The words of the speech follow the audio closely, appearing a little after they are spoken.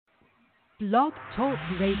Blog Talk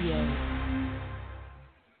Radio.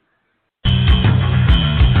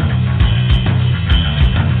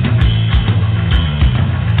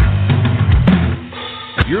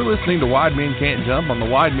 You're listening to Wide Men Can't Jump on the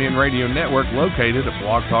Wide Men Radio Network, located at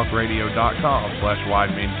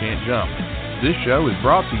blogtalkradio.com/widemencan'tjump. This show is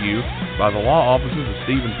brought to you by the law offices of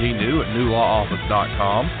Stephen P. New at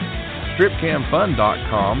newlawoffice.com,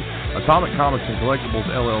 stripcamfun.com, Atomic Comics and Collectibles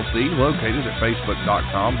LLC, located at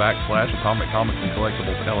facebook.com/Atomic Comics and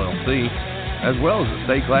Collectibles LLC, as well as at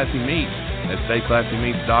Stay Classy Meats at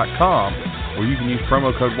stayclassymeats.com, where you can use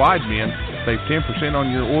promo code WIDEMEN to save 10%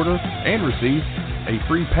 on your order and receive a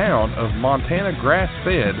free pound of Montana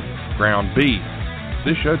grass-fed ground beef.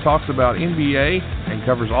 This show talks about NBA and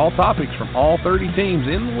covers all topics from all 30 teams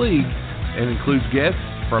in the league and includes guests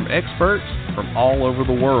from experts from all over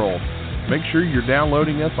the world. Make sure you're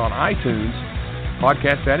downloading us on iTunes,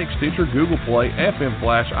 Podcast Addict, Stitcher, Google Play, FM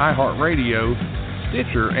Flash, iHeartRadio,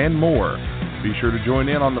 Stitcher, and more. Be sure to join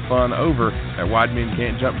in on the fun over at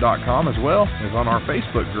WideMenCan'tJump.com, as well as on our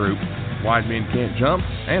Facebook group, Wide Men Can't Jump,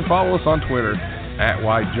 and follow us on Twitter at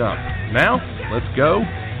WideJump. Now, let's go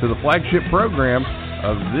to the flagship program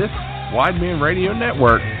of this Wide Men Radio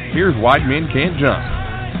Network. Here's Wide Men Can't Jump.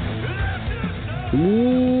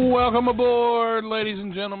 Welcome aboard, ladies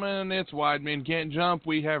and gentlemen. It's Wide Men Can't Jump.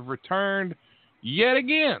 We have returned yet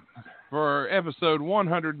again for episode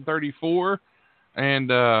 134,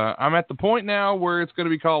 and I'm at the point now where it's going to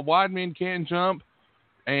be called Wide Men Can't Jump.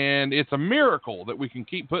 And it's a miracle that we can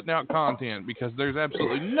keep putting out content because there's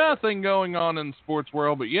absolutely nothing going on in the sports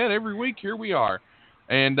world, but yet every week here we are.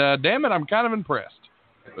 And damn it, I'm kind of impressed.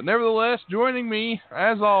 But nevertheless, joining me,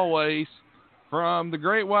 as always, from the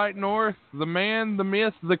Great White North, the man, the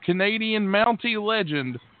myth, the Canadian Mountie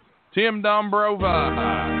legend, Tim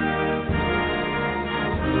Dombrova.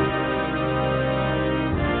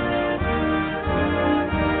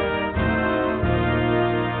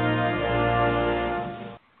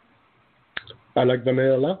 I like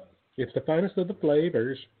vanilla. It's the finest of the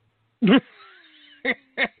flavors. Chicken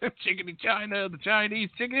in China, the Chinese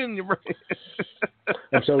chicken.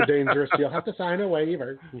 I'm so dangerous, you'll have to sign a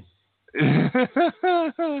waiver. Think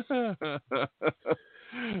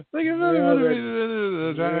about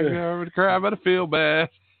it. I'm cry, but I feel bad.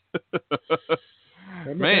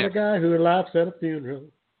 I'm the kind of guy who laughs at a funeral.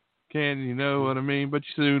 Can you know what I mean? But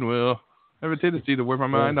you soon will. I have a tendency to wear my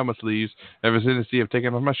mind on my sleeves. Ever since I've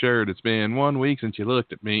taken off my shirt, it's been 1 week since you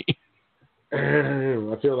looked at me.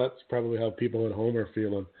 I feel that's probably how people at home are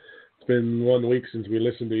feeling. It's been 1 week since we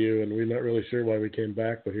listened to you, and we're not really sure why we came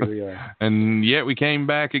back, but here we are. And yet we came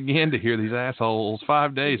back again to hear these assholes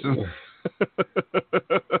 5 days. And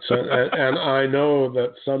I know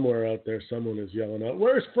that somewhere out there, someone is yelling out,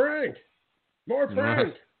 "Where's Frank? More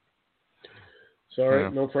Frank!" Sorry,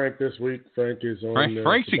 no Frank this week. Frank is on.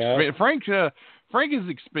 Frank is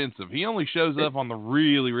expensive. He only shows up on the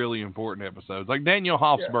really, really important episodes, like Daniel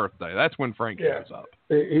Hoff's birthday. That's when Frank shows up.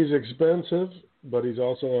 He's expensive, but he's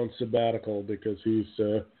also on sabbatical because he's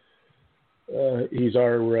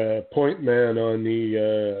our point man on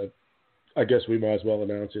the. I guess we might as well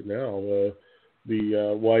announce it now.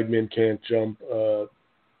 The Wide Men Can't Jump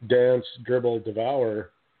Dance, Dribble,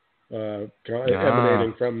 Devour,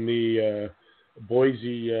 emanating from the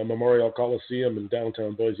Boise Memorial Coliseum in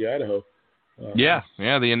downtown Boise, Idaho.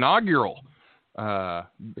 The inaugural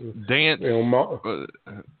dance. What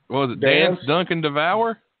was it? Dance, Dunk, and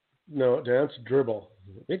Devour? No, Dance, Dribble.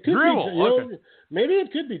 It could Dribble. Be, maybe it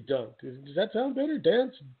could be Dunk. Does that sound better?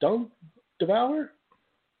 Dance, Dunk, Devour?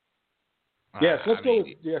 Yes, let's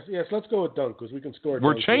go with Dunk because we can score.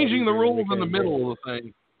 We're changing the rules in the middle of the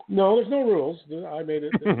thing. No, there's no rules. I made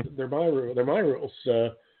it. They're my rules. They're my rules.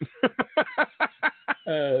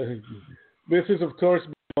 This is, of course,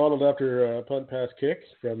 modeled after punt, pass, kick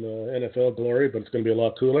from NFL Glory, but it's going to be a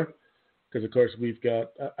lot cooler because, of course, we've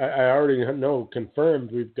got. I already know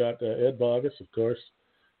confirmed we've got Ed Bogus, of course.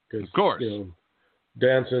 Of course.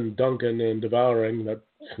 Dancing, dunking, and devouring.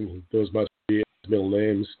 Those must be his middle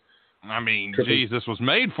names. I mean, geez, this was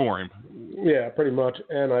made for him. Yeah, pretty much.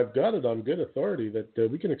 And I've got it on good authority that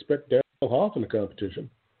we can expect Daryl Hoff in the competition.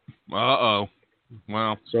 Uh-oh.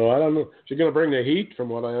 Well. So I don't know. She's going to bring the heat, from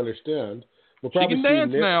what I understand. We'll probably she can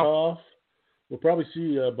dance Nick now. Hoff. We'll probably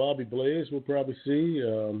see Bobby Blaze. We'll probably see.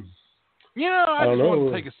 I just want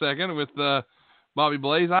to take a second with Bobby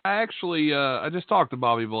Blaze. I just talked to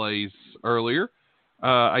Bobby Blaze earlier.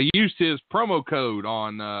 I used his promo code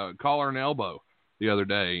on Collar and Elbow the other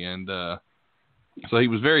day, and so he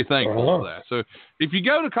was very thankful for that. So if you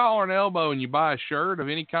go to Collar and Elbow and you buy a shirt of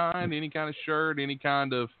any kind of shirt, any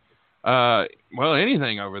kind of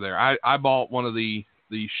anything over there. I bought one of the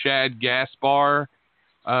the Shad Gaspar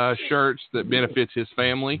shirts that benefits his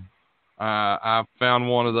family. I found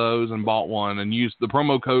one of those and bought one and used the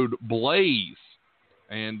promo code BLAZE,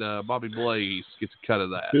 and Bobby Blaze gets a cut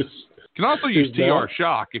of that. You can also use TR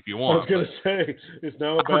Shock if you want. I was going to say, it's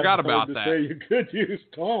now I forgot about that. Say you could use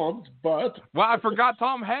Tom's, but... Well, I forgot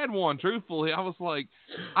Tom had one, truthfully. I was like,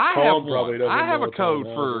 I have a code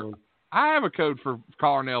for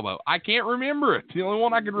collar and elbow. I can't remember it. The only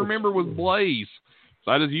one I could remember was Blaze.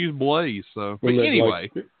 So I just used Blaze. So, but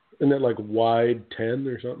anyway. Isn't that like wide 10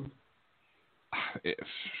 or something?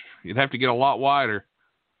 You'd have to get a lot wider.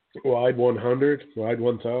 Wide 100, wide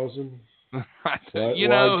 1,000.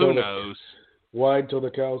 Who knows? Wide till the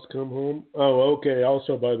cows come home. Oh, okay.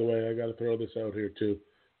 Also, by the way, I got to throw this out here too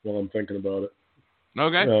while I'm thinking about it.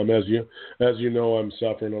 Okay. As you know, I'm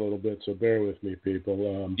suffering a little bit, so bear with me,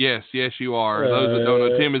 people. Yes, you are. Those that don't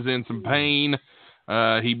know, Tim is in some pain.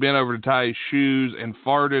 He bent over to tie his shoes and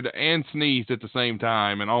farted and sneezed at the same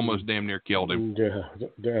time and almost damn near killed him. Yeah,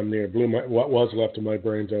 damn near blew what was left of my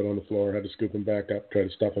brains out on the floor. I had to scoop him back up, try to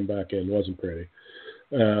stuff him back in. Wasn't pretty.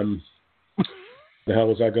 The hell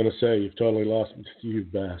was I going to say? You've totally lost me, you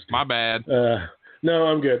bastard. My bad. No,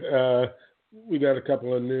 I'm good. We got a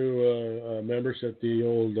couple of new members at the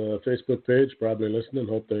old Facebook page, probably listening.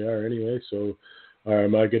 Hope they are anyway. So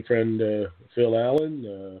my good friend Phil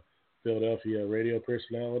Allen, Philadelphia radio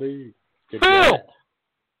personality.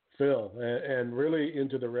 Phil, and really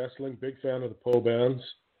into the wrestling. Big fan of the Poe bands.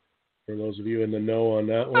 For those of you in the know on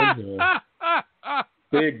that one.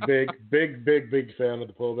 Big fan of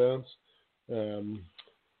the Poe bands. And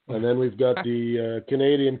then we've got the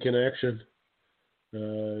Canadian connection.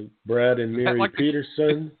 Brad and Mary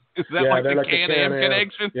Peterson. Is that like the Can-Am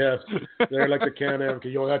connection? Yes, they're like the Can-Am.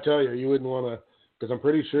 I tell you, you wouldn't want to, because I'm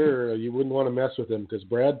pretty sure you wouldn't want to mess with him, because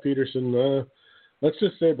Brad Peterson, let's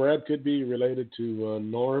just say Brad could be related to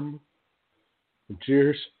Norm from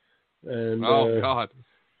Cheers. And, God.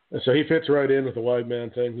 So he fits right in with the wide man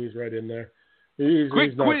thing. He's right in there.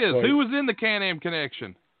 Quick quiz. Who was in the Can-Am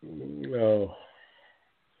connection? Oh.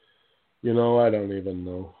 I don't even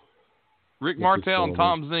know. Rick Martel and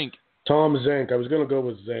Tom Zink. Tom Zink. I was going to go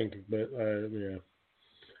with Zink, but yeah.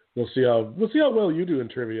 We'll see how well you do in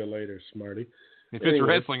trivia later, Smarty. If it's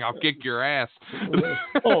wrestling, I'll kick your ass.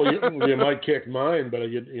 You might kick mine, but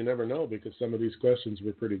you never know, because some of these questions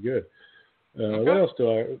were pretty good. Okay. What else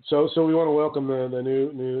do I? So we want to welcome the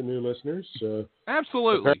new listeners.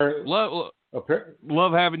 Absolutely.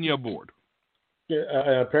 Love having you aboard.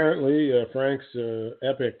 Yeah, apparently Frank's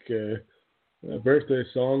epic birthday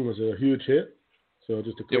song was a huge hit. So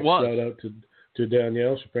just a quick shout out to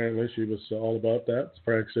Danielle. Apparently she was all about that.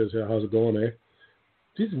 Frank says, "How's it going, eh?"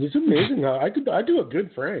 It's amazing how I do a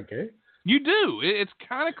good Frank, eh? You do. It's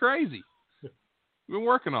kind of crazy. We've been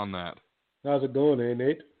working on that. How's it going, eh,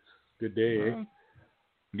 Nate? Good day, eh?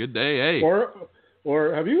 Good day, eh?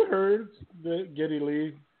 Or have you heard the Geddy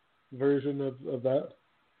Lee version of that?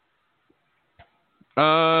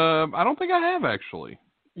 I don't think I have, actually.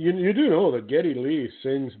 You do know that Geddy Lee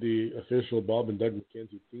sings the official Bob and Doug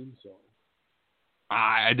McKenzie theme song.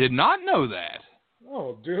 I did not know that.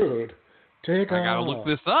 Oh, dude. I gotta look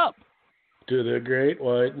this up. To the great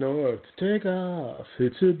white north. Take off.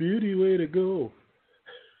 It's a beauty way to go.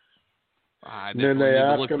 I definitely need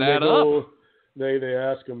to look that up. They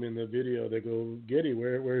ask him in the video, they go, "Geddy,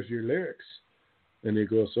 where's your lyrics?" And he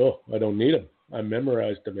goes, "Oh, I don't need them. I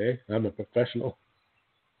memorized them, eh? I'm a professional."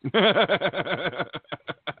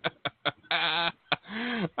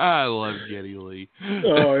 I love Geddy Lee.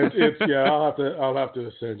 Oh, it's yeah. I'll have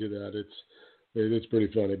to send you that. It's pretty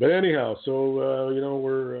funny. But anyhow, so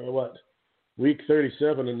we're what, week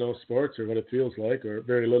 37 in no sports, or what it feels like, or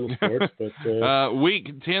very little sports. But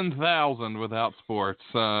week 10,000 without sports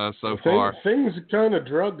so far. Things kind of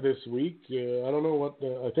drug this week. I don't know what.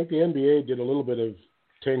 I think the NBA did a little bit of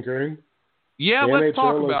tinkering. Yeah, let's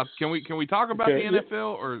talk about. Can we talk about the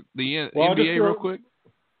NFL or the NBA real quick?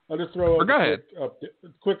 I'll just throw out go ahead.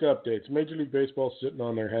 Quick updates. Major League Baseball's sitting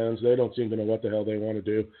on their hands. They don't seem to know what the hell they want to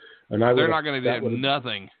do. And they're not going to do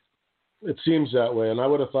nothing. It seems that way, and I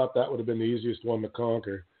would have thought that would have been the easiest one to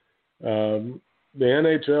conquer. The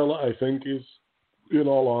NHL, I think, is, in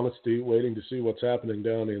all honesty, waiting to see what's happening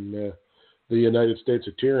down in the United States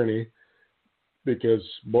of tyranny. Because,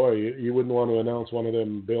 boy, you wouldn't want to announce one of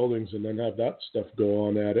them buildings and then have that stuff go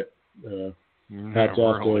on at it.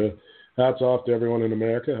 Hats off to everyone in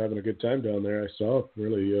America having a good time down there. I saw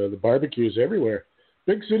really the barbecues everywhere.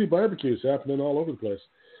 Big city barbecues happening all over the place.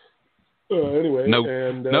 Anyway.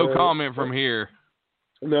 No comment from here.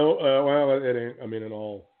 No, well, it ain't. I mean, in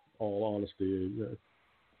all honesty,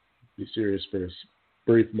 be serious for a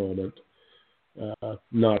brief moment.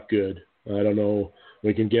 not good. I don't know.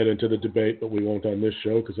 We can get into the debate, but we won't on this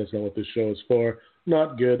show because that's not what this show is for.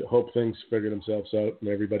 Not good. Hope things figure themselves out and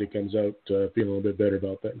everybody comes out feeling a little bit better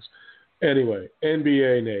about things. Anyway,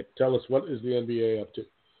 NBA, Nate, tell us, what is the NBA up to?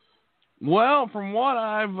 Well, from what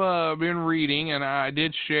I've been reading, and I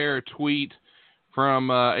did share a tweet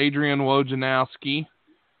from Adrian Wojnarowski,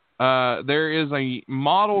 there is a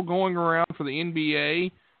model going around for the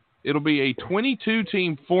NBA. It'll be a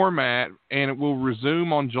 22-team format, and it will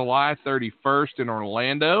resume on July 31st in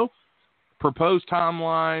Orlando. Proposed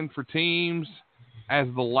timeline for teams as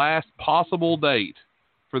the last possible date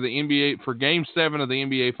for the NBA, for Game 7 of the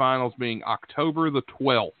NBA Finals being October the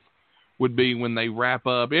 12th, would be when they wrap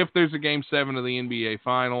up. If there's a Game 7 of the NBA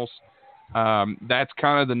Finals, that's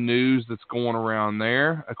kind of the news that's going around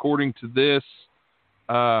there. According to this,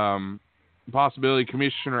 possibility,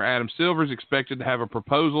 Commissioner Adam Silver is expected to have a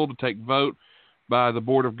proposal to take vote by the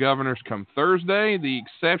Board of Governors come Thursday. The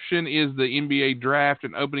exception is the NBA draft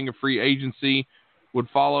and opening of free agency would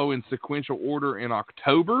follow in sequential order in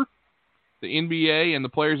October. The NBA and the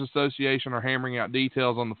Players Association are hammering out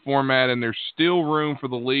details on the format, and there's still room for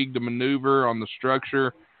the league to maneuver on the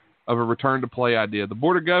structure of a return-to-play idea. The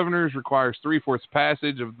Board of Governors requires 3/4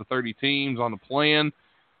 passage of the 30 teams on the plan,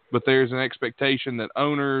 but there's an expectation that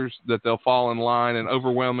owners, that they'll fall in line and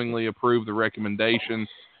overwhelmingly approve the recommendation.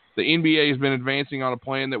 The NBA has been advancing on a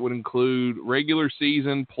plan that would include regular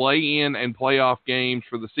season, play-in, and playoff games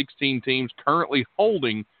for the 16 teams currently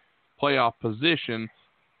holding playoff position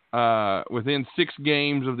within 6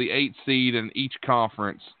 games of the 8th seed in each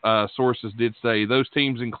conference. Sources did say those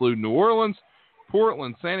teams include New Orleans,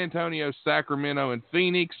 Portland, San Antonio, Sacramento, and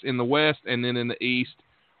Phoenix in the West, and then in the East,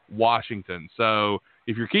 Washington. So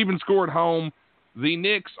if you're keeping score at home, the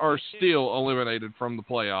Knicks are still eliminated from the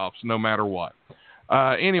playoffs no matter what.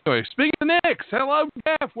 Anyway, speaking of Knicks, hello,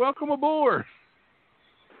 Jeff. Welcome aboard.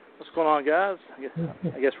 What's going on, guys?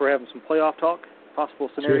 I guess we're having some playoff talk, possible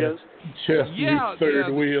scenarios. Jeff, you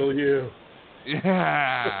third wheel, you.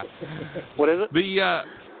 Yeah. What is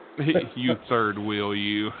it? You third wheel,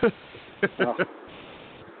 you. Oh.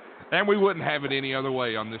 And we wouldn't have it any other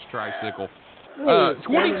way on this tricycle.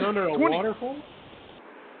 20 under a waterfall?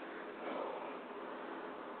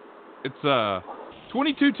 It's a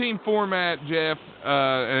 22-team format, Jeff,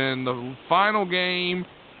 and the final game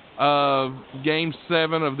of Game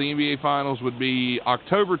 7 of the NBA Finals would be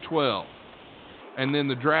October 12th, and then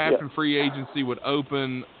the draft and free agency would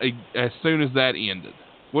open as soon as that ended.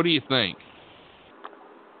 What do you think?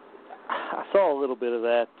 I saw a little bit of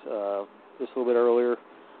that just a little bit earlier.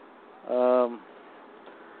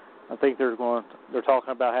 I think they're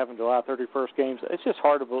talking about having July 31st games. It's just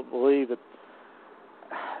hard to believe that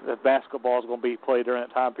basketball is going to be played during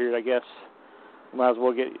that time period. I guess you might as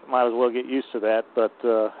well get used to that. But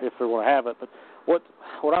if they're going to have it, but what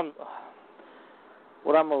I'm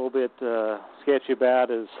a little bit sketchy about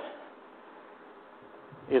is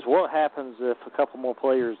what happens if a couple more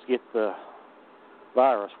players get the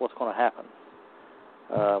virus. What's going to happen?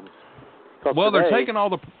 Well, they're taking all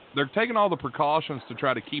the precautions to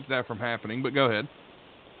try to keep that from happening. But go ahead.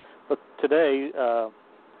 But today,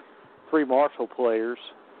 3 Marshall players,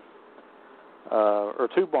 or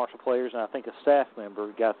 2 Marshall players, and I think a staff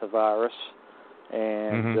member got the virus.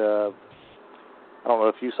 And I don't know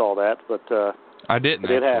if you saw that, but I didn't. It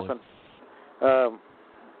did happen. It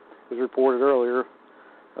was reported earlier.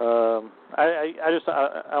 I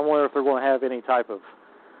wonder if they're going to have any type of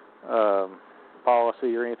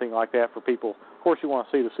policy or anything like that for people. Of course, you want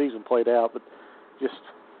to see the season played out, but just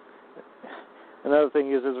another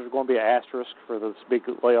thing is there's going to be an asterisk for this big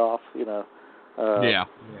layoff. Yeah.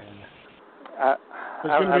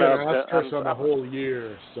 There's going to be an asterisk on the whole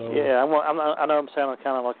year. So yeah, I know I'm sounding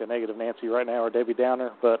kind of like a negative Nancy right now or Debbie Downer,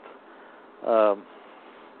 but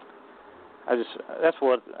that's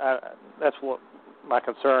what my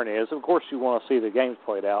concern is. Of course, you want to see the games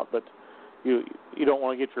played out, but you don't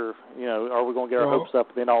want to get your, are we going to get our hopes up,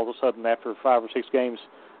 and then all of a sudden after 5 or 6 games,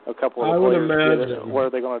 a couple of players get it, what are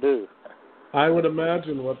they going to do? I would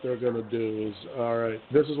imagine what they're going to do is, all right,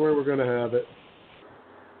 this is where we're going to have it.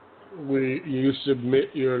 You submit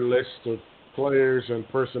your list of players and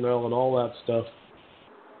personnel and all that stuff.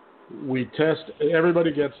 We test,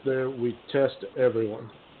 everybody gets there, we test everyone.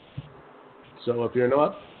 So if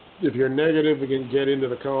you're negative, we can get into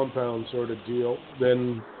the compound sort of deal.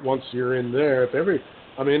 Then once you're in there, if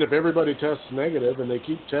everybody tests negative and they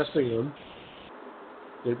keep testing them,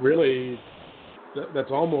 it's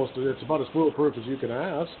about as foolproof as you can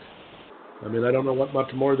ask. I don't know what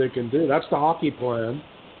much more they can do. That's the hockey plan.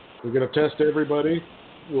 We're going to test everybody.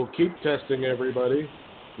 We'll keep testing everybody.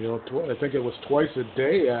 I think it was twice a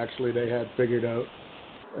day actually they had figured out,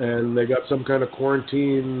 and they got some kind of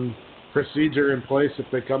quarantine procedure in place if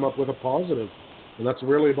they come up with a positive, and that's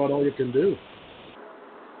really about all you can do.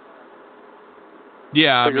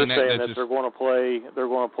 Yeah, so you're saying that they're going to play. They're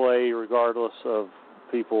going to play regardless of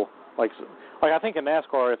people. Like I think in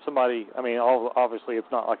NASCAR, if somebody, obviously it's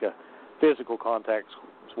not like a physical contact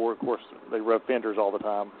sport. Of course, they rub fenders all the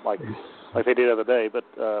time, like they did the other day. But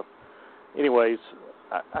anyways,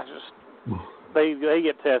 they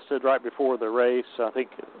get tested right before the race. I think,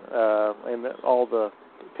 and all the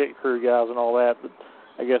pit crew guys and all that. But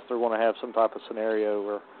I guess they're going to have some type of scenario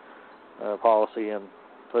or policy and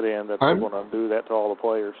put in that they're going to do that to all the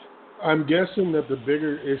players. I'm guessing that the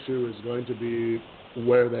bigger issue is going to be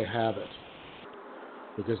where they have it,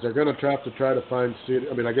 because they're going to have to try to find seat.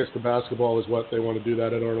 I guess the basketball is what they want to do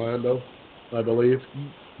that in Orlando, I believe.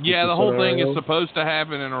 Yeah, the whole thing is supposed to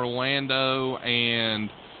happen in Orlando, and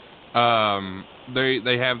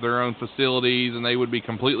they have their own facilities, and they would be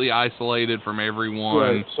completely isolated from everyone.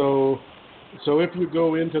 Right. So if you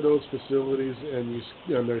go into those facilities and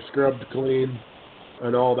they're scrubbed clean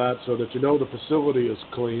and all that, so that the facility is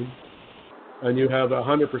clean, and you have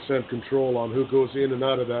 100% control on who goes in and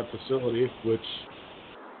out of that facility, which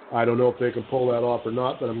I don't know if they can pull that off or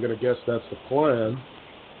not, but I'm going to guess that's the plan.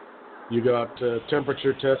 You got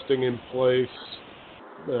temperature testing in place,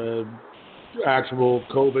 actual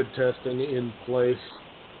COVID testing in place.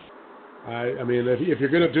 If you're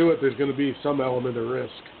going to do it, there's going to be some element of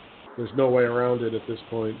risk. There's no way around it at this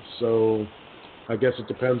point. So I guess it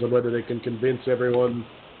depends on whether they can convince everyone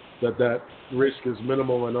that risk is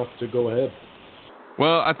minimal enough to go ahead.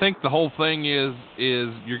 Well, I think the whole thing is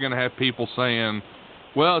you're going to have people saying,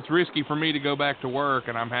 well, it's risky for me to go back to work,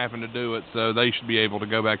 and I'm having to do it, so they should be able to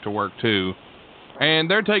go back to work too. And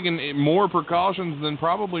they're taking more precautions than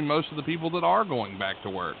probably most of the people that are going back to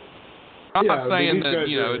work. I'm not saying that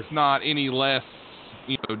it's not any less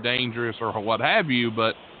dangerous or what have you,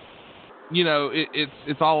 but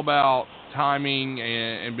it's all about timing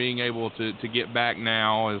and being able to get back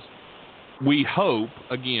now. As we hope,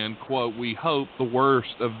 again, quote, we hope the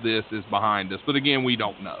worst of this is behind us, but again, we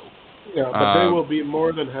don't know. Yeah, but they will be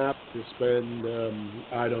more than happy to spend,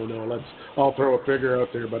 I don't know, I'll throw a figure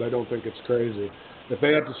out there, but I don't think it's crazy. If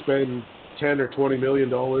they have to spend $10 or $20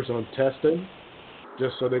 million on testing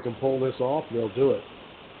just so they can pull this off, they'll do it,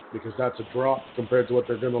 because that's a drop compared to what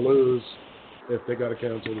they're going to lose if they got to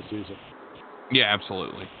cancel the season. Yeah,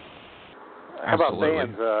 absolutely. How about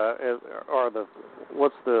fans?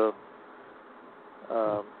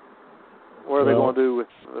 What are they going to do with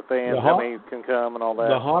the fans? How many can come and all that?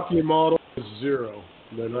 The hockey model is 0.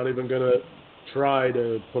 They're not even going to try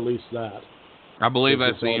to police that. I believe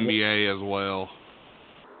that's the NBA as well.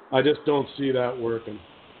 I just don't see that working.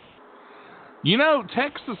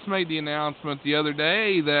 Texas made the announcement the other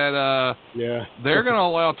day that they're going to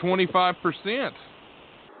allow 25%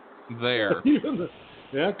 there.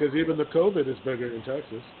 Because even the COVID is bigger in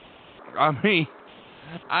Texas.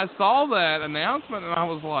 I saw that announcement and I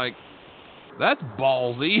was like, that's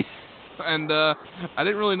ballsy. And I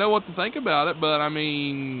didn't really know what to think about it, but I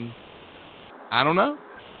don't know.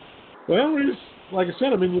 Well, like I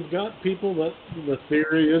said, you've got people that the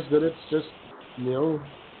theory is that it's just, a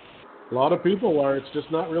lot of people are, it's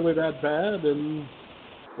just not really that bad, and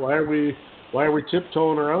why are we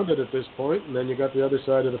tiptoeing around it at this point? And then you got the other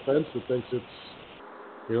side of the fence that thinks it's,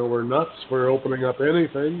 we're nuts for opening up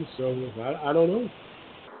anything. So I don't know.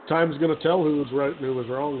 Time's going to tell who was right and who was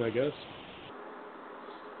wrong, I guess.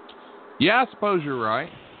 Yeah, I suppose you're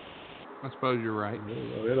right. I don't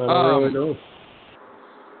really know.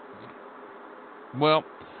 Well,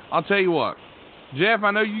 I'll tell you what. Jeff,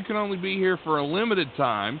 I know you can only be here for a limited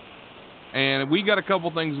time, and we got a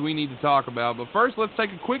couple things we need to talk about. But first, let's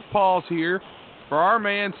take a quick pause here for our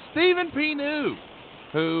man, Stephen P. New,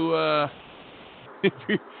 who, if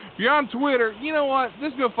you're on Twitter, you know what?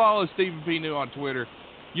 Just go follow Stephen P. New on Twitter.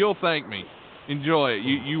 You'll thank me. Enjoy it.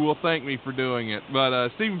 You will thank me for doing it. But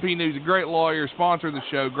Stephen P. New is a great lawyer, sponsor of the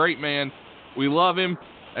show, great man. We love him,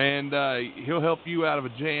 and he'll help you out of a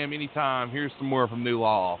jam anytime. Here's some more from New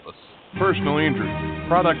Law Office. Personal injury,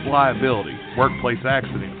 product liability, workplace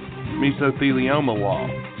accident, mesothelioma law,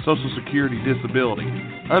 Social Security disability,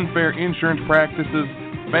 unfair insurance practices,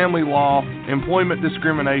 family law, employment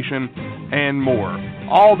discrimination, and more.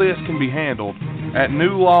 All this can be handled at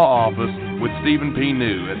New Law Office with Stephen P.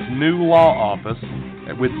 New. It's New Law Office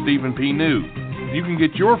with Stephen P. New. You can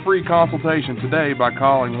get your free consultation today by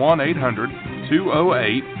calling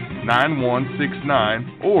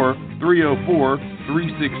 1-800-208-9169 or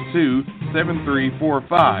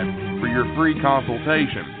 304-362-7345 for your free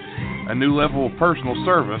consultation. a new level of personal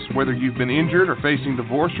service. Whether you've been injured or facing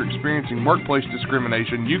divorce or experiencing workplace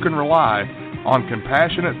discrimination, you can rely on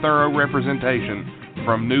compassionate, thorough representation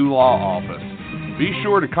from New Law Office. Be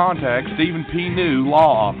sure to contact Stephen P. New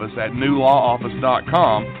Law Office at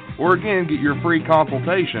newlawoffice.com, or again, get your free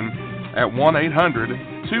consultation at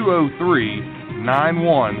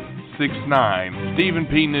 1-800-203-9169. Stephen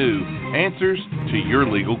P. New, answers to your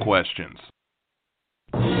legal questions.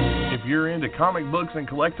 If you're into comic books and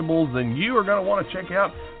collectibles, then you are going to want to check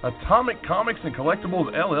out Atomic Comics and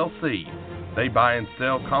Collectibles, LLC. They buy and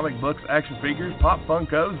sell comic books, action figures, pop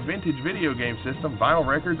Funkos, vintage video game systems, vinyl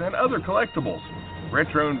records, and other collectibles.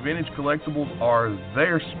 Retro and vintage collectibles are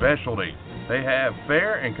their specialty. They have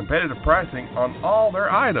fair and competitive pricing on all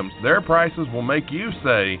their items. Their prices will make you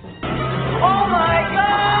say, "Oh my God!"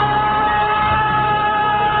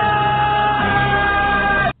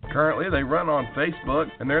 Currently, they run on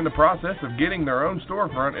Facebook, and they're in the process of getting their own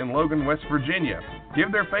storefront in Logan, West Virginia.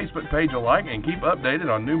 Give their Facebook page a like and keep updated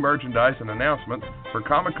on new merchandise and announcements for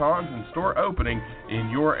Comic-Cons and store opening in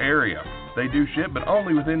your area. They do ship, but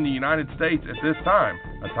only within the United States at this time.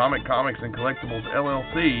 Atomic Comics and Collectibles,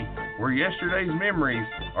 LLC, where yesterday's memories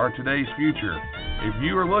are today's future. If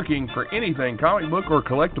you are looking for anything comic book or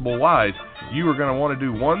collectible-wise, you are going to want to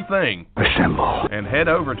do one thing. Assemble. And head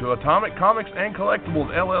over to Atomic Comics and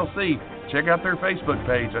Collectibles, LLC. Check out their Facebook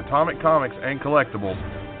page, Atomic Comics and Collectibles,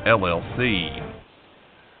 LLC.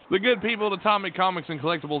 The good people at Atomic Comics and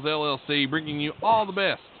Collectibles, LLC, bringing you all the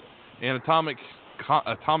best in Atomic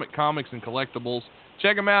Comics and Collectibles.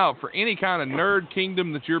 Check them out for any kind of nerd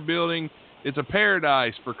kingdom that you're building. It's a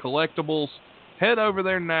paradise for collectibles. Head over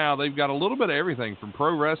there now. They've got a little bit of everything from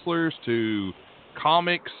pro wrestlers to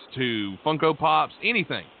comics to Funko Pops,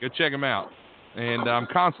 anything. Go check them out. And I'm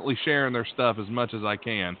constantly sharing their stuff as much as I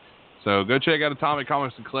can. So go check out Atomic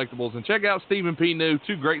Comics and Collectibles and check out Stephen P. New,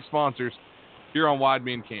 two great sponsors here on Wide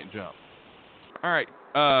Men Can't Jump. All right.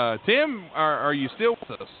 Tim, are you still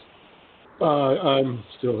with us? I'm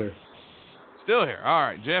still here. Still here. All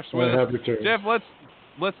right. Jeff's with us. Jeff,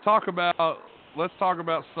 let's talk about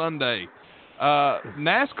Sunday.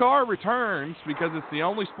 NASCAR returns because it's the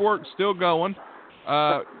only sport still going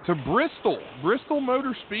to Bristol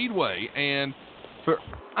Motor Speedway, and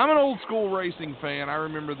I'm an old school racing fan. I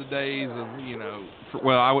remember the days of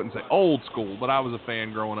I wouldn't say old school, but I was a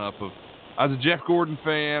fan growing up. I was a Jeff Gordon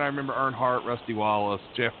fan. I remember Earnhardt, Rusty Wallace,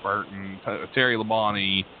 Jeff Burton, Terry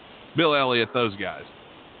Labonte, Bill Elliott, those guys.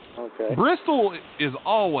 Okay. Bristol is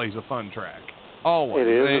always a fun track. Always.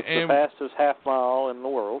 It is. It's the fastest half mile in the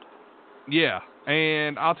world. Yeah.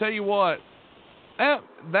 And I'll tell you what,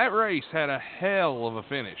 that race had a hell of a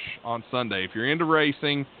finish on Sunday. If you're into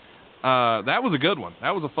racing, that was a good one.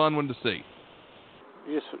 That was a fun one to see.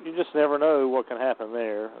 You just never know what can happen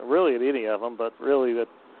there, really at any of them, but really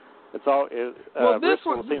Bristol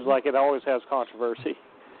seems like it always has controversy.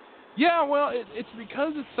 Yeah, well, it's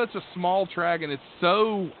because it's such a small track and it's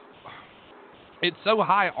so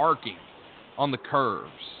high arcing on the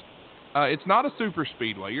curves. It's not a super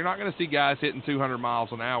speedway. You're not going to see guys hitting 200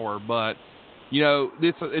 miles an hour, but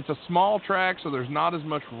it's a small track, so there's not as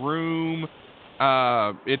much room.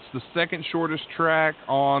 It's the second shortest track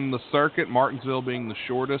on the circuit, Martinsville being the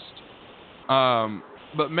shortest.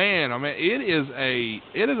 But man, I mean, it is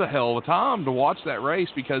a hell of a time to watch that race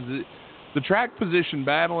because the track position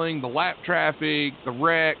battling, the lap traffic, the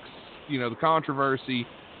wrecks, the controversy.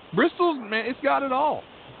 Bristol's, man, it's got it all.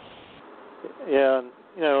 Yeah, and,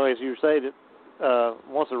 as you say, that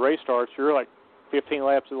once the race starts, you're like 15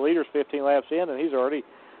 laps. The leader's 15 laps in, and he's already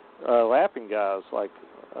lapping guys. Like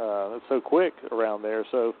it's so quick around there.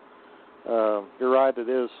 So you're right. It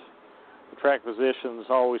is. The track position is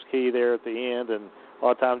always key there at the end, and a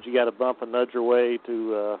lot of times you got to bump and nudge your way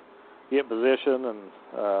to get position and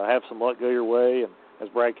have some luck go your way. And as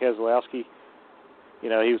Brad Keselowski, he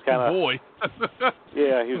was kind of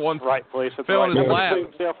yeah, he was right place at the right time. He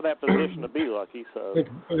put himself in that position to be lucky. So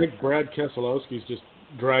I think Brad Keselowski just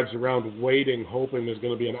drives around waiting, hoping there's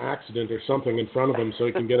going to be an accident or something in front of him so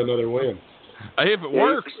he can get another win. If it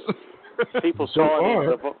works. People calling him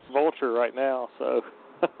the Vulture right now. So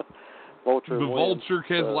Vulture. The Vulture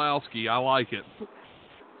Keselowski. I like it.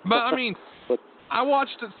 But I mean, I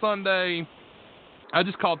watched it Sunday. I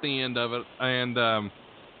just caught the end of it, and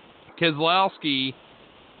Keselowski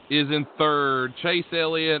is in third. Chase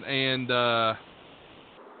Elliott and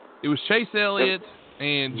it was Chase Elliott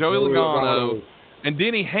and Joey Logano and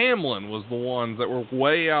Denny Hamlin was the ones that were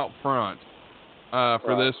way out front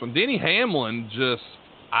for this one. Denny Hamlin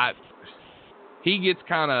he gets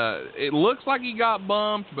it looks like he got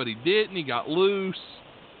bumped, but he didn't. He got loose.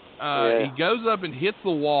 He goes up and hits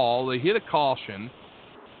the wall. They hit a caution.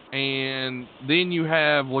 and then you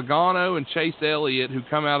have Logano and Chase Elliott who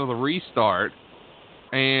come out of the restart,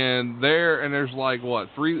 and there's like what,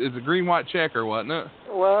 3? It's a green white checker, wasn't it?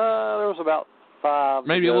 Well, there was about 5.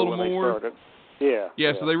 Maybe a little more.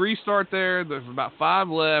 Yeah. So they restart there. There's about 5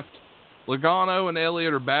 left. Logano and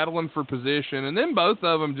Elliott are battling for position, and then both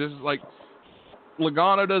of them just like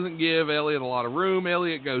Logano doesn't give Elliott a lot of room.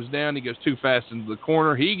 Elliott goes down. He goes too fast into the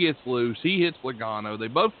corner. He gets loose. He hits Logano. They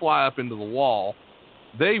both fly up into the wall.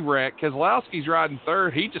 They wreck. Keselowski's riding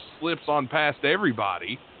third. He just slips on past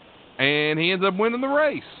everybody, and he ends up winning the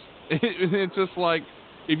race. It's just like,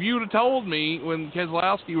 if you would have told me when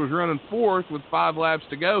Keselowski was running fourth with 5 laps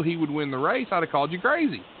to go he would win the race, I'd have called you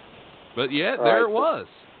crazy. But yet, there it was.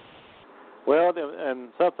 Well, and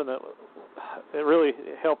something that it really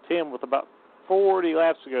helped him with about 40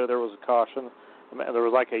 laps ago, there was a caution. There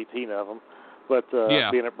was like 18 of them, but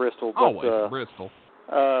being at Bristol. But, always Bristol.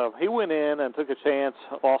 He went in and took a chance,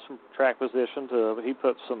 lost some track position. He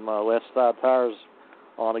put some left side tires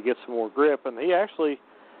on to get some more grip, and he actually,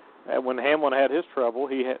 when Hamlin had his trouble,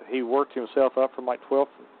 he worked himself up from like 12th,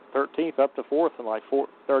 13th up to 4th in like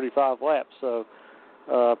 35 laps. So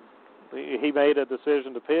he made a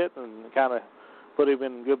decision to pit and kind of put him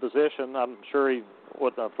in good position. I'm sure he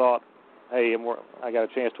wouldn't have thought, hey, I got a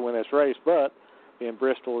chance to win this race, but in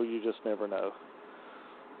Bristol, you just never know.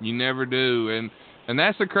 You never do, and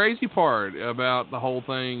that's the crazy part about the whole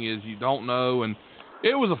thing is you don't know, and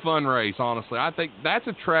it was a fun race, honestly. I think that's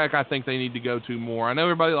a track I think they need to go to more. I know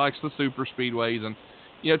everybody likes the super speedways, and,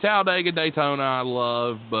 Talladega, Daytona I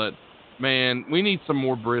love, but, man, we need some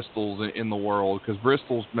more Bristols in the world because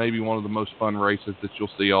Bristol's maybe one of the most fun races that you'll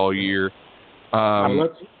see all year.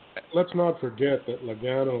 Let's not forget that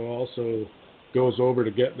Logano also goes over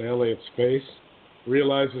to get in Elliott's face,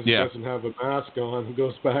 realizes he doesn't have a mask on,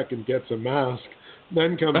 goes back and gets a mask,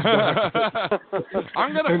 then comes back.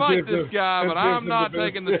 I'm going to fight this guy, but I'm not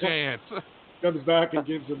taking the chance. Comes back and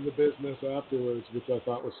gives him the business afterwards, which I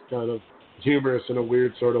thought was kind of humorous in a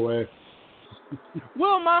weird sort of way.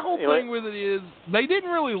 Well, my whole thing with it is they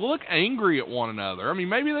didn't really look angry at one another. I mean,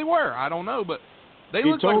 maybe they were. I don't know, but they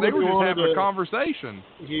looked like they were just having a conversation.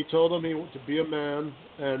 He told him to be a man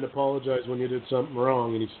and apologize when you did something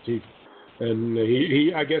wrong, and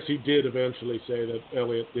he I guess he did eventually say that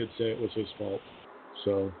Elliott did say it was his fault.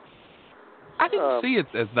 So I didn't see it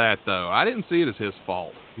as that, though. I didn't see it as his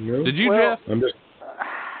fault. No? Did you, Jeff? I'm just...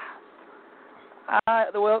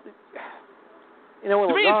 when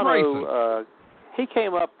Logano, he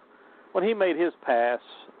came up, when he made his pass,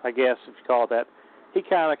 I guess if you call it that, he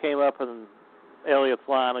kind of came up in Elliott's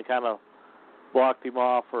line and kind of blocked him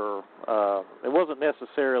off, or it wasn't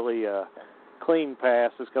necessarily a clean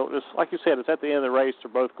pass. It's like you said, it's at the end of the race.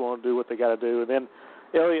 They're both going to do what they got to do, and then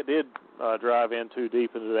Elliott did drive in too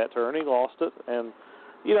deep into that turn. He lost it, and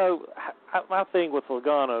my thing with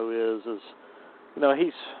Logano is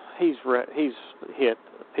he's hit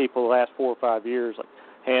people the last 4 or 5 years, like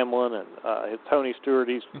Hamlin and Tony Stewart.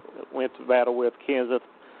 He's went to battle with Kenseth.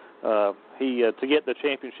 He to get the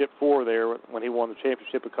championship 4 there when he won the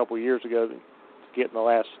championship a couple of years ago, to get in the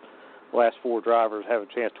last 4 drivers have a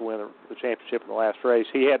chance to win the championship in the last race.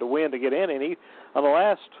 He had to win to get in, and he on the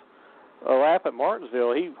last lap at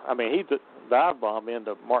Martinsville, he dive bombed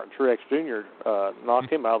into Martin Truex Jr.,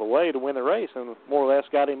 knocked him out of the way to win the race, and more or less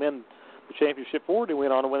got him in the championship 4 to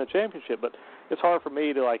win on to win the championship. But it's hard for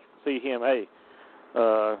me to see him,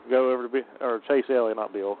 go over to Chase Elliott,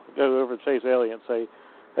 not Bill, go over to Chase Elliott and say,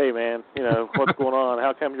 hey man, what's going on?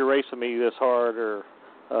 How come you're racing me this hard? Or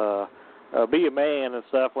be a man and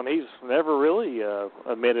stuff when he's never really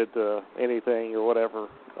admitted to anything or whatever.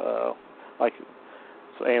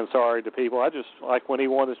 Saying sorry to people. I just like when he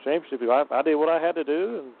won this championship. I did what I had to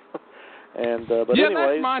do, but yeah, anyways,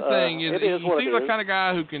 that's my thing. He seems like the kind of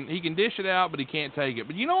guy who can dish it out, but he can't take it.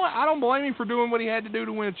 But you know what? I don't blame him for doing what he had to do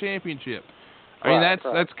to win a championship. I mean,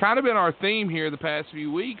 that's kind of been our theme here the past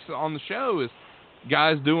few weeks on the show is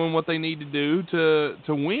guys doing what they need to do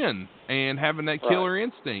to win and having that killer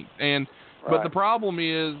instinct. But the problem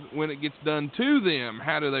is when it gets done to them,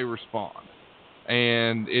 how do they respond?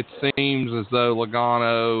 And it seems as though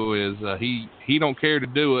Logano is he don't care to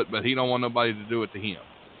do it, but he don't want nobody to do it to him.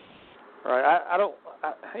 Right. I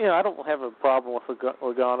don't have a problem with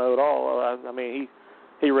Logano at all. I mean,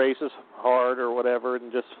 he races hard or whatever,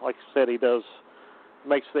 and just like you said, he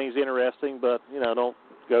makes things interesting. But don't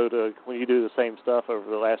go to when you do the same stuff over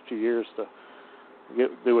the last 2 years to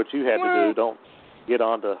do what you had to do. Don't get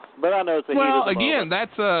on to. But I know it's a heat of the again, moment.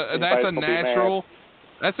 that's a natural.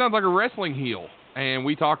 That sounds like a wrestling heel, and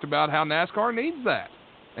we talked about how NASCAR needs that.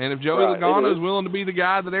 And if Joey Logano is willing to be the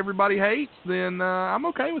guy that everybody hates, then I'm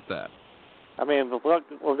okay with that. I mean, if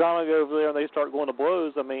Logano goes over there and they start going to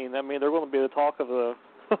blows, I mean, they're going to be the talk of the.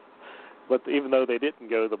 But even though they didn't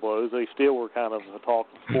go to the blows, they still were kind of the talk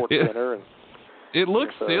of Sports Center. And it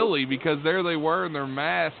looks silly because there they were in their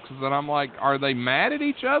masks, and I'm like, are they mad at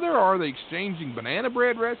each other, or are they exchanging banana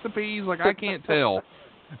bread recipes? Like, I can't tell.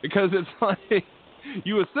 Because it's like,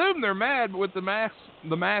 you assume they're mad, but with the masks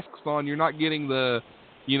on, you're not getting the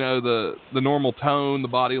normal tone, the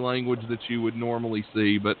body language that you would normally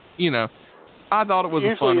see. But, I thought it was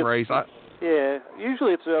a fun race. Yeah,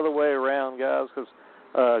 usually it's the other way around, guys, because,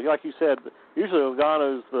 like you said, usually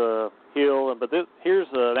Logano's the heel, but here's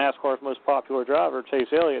NASCAR's most popular driver, Chase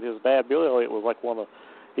Elliott. His dad, Bill Elliott, was like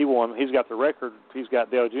he won. He's got the record. He's got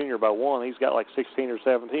Dale Jr. by one. He's got like 16 or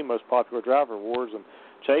 17 most popular driver awards, and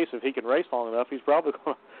Chase, if he can race long enough, he's probably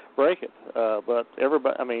going to break it. But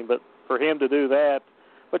for him to do that,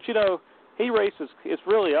 but he races. It's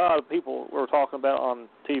really odd. People were talking about on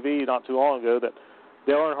TV not too long ago that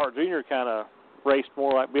Dale Earnhardt Jr. kind of raced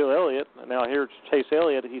more like Bill Elliott, and now here's Chase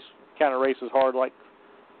Elliott. He's kind of races hard like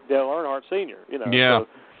Dale Earnhardt Sr. Yeah.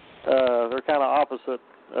 So, they're kind of opposite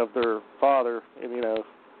of their father, and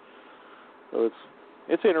so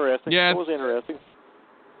it's interesting. Yeah, it was interesting.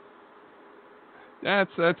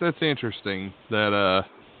 That's interesting that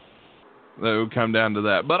would come down to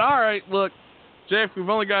that. But all right, look, Jeff, we've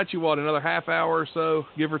only got you another half hour or so,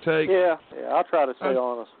 give or take. Yeah, I'll try to stay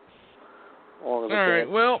honest. All right,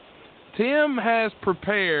 well, Tim has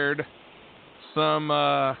prepared some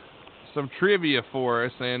trivia for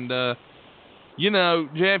us, and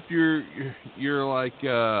Jeff, you're like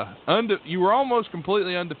you were almost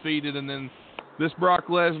completely undefeated, and then this Brock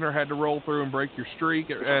Lesnar had to roll through and break your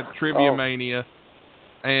streak at Trivia Mania.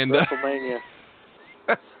 And WrestleMania.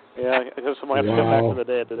 Yeah, I guess somebody have to come back from the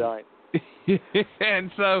dead tonight.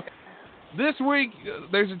 And so this week,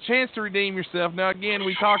 there's a chance to redeem yourself. Now, again,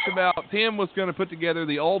 we talked about Tim was going to put together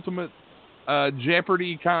the ultimate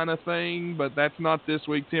Jeopardy kind of thing, but that's not this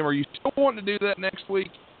week. Tim, are you still wanting to do that next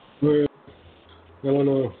week? I don't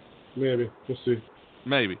know. Maybe. We'll see.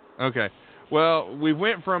 Maybe. Okay. Well, we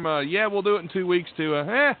went from, we'll do it in 2 weeks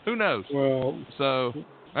to, who knows? Well. So,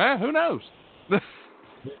 who knows?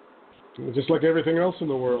 Just like everything else in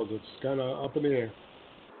the world, it's kind of up in the air.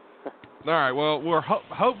 All right, well,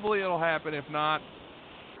 hopefully it'll happen. If not,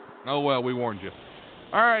 oh well, we warned you.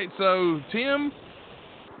 All right, so Tim,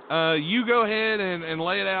 you go ahead and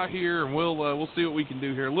lay it out here, and we'll see what we can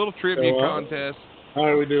do here. A little trivia contest. How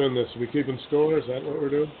are we doing this? Are we keeping score? Is that what we're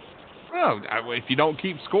doing? Oh, if you don't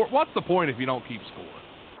keep score, what's the point if you don't keep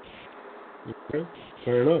score? Okay,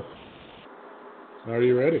 fair enough. Are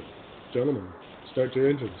you ready, gentlemen? Start your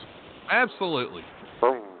engines. Absolutely. I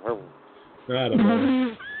don't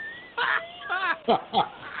know.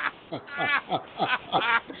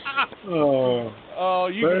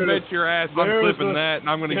 You can bet your ass I'm clipping that, and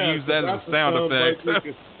I'm going to use that as a sound effect.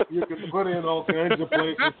 You can put in all kinds of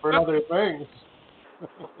places for other things.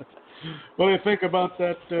 What do you think about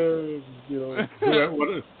that,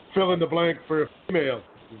 fill in the blank for a female?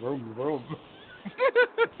 Vroom, vroom.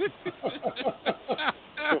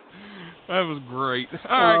 That was great.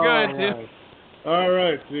 All right, go ahead, Tim. All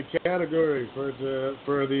right, the category for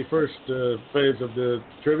the first phase of the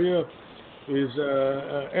trivia is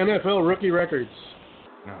NFL rookie records.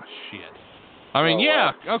 Oh, shit. I mean,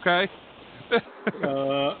 okay.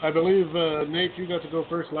 I believe, Nate, you got to go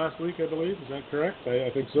first last week, I believe. Is that correct? I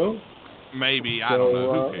think so. Maybe. I don't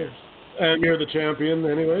know. Who cares? And you're the champion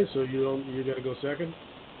anyway, so you got to go second.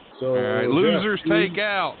 So, all right, losers take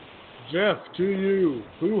out. Jeff, to you.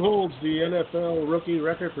 Who holds the NFL rookie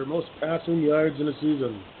record for most passing yards in a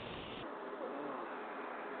season?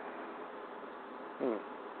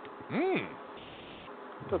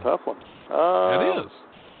 It's a tough one. It is.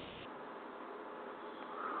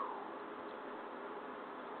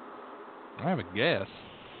 I have a guess.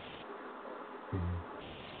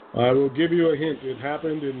 I will give you a hint. It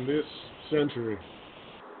happened in this century.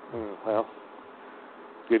 Well,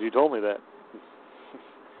 good you told me that.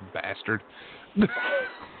 Bastard.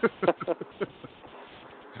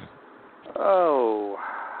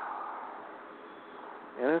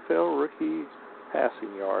 NFL rookie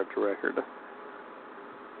passing yards record.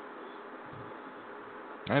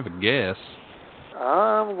 I have a guess.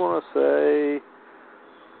 I'm going to say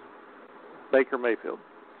Baker Mayfield.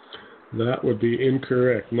 That would be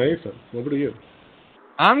incorrect. Nathan, over to you.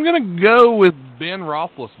 I'm going to go with Ben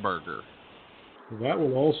Roethlisberger. That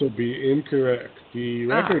will also be incorrect. The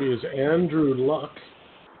record is Andrew Luck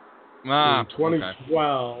in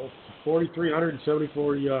 2012,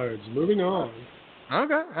 4,374 yards. Moving on.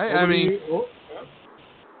 Okay. I mean, it's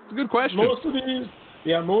a good question.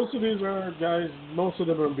 Yeah, most of these are guys. Most of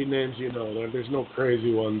them will be names you know. There's no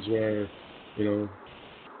crazy ones where,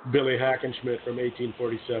 Billy Hackenschmidt from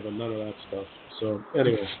 1847. None of that stuff. So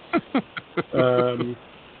anyway,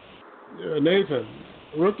 Nathan,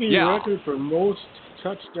 rookie record for most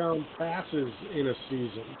touchdown passes in a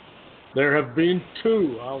season. There have been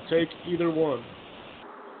 2. I'll take either one.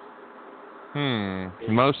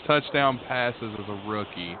 Most touchdown passes as a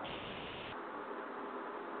rookie.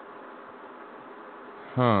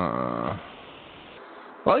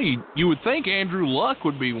 Well, you would think Andrew Luck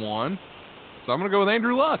would be one, so I'm going to go with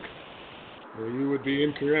Andrew Luck. Well, you would be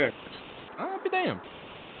incorrect. I'll be damned.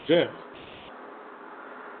 Jeff.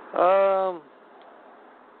 How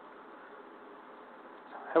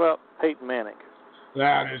about Peyton Manning?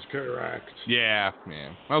 That is correct. Yeah.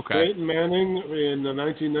 Okay. Peyton Manning in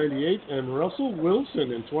 1998 and Russell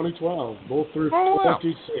Wilson in 2012, both through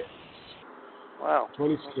 26. Wow.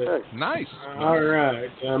 26. Okay. Nice. All right.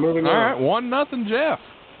 Moving on. All right. 1-0, Jeff.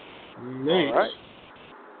 Nate. All right.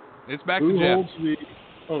 It's back to Jeff.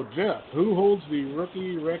 Jeff. Who holds the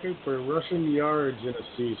rookie record for rushing yards in a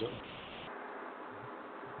season?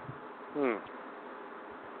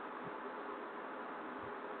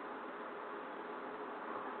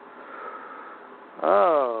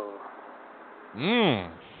 Oh.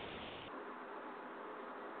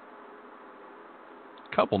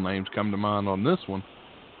 Couple names come to mind on this one.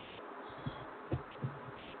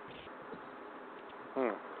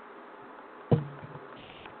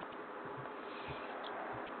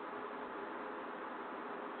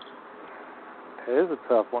 It is a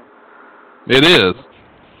tough one. It is.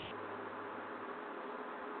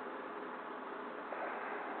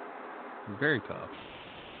 Very tough.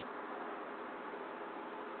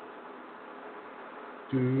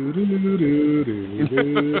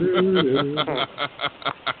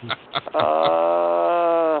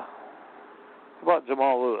 How about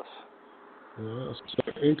Jamal Lewis?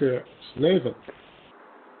 Incorrect. Nathan.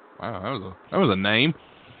 Wow, that was a name.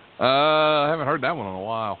 I haven't heard that one in a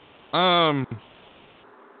while. I'm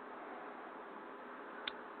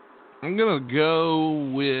gonna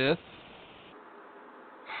go with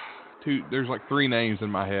two. There's like 3 names in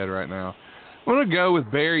my head right now. I'm gonna go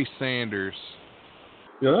with Barry Sanders.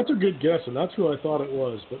 Yeah, that's a good guess, and that's who I thought it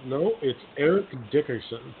was. But no, it's Eric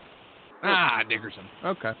Dickerson. Dickerson.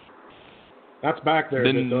 Okay. That's back there.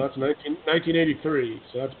 That's 1983,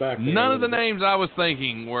 so that's back there. None of the names I was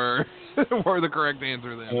thinking were the correct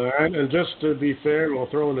answer then. All right, and just to be fair, we'll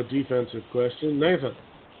throw in a defensive question. Nathan.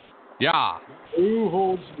 Yeah. Who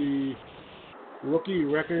holds the rookie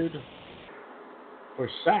record for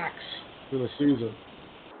sacks in the season?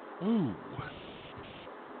 Ooh.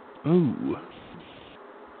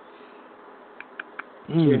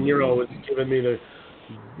 And you're always giving me the...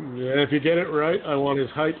 If you get it right, I want his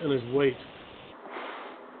height and his weight.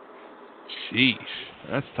 Sheesh.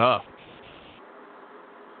 That's tough.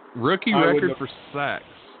 Rookie record for sacks.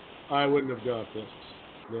 I wouldn't have got this.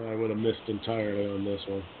 No, I would have missed entirely on this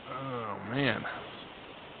one. Oh, man.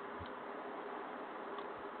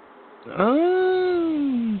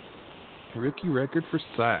 Rookie record for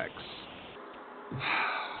sacks.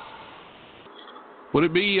 Would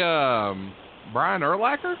it be Brian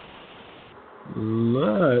Urlacher?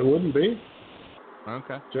 No, it wouldn't be.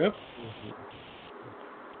 Okay. Jeff?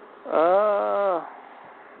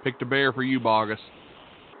 Picked a bear for you, Bogus.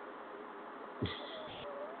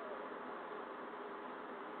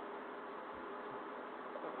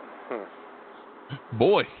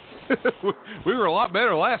 Boy, we were a lot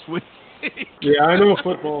better last week. Yeah, I know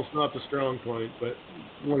football's not the strong point, but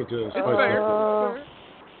wanted to spice it up.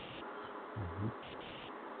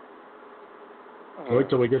 Wait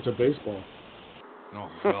till we get to baseball. Oh,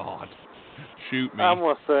 God. Shoot me. I'm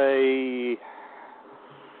going to say...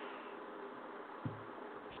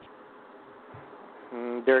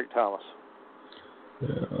 Derek Thomas.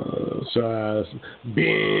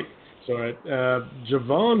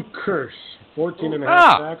 Javon Curse, 14 and a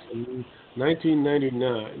half sacks in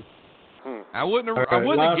 1999. I wouldn't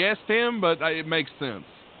have guessed him, but it makes sense.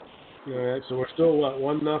 All right, so we're still,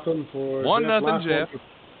 1-0 for 1-0, Jeff.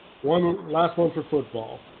 Last one for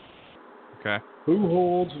football. Okay. Who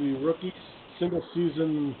holds the rookie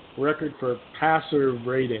single-season record for passer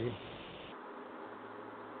rating?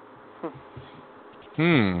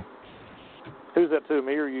 Who's that to,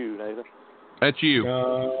 me or you, Nathan? That's you.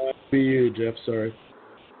 Be you, Jeff. Sorry.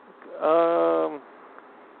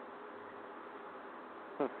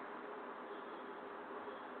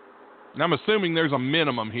 And I'm assuming there's a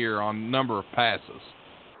minimum here on number of passes.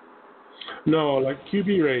 No, like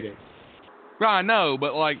QB rating. Well, I know,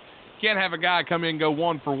 but like, can't have a guy come in and go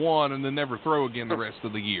 1 for 1 and then never throw again the rest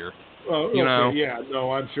of the year. You know? Yeah,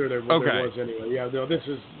 no, I'm sure there was anyway. Yeah, no,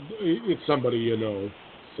 it's somebody you know.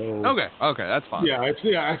 So. Okay, that's fine. Yeah,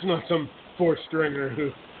 it's not some fourth stringer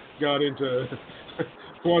who got into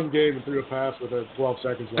one game and threw a pass with 12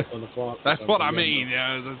 seconds left on the clock. That's what I mean.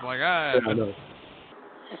 Yeah, it's like Yeah, I know.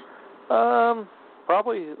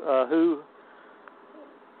 Probably who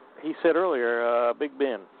he said earlier, Big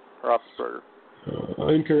Ben Roethlisberger.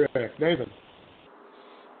 Incorrect. Nathan.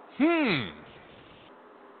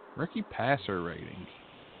 Rookie passer rating.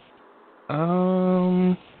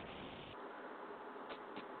 Trying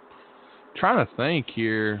to think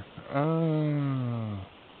here.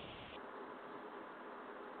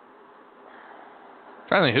 Trying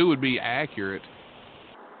to think who would be accurate.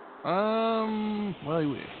 Well,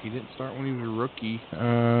 he didn't start when he was a rookie.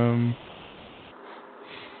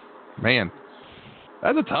 Man,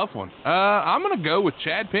 that's a tough one. I'm gonna go with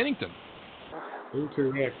Chad Pennington.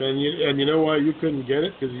 Incorrect, and you know why you couldn't get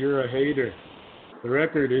it? Because you're a hater. The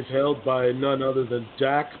record is held by none other than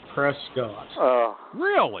Dak Prescott.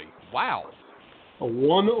 Really? Wow. A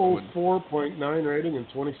 104.9 rating in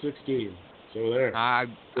 2016. So there. I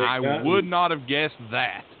would not have guessed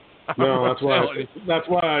that. No, that's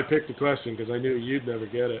why I picked the question, because I knew you'd never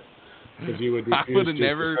get it. Because you would refuse I would have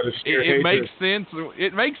never. It makes sense.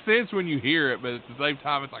 It makes sense when you hear it, but at the same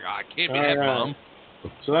time, it's like, I can't be that bum.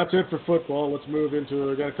 So that's it for football. Let's move into.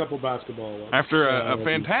 We got a couple basketball ones. After a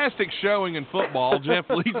fantastic showing in football, Jeff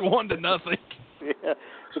leads 1-0. Yeah,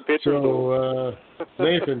 it's a pitcher. So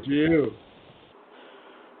Nathan, to you.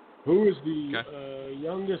 Who is the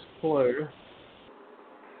youngest player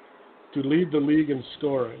to lead the league in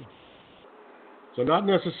scoring? So not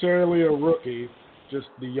necessarily a rookie, just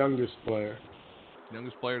the youngest player.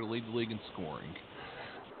 Youngest player to lead the league in scoring.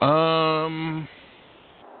 I'm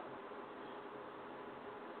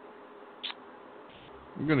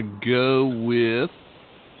going to go with...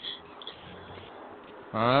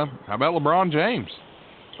 how about LeBron James?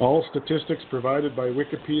 All statistics provided by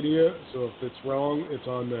Wikipedia, so if it's wrong, it's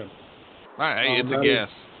on them. All right, it's a guess.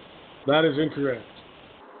 That is incorrect.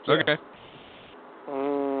 Okay.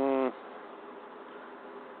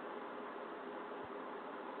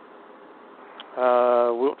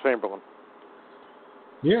 Wilt Chamberlain.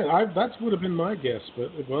 Yeah, that would have been my guess,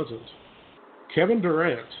 but it wasn't. Kevin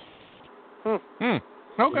Durant.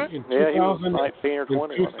 Okay. He was 19 or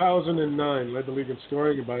 20. In 2009, led the league in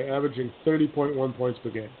scoring by averaging 30.1 points per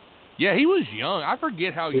game. Yeah, he was young. I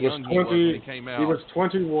forget how young he was when he came out. He was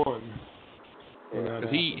 21.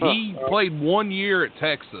 He played 1 year at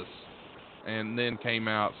Texas and then came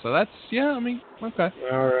out. So that's, okay.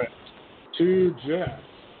 All right. To Jeff.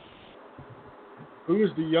 Who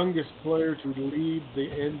is the youngest player to lead the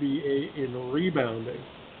NBA in rebounding?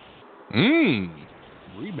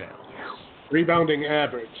 Rebounding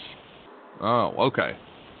average. Oh, okay.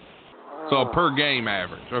 So a per game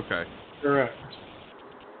average. Okay. Correct.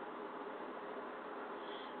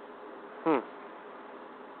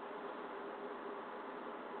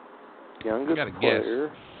 Youngest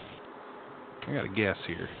player. I got a guess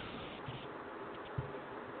here.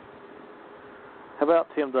 How about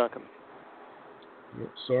Tim Duncan?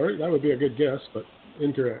 Sorry, that would be a good guess, but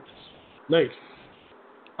incorrect. Nate.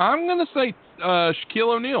 I'm going to say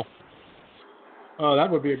Shaquille O'Neal. That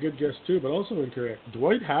would be a good guess, too, but also incorrect.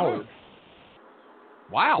 Dwight Howard.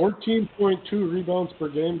 Wow. 14.2 rebounds per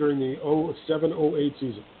game during the 07-08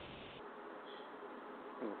 season.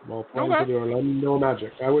 While playing for the Orlando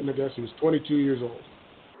Magic. I wouldn't have guessed. He was 22 years old.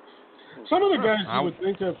 Some of the guys you would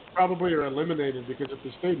think of probably are eliminated because if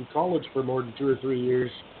they stayed in college for more than 2 or 3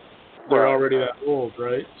 years, they're already that old,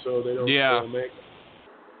 right? So they don't make it.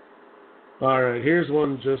 All right, here's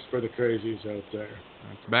one just for the crazies out there.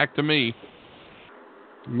 It's back to me.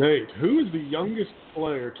 Nate, who is the youngest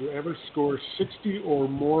player to ever score 60 or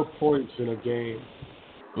more points in a game?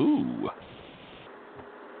 Ooh.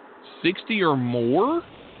 60 or more?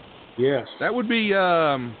 Yes. That would be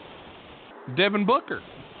Devin Booker.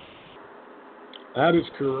 That is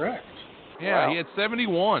correct. Yeah, He had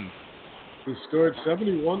 71. He scored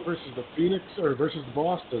 71 versus the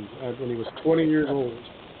Boston when he was 20 years old.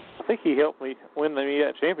 I think he helped me win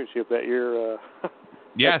the championship that year.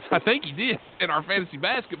 Yes, I think he did in our fantasy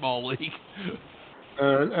basketball league.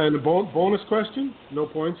 And a bonus question? No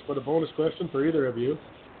points, but a bonus question for either of you.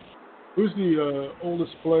 Who's the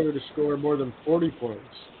oldest player to score more than 40 points?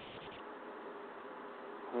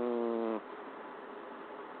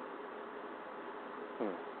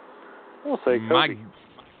 I'll say Kobe.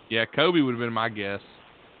 Kobe would have been my guess.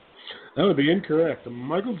 That would be incorrect.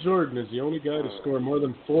 Michael Jordan is the only guy to score more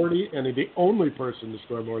than 40, and the only person to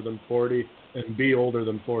score more than 40 and be older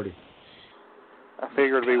than 40. I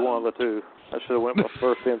figured it'd be one of the two. I should have went with my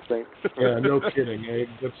first instinct. Yeah, no kidding. Eh?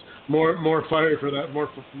 That's more fire for that,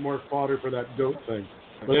 more fodder for that goat thing.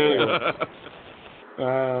 But anyway,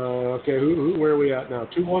 okay, who where are we at now?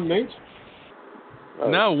 2-1, Nate?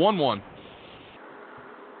 No, 1-1.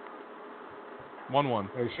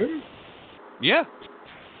 1-1. Are you sure? Yeah.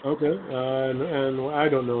 Okay, and I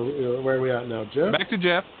don't know where are we at now, Jeff? Back to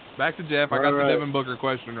Jeff. I got the Devin Booker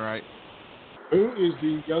question right. Who is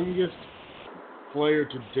the youngest player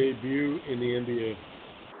to debut in the NBA?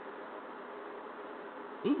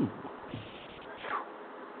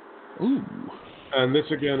 Ooh. And this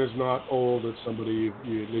again is not old. It's somebody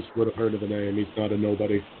you at least would have heard of the name. He's not a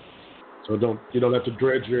nobody. So you don't have to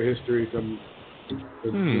dredge your history from the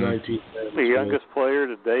 1910s. The youngest player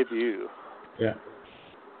to debut. Yeah.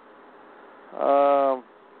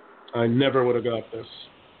 I never would have got this.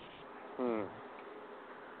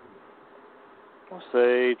 I'll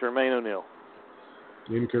say Jermaine O'Neal.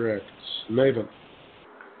 Incorrect. Maven.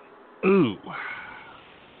 Ooh.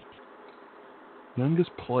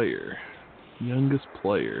 Youngest player. I'm going to say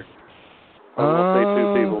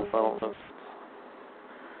two people. I don't know.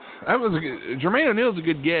 That was Jermaine O'Neal's a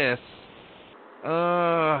good guess.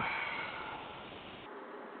 The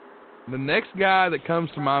next guy that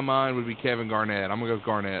comes to my mind would be Kevin Garnett. I'm going to go with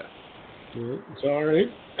Garnett. It's all right.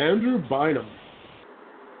 Andrew Bynum.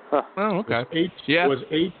 Huh. Oh, okay. Was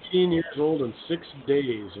 18 years old and 6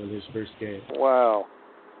 days on his first game. Wow.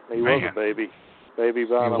 He was a baby. Baby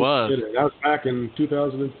Bynum. He was. That was back in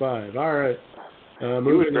 2005. All right. He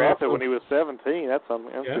was drafted when he was 17. That's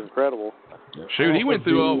incredible. Shoot, he went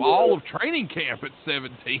through all of training camp at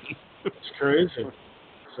 17. It's crazy.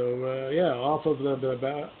 So, off of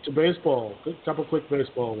to baseball. A couple quick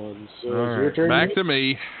baseball ones. All right. Your turn. Back to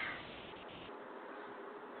me.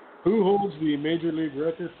 Who holds the major league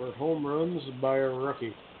record for home runs by a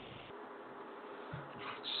rookie?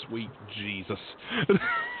 Sweet Jesus.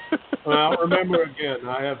 Well, remember again,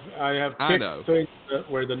 I have picked things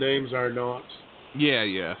where the names are not.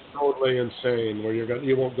 Yeah. Totally insane. Where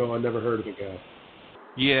you won't go. I never heard of the guy.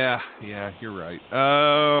 Yeah, you're right.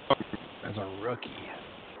 As a rookie,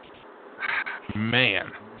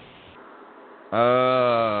 man.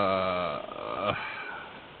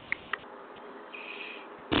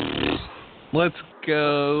 Let's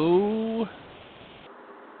go.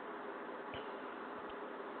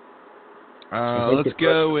 Let's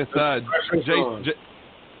go with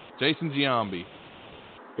Jason Giambi.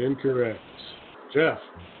 Incorrect. Jeff.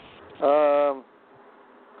 Well,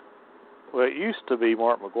 it used to be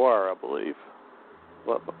Mark McGwire, I believe.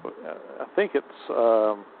 But I think it's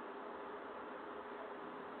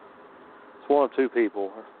one of two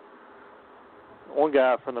people. One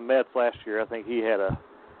guy from the Mets last year, I think he had a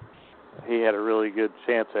really good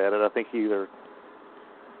chance at it. I think either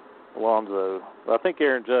Alonso. I think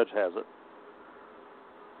Aaron Judge has it.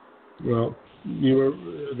 Well,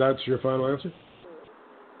 that's your final answer?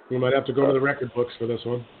 You might have to go to the record books for this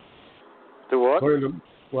one. To what? According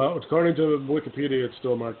to Wikipedia, it's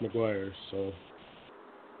still Mark McGwire. So.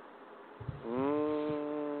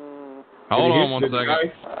 Hold on one second.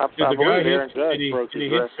 I believe Aaron Judge broke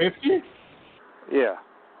his record. Did he hit 50? Yeah.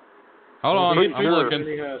 Hold on, I'm looking.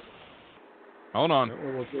 Hold on.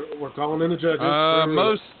 We're calling in the judges.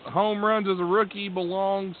 Most home runs as a rookie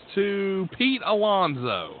belongs to Pete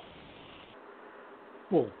Alonso.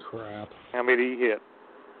 Oh, crap. How many did he hit?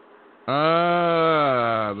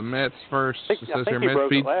 The Mets first. I think he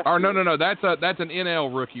broke it last year. No. That's an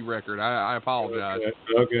NL rookie record. I apologize.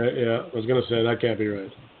 Okay, yeah. I was going to say, that can't be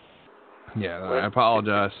right. Yeah, I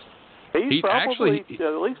apologize. He's probably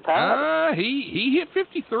at least tied. He hit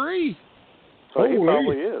 53. So he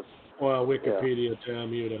probably is. Well, Wikipedia,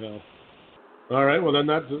 damn you to hell. All right, well, then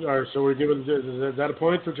so we're giving, is that a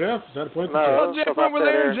point for Jeff? Is that a point for Jeff? Well, Jeff went with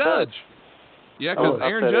Aaron Judge. Yeah, because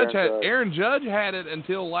Aaron Judge had it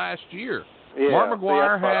until last year. Yeah, Mark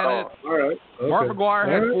McGwire had it. All right. Okay. Mark McGwire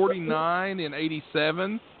had 49 in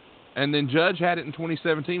 87, and then Judge had it in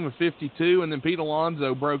 2017 with 52, and then Pete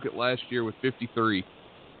Alonso broke it last year with 53.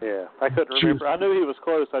 Yeah, I couldn't remember. I knew he was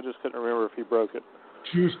close. I just couldn't remember if he broke it.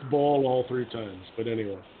 Juiced ball all 3 times, but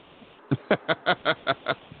anyway.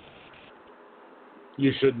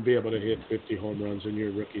 You shouldn't be able to hit 50 home runs in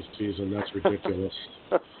your rookie season. That's ridiculous.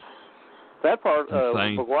 That part,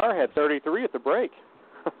 McGwire had 33 at the break.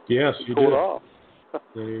 Yes, he pulled did. Off.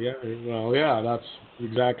 Yeah, that's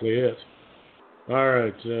exactly it. All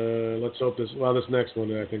right, let's hope this next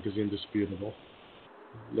one I think is indisputable.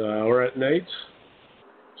 We're at Nate.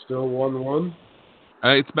 Still 1-1.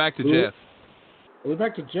 It's back to Jeff. Are we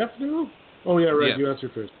back to Jeff now? Oh, yeah, right. Yeah. You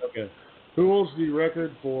answered first. Okay. Who holds the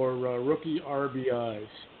record for rookie RBIs?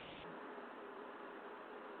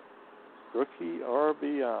 Rookie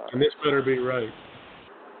RBI. And this better be right,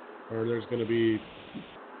 or there's going to be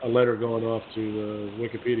a letter going off to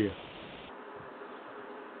Wikipedia.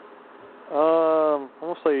 I'm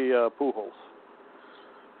going to say Pujols.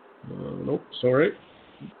 Nope, sorry.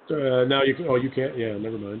 Now you can. Oh, you can't. Yeah,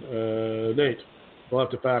 never mind. Nate, we'll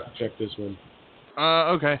have to fact check this one.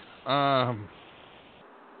 Okay.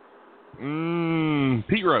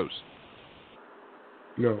 Pete Rose.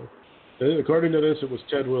 No. According to this, it was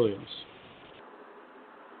Ted Williams.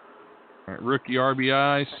 All right, rookie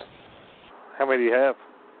RBIs. How many do you have?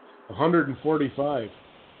 145.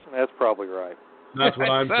 That's probably right. That's what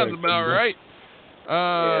I'm Sounds thinking. about right.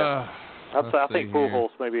 Yeah. I think here.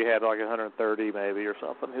 Pujols maybe had like 130 maybe or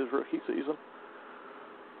something his rookie season.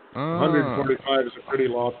 145 is a pretty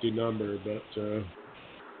lofty number, but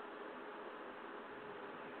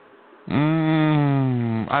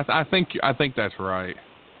I think that's right.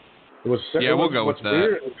 It was. We'll go with that.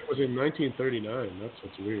 Weird, it was in 1939. That's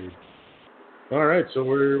what's weird. All right, so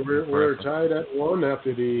we're tied at 1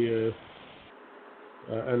 after the,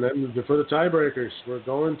 and then for the tiebreakers, we're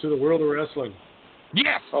going to the world of wrestling.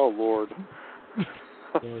 Yes. Oh Lord.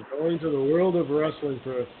 We're going to the world of wrestling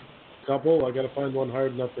for a couple. I got to find one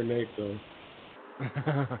hard enough for Nate though.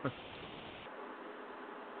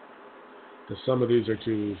 Because some of these are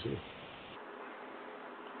too easy.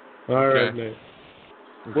 All right, Nate.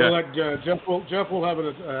 Okay. Well, Jeff will have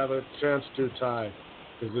a chance to tie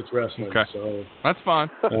because it's wrestling. Okay. So that's fine.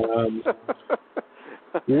 I want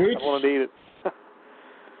to need it.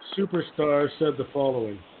 Superstar said the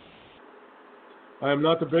following: "I am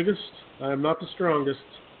not the biggest, I am not the strongest,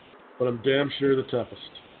 but I'm damn sure the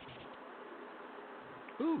toughest."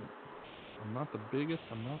 Ooh. I'm not the biggest,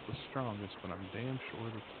 I'm not the strongest, but I'm damn sure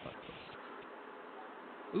the toughest.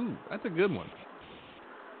 Ooh, that's a good one.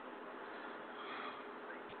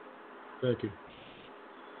 Thank you.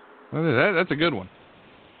 That's a good one.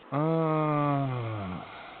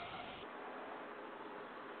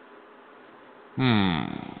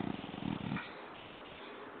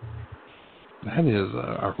 That is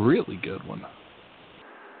a really good one.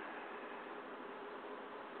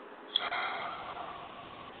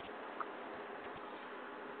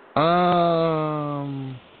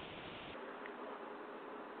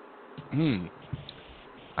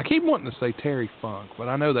 I keep wanting to say Terry Funk, but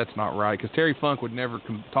I know that's not right because Terry Funk would never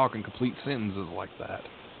talk in complete sentences like that.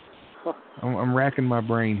 I'm racking my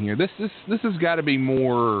brain here. This has got to be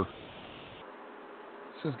more.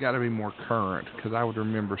 This has got to be more current because I would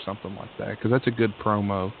remember something like that because that's a good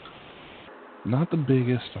promo. Not the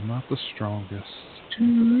biggest. I'm not the strongest.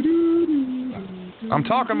 I'm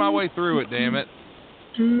talking my way through it. Damn it.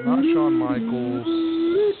 Not Shawn Michaels.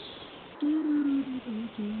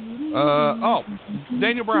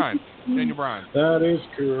 Daniel Bryan. Daniel Bryan. That is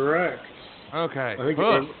correct. Okay.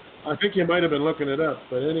 I think you might have been looking it up,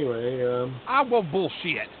 but anyway. I will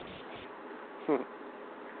bullshit.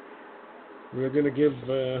 We're gonna give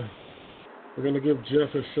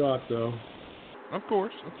Jeff a shot, though. Of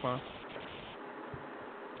course, that's fine.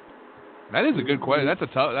 That is a good question. That's a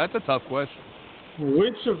tough question.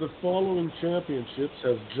 Which of the following championships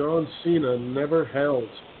has John Cena never held?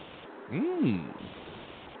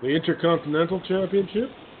 The Intercontinental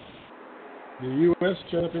Championship, the U.S.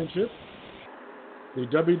 Championship, the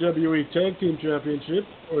WWE Tag Team Championship,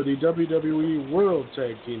 or the WWE World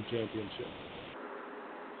Tag Team Championship?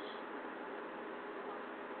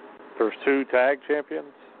 There's 2 tag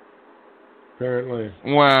champions? Apparently.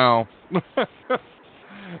 Wow.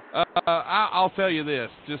 I'll tell you this.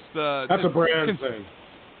 That's a brand thing.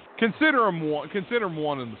 Consider them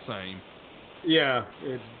one and the same. Yeah,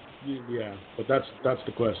 but that's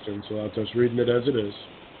the question. So I'm just reading it as it is.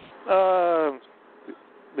 The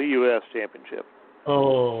U.S. Championship.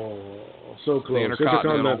 Oh, so close. The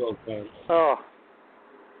Intercontinental. Oh.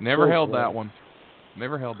 Never held that one.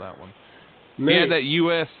 Nate, he had that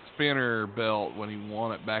U.S. spinner belt when he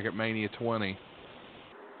won it back at Mania 20.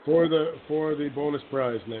 For the bonus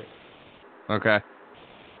prize, Nick. Okay.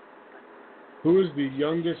 Who is the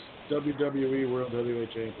youngest WWE World Heavyweight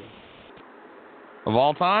Champion? Of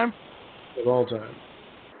all time? Of all time.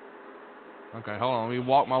 Okay, hold on. Let me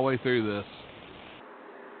walk my way through this.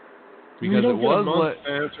 Because you don't get a month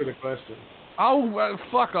to answer the question. Oh,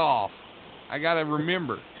 fuck off. I got to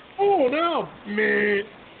remember. Oh, no. Me.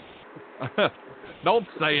 Don't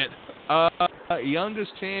say it.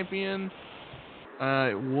 Youngest champion,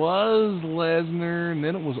 it was Lesnar, and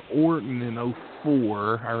then it was Orton in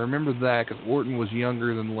 2004. I remember that because Orton was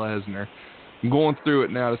younger than Lesnar. I'm going through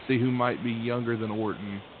it now to see who might be younger than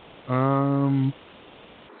Orton.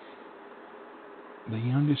 The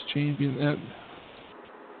youngest champion.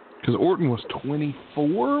 Because Orton was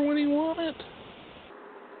 24 when he won it.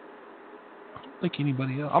 I don't think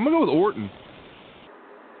anybody else. I'm going to go with Orton.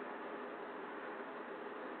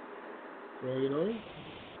 Well, you know,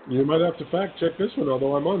 you might have to fact check this one,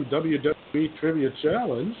 although I'm on WWE Trivia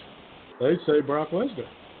Challenge. They say Brock Lesnar.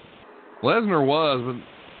 Lesnar was, but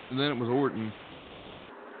then it was Orton.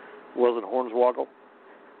 Wasn't Hornswoggle?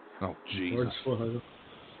 Oh, Jesus. Hornswoggle.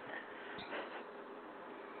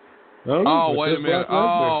 Oh, wait a minute.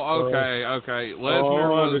 Oh, okay. Lesnar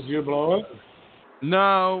was... Did you blow it?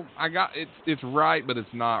 No, I got it's right, but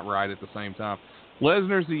it's not right at the same time.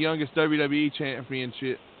 Lesnar's the youngest WWE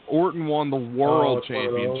championship. Orton won the World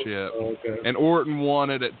Championship, and Orton won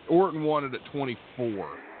it at 24,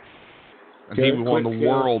 and he won the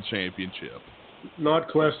World Championship. Not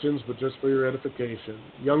questions, but just for your edification.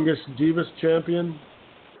 Youngest Divas champion,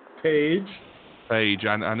 Paige. I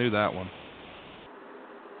knew that one.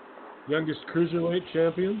 Youngest Cruiserweight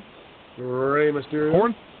champion, Rey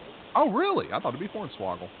Mysterio. Oh, really? I thought it'd be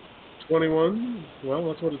Hornswoggle. 21. Well,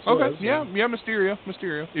 that's what it says. Okay, yeah, Mysterio.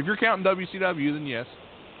 If you're counting WCW, then yes.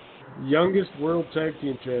 Youngest World Tag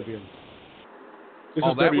Team Champion. This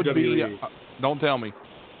is that WWE. Would be. Don't tell me.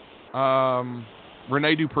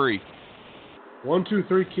 Rene Dupree. 1, 2,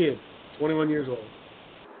 3 kid, 21 years old.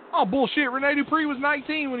 Oh, bullshit. Rene Dupree was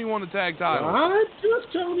 19 when he won the tag title. I'm just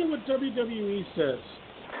telling you what WWE says.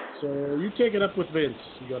 So you take it up with Vince.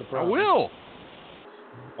 You got a problem. I will.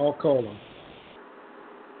 I'll call him.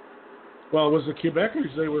 Well, it was the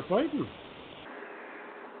Quebecers they were fighting.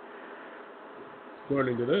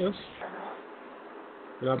 According to this.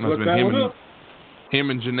 You have to look that one up. Him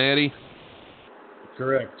and Jannetty.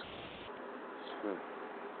 Correct.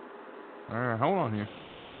 All right, hold on here.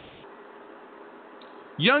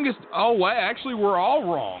 Youngest. Oh, wait, actually, we're all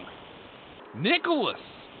wrong. Nicholas.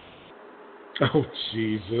 Oh,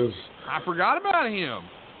 Jesus. I forgot about him.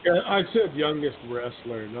 Yeah, I said youngest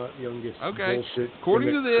wrestler, not youngest bullshit.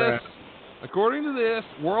 According to this,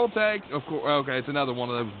 World Tag. Of course. Okay, it's another one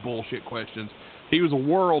of those bullshit questions. He was a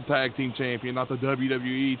World Tag Team Champion, not the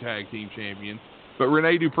WWE Tag Team Champion. But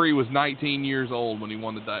Rene Dupree was 19 years old when he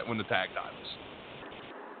won the tag titles.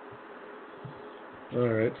 All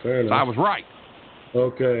right, fair enough. So I was right.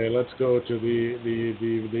 Okay, let's go to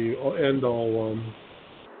the end all one.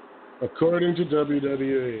 According to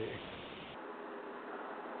WWE.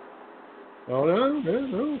 Oh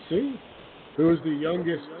no, see, who was the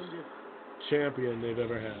youngest champion they've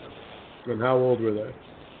ever had, and how old were they?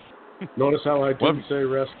 Notice how I didn't say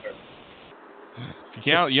wrestler. If you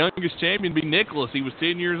count youngest champion, be Nicholas. He was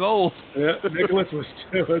 10 years old. Yeah, Nicholas was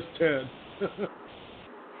 10.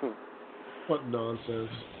 What nonsense.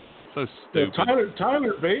 So stupid.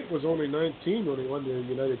 Tyler Bate was only 19 when he won the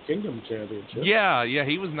United Kingdom Championship. Yeah,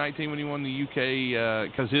 he was 19 when he won the UK,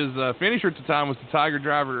 because his finisher at the time was the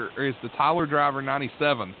Tyler Driver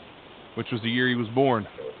 97, which was the year he was born.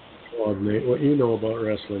 Oh, Nate, what you know about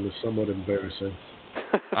wrestling is somewhat embarrassing.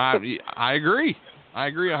 I agree.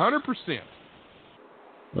 100%.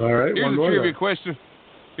 All right, Here's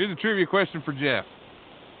a trivia question for Jeff.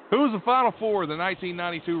 Who was the Final Four of the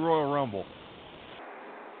 1992 Royal Rumble?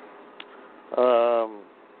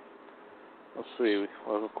 Let's see.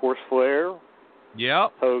 Well, of course, Flair.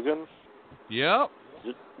 Yep. Hogan. Yep.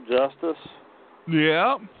 Justice.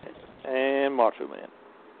 Yep. And Macho Man.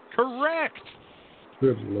 Correct.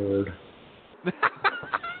 Good Lord.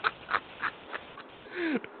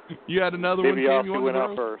 You had another one, Tim? DiBiase went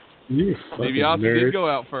out first. DiBiase did go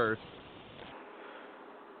out first.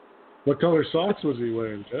 What color socks was he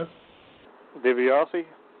wearing, Jeff? DiBiase?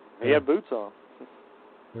 He had boots on.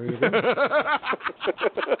 There you go.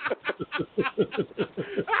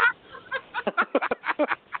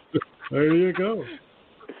 There you go.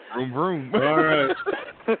 Vroom, vroom. All right.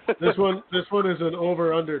 This one is an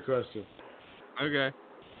over-under question. Okay.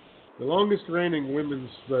 The longest reigning women's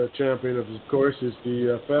champion, of course, is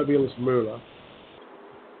the Fabulous Moolah.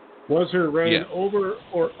 Was her reign over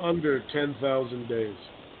or under 10,000 days?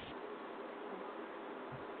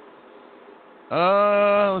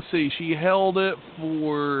 Let's see. She held it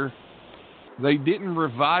for... They didn't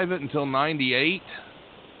revive it until 98.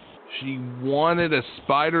 She won it as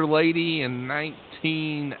Spider Lady in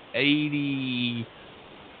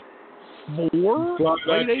 1984?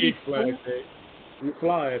 Late 84? You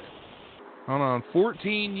fly it. Hold on.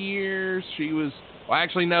 14 years. She was... Well,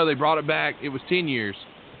 actually, no. They brought it back. It was 10 years.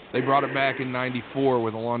 They brought it back in 94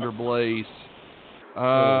 with Alundra Blaze.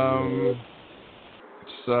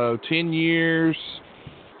 So 10 years,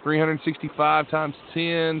 365 times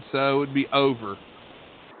 10, so it would be over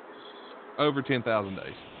 10,000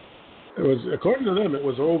 days. It was, according to them, it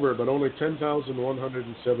was over, but only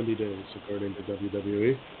 10,170 days, according to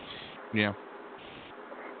WWE. Yeah.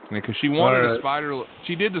 Because she wanted a Spider.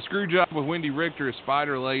 She did the screw job with Wendy Richter as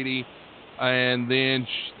Spider Lady, and then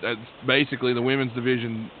basically the women's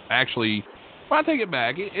division actually. Well, I take it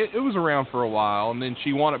back. It was around for a while, and then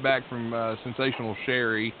she won it back from Sensational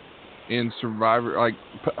Sherry in Survivor, like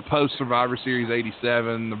post Survivor Series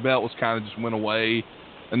 '87. The belt was kind of just went away,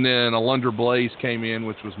 and then Alundra Blaze came in,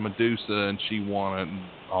 which was Medusa, and she won it and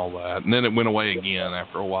all that, and then it went away again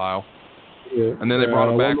after a while. Yeah. And then they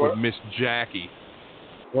brought it back with Miss Jackie.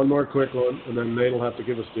 One more quick one, and then Nate will have to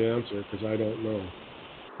give us the answer because I don't know.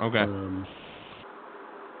 Okay.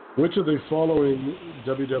 Which of the following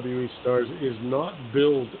WWE stars is not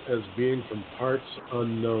billed as being from parts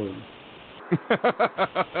unknown? The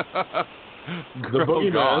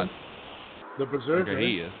Boogeyman, the Berserker,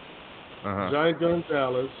 he is. Giant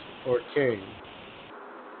Gonzalez, or Kane?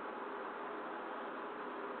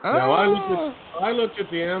 Oh. Now, I looked at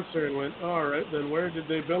the answer and went, all right, then where did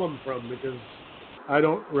they bill him from? Because I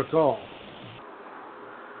don't recall.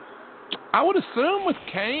 I would assume with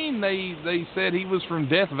Kane, they said he was from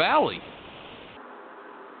Death Valley.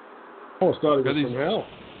 I almost thought he was from hell.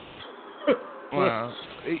 Well,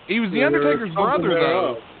 he was the Undertaker's brother,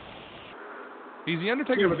 though. He's the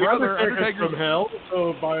Undertaker's brother. Undertaker's from hell,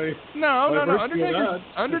 so by no.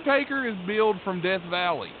 Undertaker is billed from Death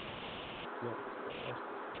Valley. Yeah.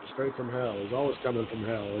 Straight from hell. He's always coming from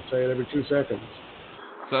hell. They say it every 2 seconds.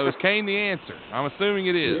 So is Kane the answer? I'm assuming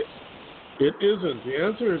it is. It isn't. The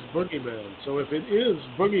answer is Boogeyman. So if it is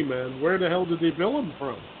Boogeyman, where the hell did they bill him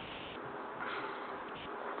from?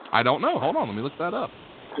 I don't know. Hold on. Let me look that up.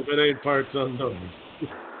 If it ain't parts unknown.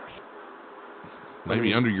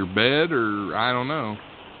 Maybe under your bed, or I don't know.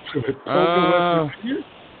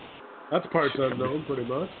 That's parts unknown, pretty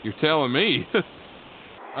much. You're telling me.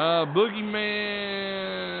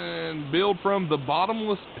 Boogeyman billed from the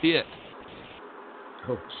bottomless pit.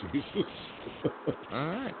 Oh, Jesus. All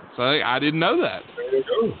right. So I didn't know that. There you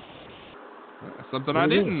go. That's something I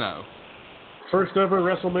didn't know. First ever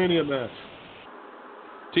WrestleMania match.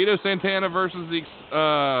 Tito Santana versus the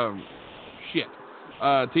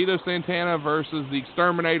Tito Santana versus the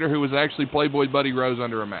Exterminator, who was actually Playboy Buddy Rose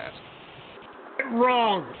under a mask.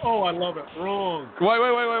 Wrong. Oh, I love it. Wrong.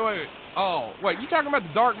 Wait. Oh, wait. You talking about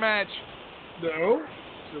the dark match? No.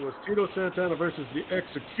 It was Tito Santana versus the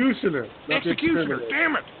Executioner. Executioner.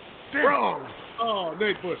 Damn it. Wrong. Oh,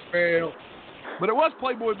 Nate Bush, fail. But it was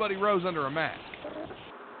Playboy Buddy Rose under a mask.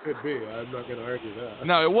 Could be. I'm not going to argue that.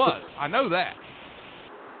 No, it was. I know that.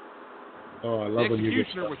 Oh, I love when you get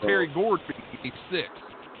Executioner with Terry Gordy in 6.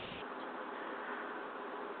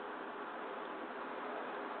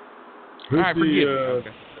 All right, forget me.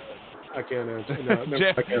 Okay. I can't answer. No,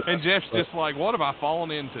 Jeff's just like, what have I fallen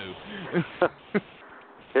into?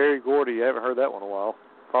 Terry Gordy, you haven't heard that one in a while.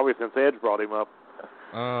 Probably since Edge brought him up.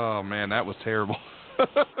 Oh, man, that was terrible.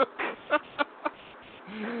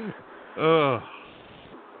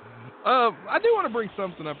 I do want to bring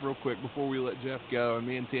something up real quick before we let Jeff go and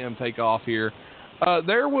me and Tim take off here.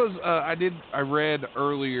 There was I read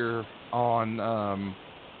earlier on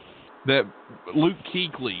that Luke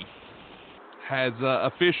Kuechly has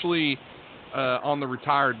officially on the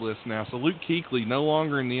retired list now. So Luke Kuechly no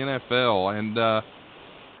longer in the NFL, and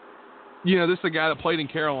this is a guy that played in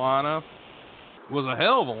Carolina, was a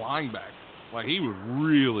hell of a linebacker. Like, he was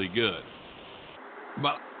really good,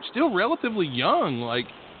 but still relatively young, like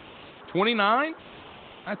 29,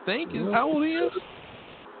 I think, is how old he is.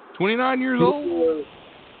 29 years old.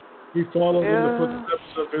 He followed in the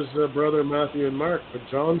footsteps of his brother Matthew and Mark, but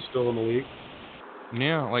John's still in the league.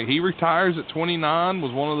 Yeah, like he retires at 29,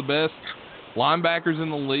 was one of the best linebackers in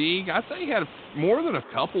the league. I think he had more than a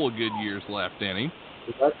couple of good years left in him.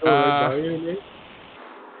 Did that go right by you, Nate?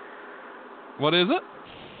 What is it?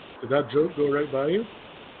 Did that joke go right by you?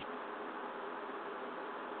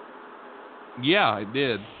 Yeah, it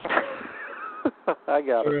did. I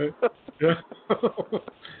got it. Yeah.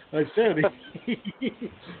 I said he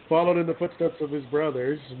followed in the footsteps of his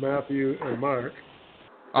brothers, Matthew and Mark.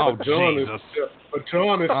 Oh, John Jesus. But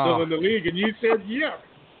John is still in the league, and you said yeah.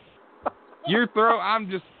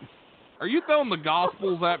 Are you throwing the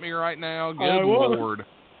Gospels at me right now? Good Lord.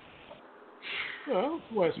 Well,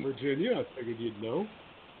 it's West Virginia. I figured you'd know.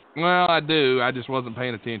 Well, I do. I just wasn't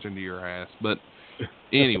paying attention to your ass. But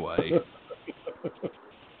anyway.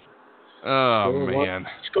 Man.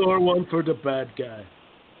 Score one for the bad guy.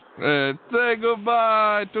 Say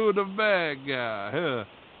goodbye to the bad guy. Huh?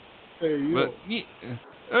 Hey, yo.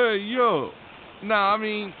 Hey, yo. No, I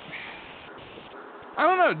mean, I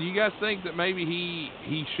don't know. Do you guys think that maybe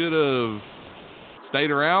he should have stayed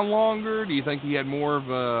around longer? Do you think he had more of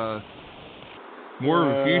a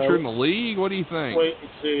future in the league? What do you think? Wait and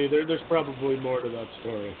see. There's probably more to that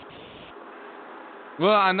story.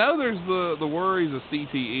 Well, I know there's the worries of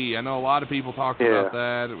CTE. I know a lot of people talk about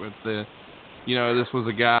that with the, this was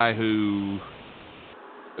a guy who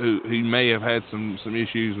may have had some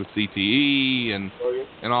issues with CTE and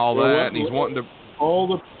all that, and he's wanting to. All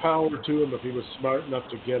the power to him if he was smart enough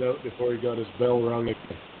to get out before he got his bell rung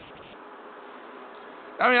again.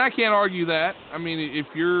 I mean, I can't argue that. I mean, if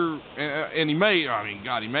you're, and he made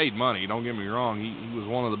money. Don't get me wrong. He was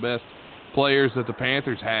one of the best players that the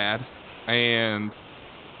Panthers had, and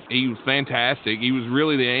he was fantastic. He was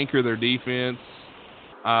really the anchor of their defense.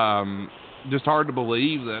 Just hard to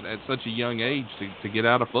believe that at such a young age to get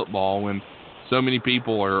out of football when so many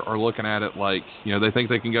people are looking at it like, they think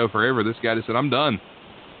they can go forever. This guy just said, I'm done.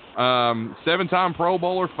 7-time Pro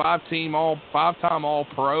Bowler, 5-time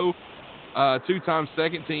All-Pro, 2-time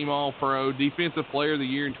second-team All-Pro, Defensive Player of the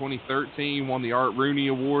Year in 2013, won the Art Rooney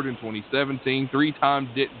Award in 2017, 3-time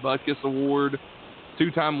Dick Butkus Award,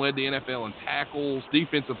 2-time led the NFL in tackles,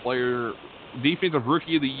 Defensive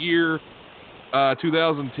Rookie of the Year,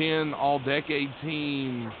 2010 All-Decade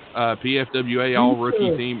Team, PFWA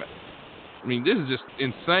All-Rookie Team. I mean, this is just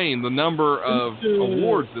insane, the number of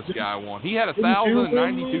awards this guy won. He had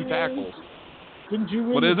 1,092 tackles. Didn't you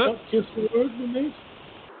win what is the it? Butt Kiss Award in this?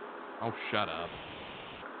 Oh, shut up.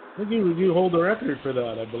 I think you hold the record for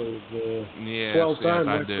that, I believe. Yes, 12-time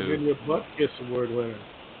I do. Virginia Butt Kiss Award winner.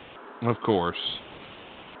 Of course.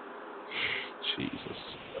 Jesus.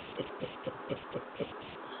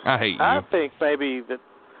 I hate you. I think maybe that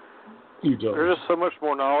there's just so much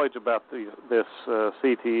more knowledge about this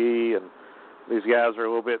CTE, and these guys are a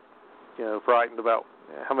little bit, frightened about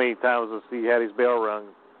how many times he had his bell rung.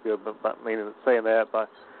 Saying that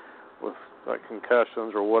with like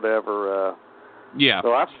concussions or whatever. Yeah. The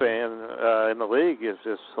lifespan in the league is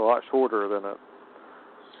just a lot shorter than it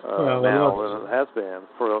now than it has been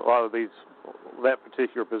for a lot of that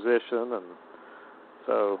particular position, and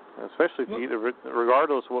so especially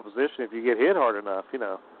regardless of what position, if you get hit hard enough,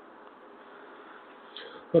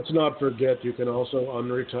 Let's not forget, you can also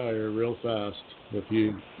unretire real fast if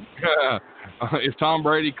you. If Tom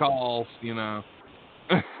Brady calls, Good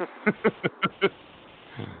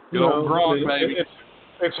old Gronk, baby.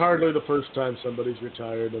 It's hardly the first time somebody's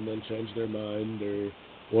retired and then changed their mind or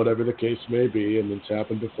whatever the case may be, and it's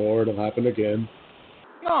happened before. It'll happen again.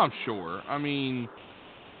 No, I'm sure. I mean,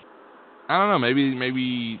 I don't know.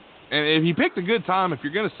 Maybe, and if you picked a good time, if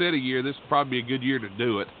you're going to sit a year, this would probably be a good year to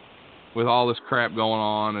do it. With all this crap going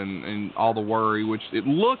on and all the worry, which it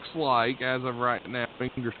looks like, as of right now,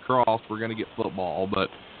 fingers crossed, we're going to get football, but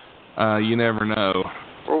you never know.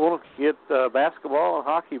 We're going to get basketball and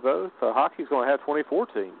hockey both. Hockey's going to have 24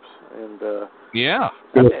 teams. And yeah.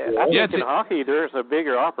 I think in hockey there's a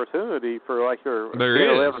bigger opportunity for like your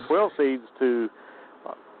 11, 12 seeds to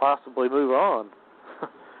possibly move on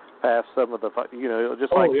past some of the,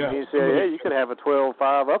 just like the NCAA, you could have a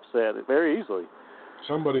 12-5 upset very easily.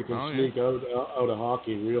 Somebody can sneak out of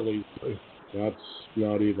hockey really. That's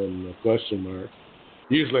not even a question mark.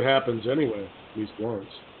 Usually happens anyway, at least once.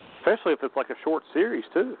 Especially if it's like a short series,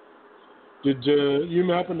 too. Did you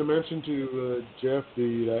happen to mention to Jeff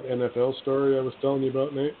that NFL story I was telling you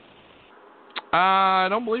about, Nate? I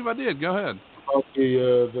don't believe I did. Go ahead. About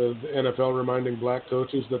the NFL reminding black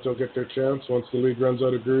coaches that they'll get their chance once the league runs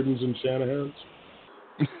out of Grudens and Shanahans?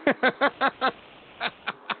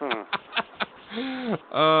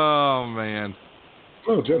 Oh, man.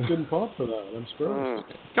 Oh, Jeff didn't pop for that. I'm surprised.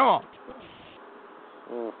 Come on.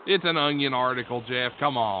 It's an Onion article, Jeff.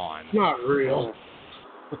 Come on. Not real.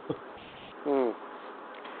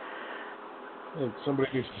 Somebody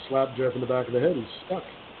needs to slap Jeff in the back of the head. He's stuck.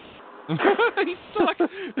 He's stuck.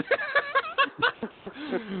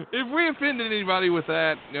 If we offended anybody with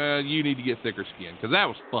that, you need to get thicker skin, because that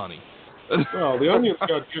was funny. Well, the Onion's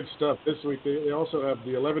got good stuff. This week they also have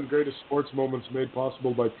the 11 greatest sports moments made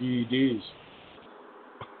possible by PEDs.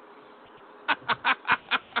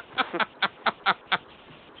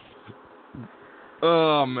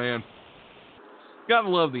 Oh, man. Gotta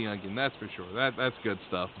love the Onion, that's for sure. That's good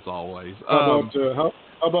stuff, as always. How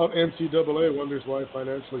about NCAA wonders why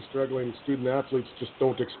financially struggling student athletes just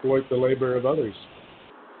don't exploit the labor of others?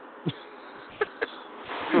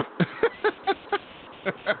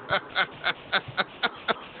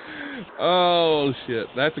 Oh, shit.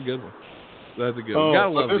 That's a good one. Gotta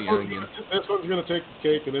love the Onion. This one's going to take the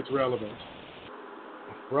cake, and it's relevant.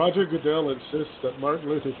 Roger Goodell insists that Martin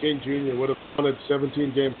Luther King Jr. would have wanted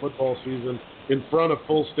 17-game football season in front of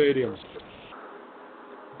full stadiums.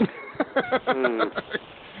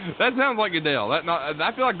 That sounds like Goodell.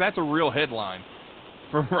 I feel like that's a real headline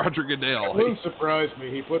from Roger Goodell. It wouldn't surprise me.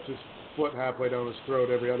 He puts his foot halfway down his throat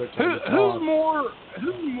every other time. Who's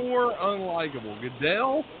more unlikable,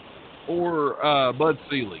 Goodell or Bud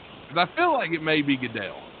Selig? Because I feel like it may be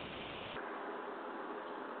Goodell.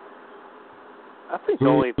 I think the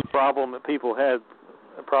only problem that people had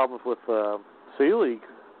problems with Selig,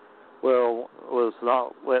 was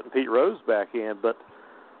not letting Pete Rose back in, but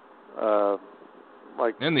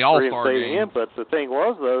in the All-Star game. But the thing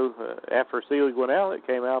was, though, after Selig went out, it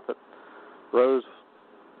came out that Rose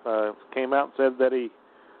came out and said that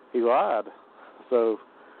he lied. So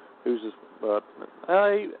it was just, but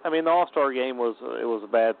I mean, the All-Star game was a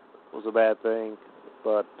bad thing,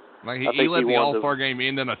 but he let the All-Star game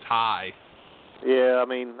end in a tie. Yeah, I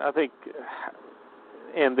mean, I think,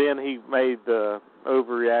 and then he made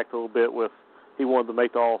overreact a little bit with he wanted to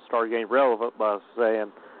make the All-Star game relevant by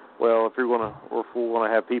saying, well, if we're going to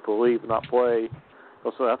have people leave and not play,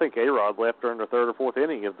 so I think A-Rod left during the third or fourth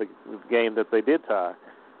inning of the game that they did tie.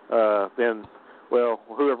 Then,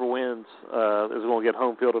 whoever wins is going to get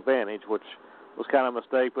home field advantage, which was kind of a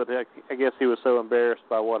mistake, but I guess he was so embarrassed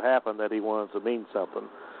by what happened that he wanted to mean something.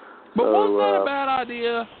 But was that a bad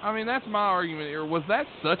idea? I mean, that's my argument here. Was that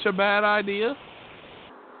such a bad idea?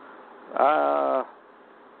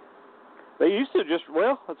 They used to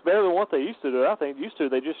it's better than what they used to do. I think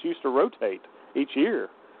they just used to rotate each year,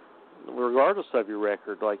 regardless of your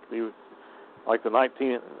record. Like the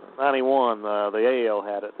 1991, the AL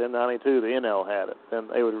had it. Then 92, the NL had it. Then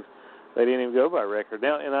they didn't even go by record.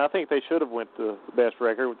 Now, and I think they should have went to the best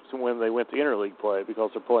record when they went to interleague play, because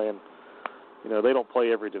they're playing. They don't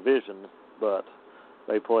play every division, but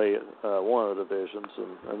they play one of the divisions,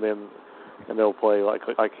 and they'll play like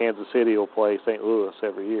Kansas City will play St. Louis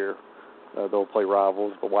every year. They'll play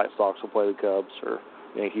rivals. The White Sox will play the Cubs, or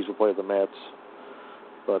Yankees will play the Mets.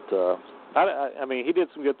 But I mean, he did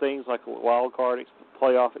some good things like wild card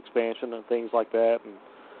playoff expansion and things like that.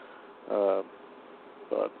 And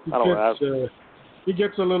but I don't know. He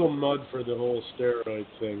gets a little mud for the whole steroid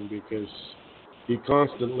thing because he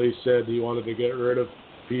constantly said he wanted to get rid of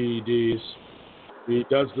PEDs. He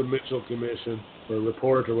does the Mitchell Commission or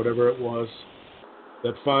report or whatever it was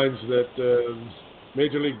that finds that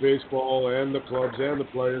Major League Baseball and the clubs and the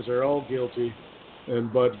players are all guilty.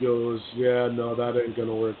 And Bud goes, yeah, no, that ain't going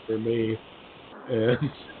to work for me. And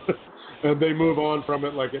and they move on from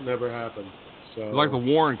it like it never happened. So it's like the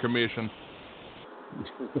Warren Commission.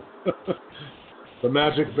 The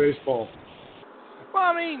magic baseball. Well,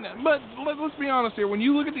 I mean, but let's be honest here. When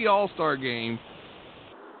you look at the All-Star game,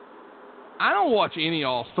 I don't watch any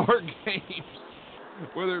All-Star games.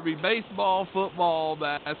 Whether it be baseball, football,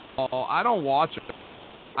 basketball, I don't watch them.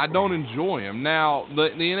 I don't enjoy them. Now, the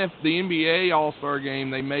NBA All-Star game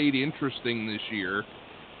they made interesting this year.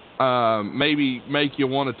 Maybe make you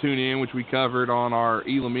want to tune in, which we covered on our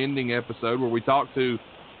Elam Ending episode, where we talked to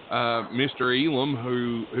Mr. Elam,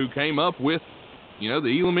 who came up with,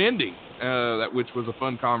 the Elam Ending, which was a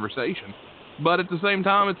fun conversation. But at the same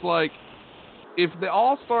time, it's like, if the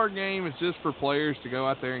All-Star game is just for players to go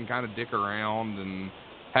out there and kind of dick around and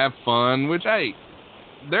have fun, which, hey,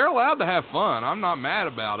 they're allowed to have fun. I'm not mad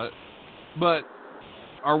about it. But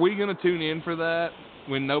are we going to tune in for that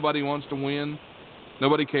when nobody wants to win?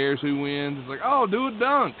 Nobody cares who wins. It's like, oh, do a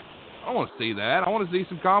dunk. I don't want to see that. I want to see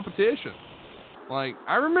some competition. Like,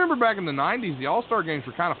 I remember back in the 90s, the All-Star games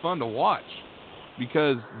were kind of fun to watch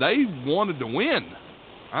because they wanted to win.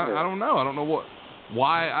 I don't know. I don't know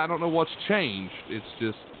why. I don't know what's changed. It's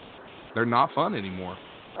just they're not fun anymore.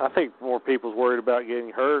 I think more people's worried about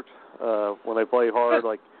getting hurt when they play hard.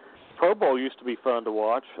 Like Pro Bowl used to be fun to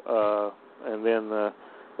watch, and then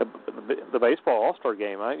the baseball All-Star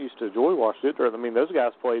game, I used to enjoy watching it. I mean, those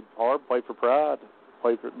guys played hard, played for pride,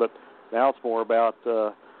 but now it's more about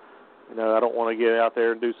I don't want to get out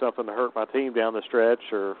there and do something to hurt my team down the stretch,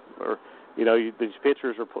 or these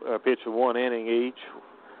pitchers are pitching one inning each.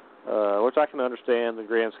 Which I can understand the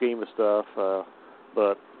grand scheme of stuff,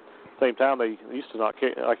 but at the same time, they used to not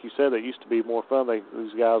care. Like you said, they used to be more fun.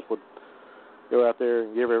 These guys would go out there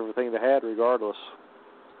and give everything they had, regardless.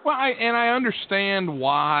 Well, I understand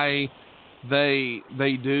why they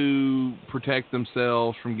do protect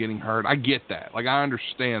themselves from getting hurt. I get that. Like, I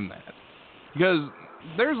understand that because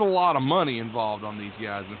there's a lot of money involved on these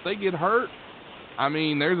guys. And if they get hurt, I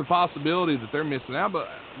mean, there's a possibility that they're missing out. But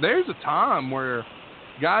there's a time where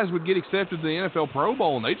guys would get accepted to the NFL Pro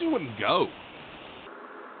Bowl and they just wouldn't go.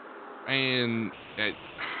 And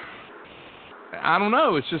I don't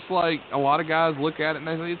know. It's just like a lot of guys look at it and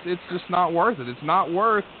they say it's just not worth it. It's not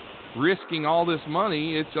worth risking all this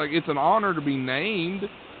money. It's like it's an honor to be named,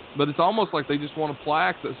 but it's almost like they just want a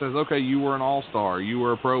plaque that says, okay, you were an all-star, you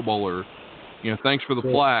were a Pro Bowler, thanks for the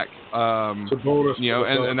plaque. It's a bonus,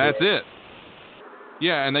 and that's it.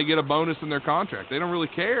 Yeah, and they get a bonus in their contract. They don't really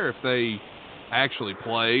care if they actually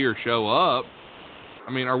play or show up.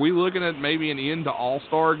 I mean, are we looking at maybe an end to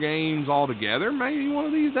all-star games altogether maybe one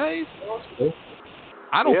of these days?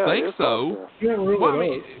 I don't think so. Well, I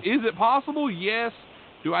mean, is it possible? Yes.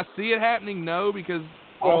 Do I see it happening? No, because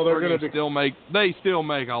they still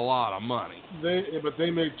make a lot of money. But they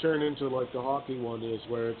may turn into like the hockey one is,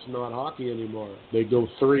 where it's not hockey anymore. They go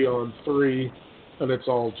 3-on-3, and it's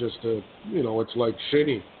all just it's like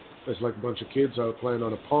shinny. It's like a bunch of kids out playing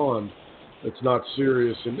on a pond. It's not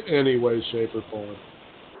serious in any way, shape, or form.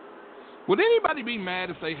 Would anybody be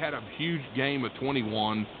mad if they had a huge game of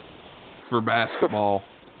 21 for basketball?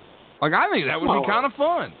 Like, I think that would be kind of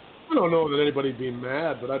fun. I don't know that anybody'd be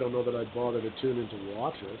mad, but I don't know that I'd bother to tune in to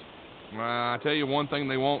watch it. I tell you one thing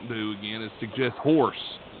they won't do again is suggest horse.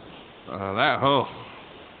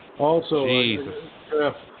 Also, Jesus.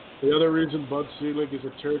 The other reason Bud Selig is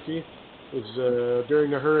a turkey is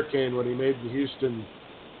during the hurricane when he made Houston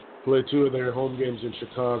play 2 of their home games in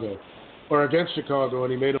Chicago, or against Chicago,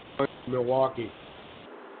 and he made them play in Milwaukee,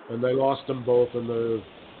 and they lost them both, and the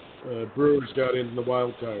Brewers got into the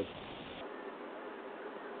wild card.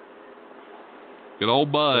 Good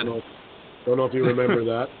old Bud. Don't know if you remember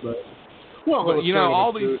that, but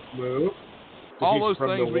all these move. All those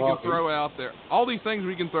things we can throw out there. All these things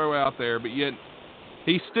we can throw out there, but yet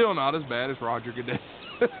he's still not as bad as Roger Goodell.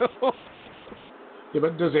 Yeah,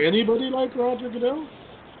 but does anybody like Roger Goodell?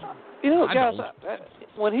 Guys,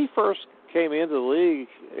 when he first came into the league,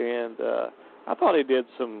 and I thought he did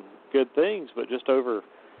some good things, but just over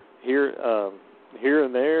here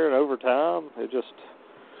and there, and over time, it just.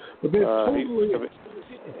 But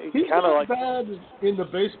he's not bad in the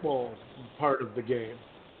baseball part of the game.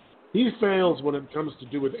 He fails when it comes to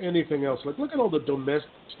do with anything else. Like, look at all the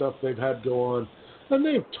domestic stuff they've had go on, and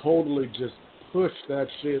they've totally just pushed that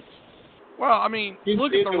shit. Well, I mean,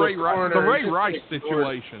 look at the Ray Rice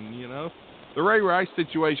situation, The Ray Rice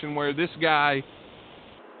situation where this guy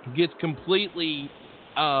gets completely,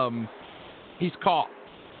 he's caught.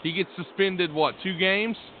 He gets suspended, 2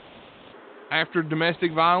 games after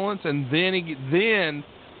domestic violence, and then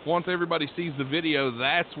once everybody sees the video,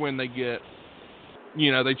 that's when they get,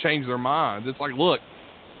 they change their minds. It's like, look,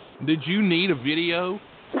 did you need a video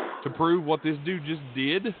to prove what this dude just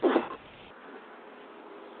did?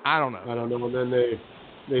 I don't know. And then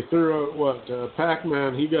they threw out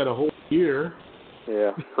Pac-Man. He got a whole year.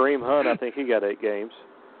 Yeah, Kareem Hunt. I think he got 8 games.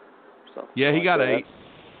 Yeah, he got 8.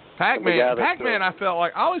 Pac-Man. I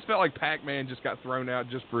always felt like Pac-Man just got thrown out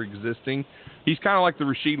just for existing. He's kind of like the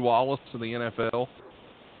Rasheed Wallace of the NFL.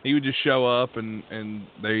 He would just show up and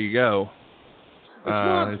there you go.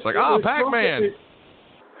 It's like, Pac-Man.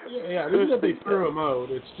 Yeah, it isn't that they threw him out.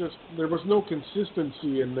 It's just there was no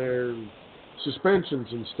consistency in their suspensions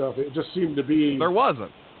and stuff. It just seemed to be... There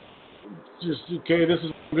wasn't. Just, okay, this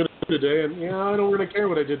is what I'm going to do today, and I don't really care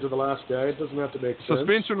what I did to the last guy. It doesn't have to make sense.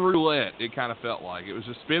 Suspension roulette, it kind of felt like. It was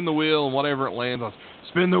just spin the wheel, and whatever it lands on,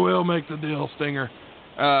 spin the wheel, make the deal, Stinger.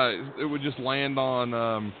 It would just land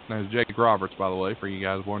on, that's Jake Roberts, by the way, for you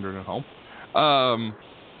guys wondering at home.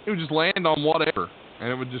 It would just land on whatever, and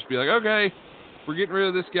it would just be like, okay, we're getting rid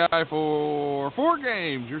of this guy for 4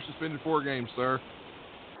 games. You're suspended 4 games, sir.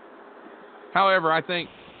 However, I think,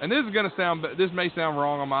 and this may sound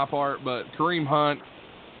wrong on my part, but Kareem Hunt,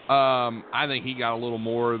 I think he got a little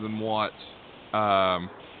more than what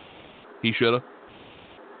he should have.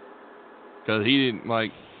 Because he didn't,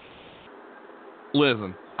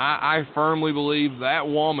 listen, I firmly believe that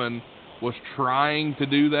woman was trying to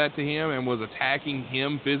do that to him and was attacking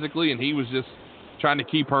him physically, and he was just trying to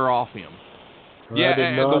keep her off him. Yeah,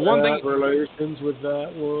 and the one thing relations with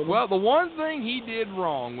that woman. Well, the one thing he did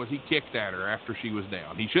wrong was he kicked at her after she was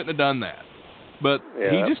down. He shouldn't have done that. But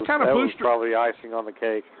he just kind of pushed her. Probably icing on the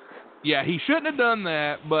cake. Yeah, he shouldn't have done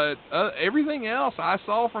that. But everything else I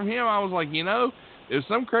saw from him, I was like, if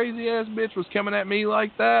some crazy ass bitch was coming at me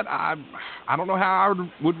like that, I don't know how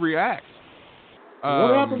I would react.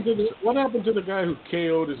 What happened to the guy who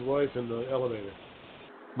KO'd his wife in the elevator?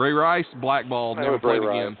 Ray Rice, blackballed, never played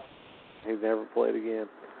again. He never played again.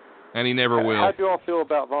 And he never will. How do you all feel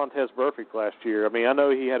about Vontaze Burfict last year? I mean, I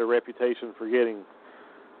know he had a reputation for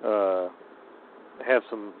have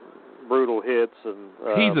some brutal hits, and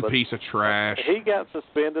he's a piece of trash. He got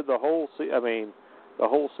suspended the whole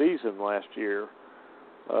season last year.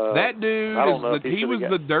 That dude he was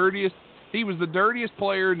the dirtiest. He was the dirtiest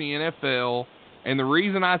player in the NFL, and the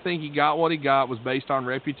reason I think he got what he got was based on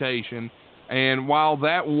reputation. And while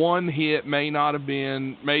that one hit may not have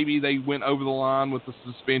been, maybe they went over the line with the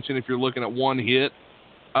suspension if you're looking at one hit,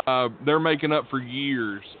 they're making up for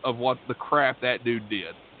years of what the crap that dude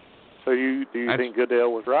did. So do you think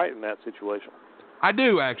Goodell was right in that situation? I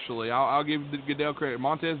do, actually. I'll give Goodell credit.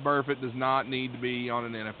 Montez Burfict does not need to be on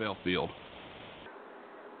an NFL field.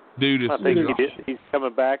 Dude is I think he's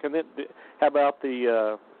coming back. And then, how about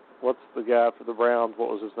the what's the guy for the Browns? What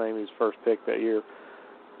was his name? His first pick that year,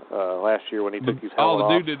 last year when he took his helmet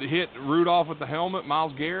off. Oh, the dude that hit Rudolph with the helmet,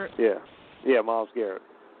 Myles Garrett? Yeah, Myles Garrett.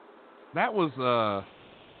 That was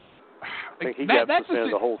I think he got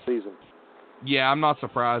suspended the whole season. Yeah, I'm not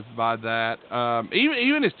surprised by that.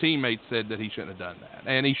 Even his teammates said that he shouldn't have done that,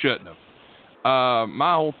 and he shouldn't have.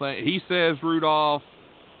 My whole thing, he says Rudolph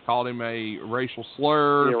called him a racial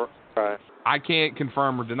slur. Yeah, right. I can't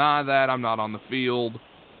confirm or deny that. I'm not on the field.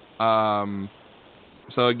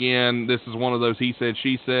 So again, this is one of those he said,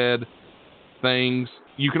 she said things.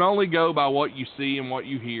 You can only go by what you see and what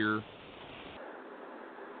you hear.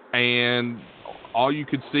 And all you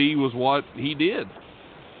could see was what he did.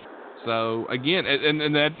 So again,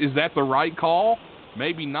 and is that the right call?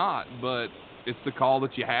 Maybe not, but it's the call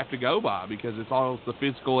that you have to go by because it's all the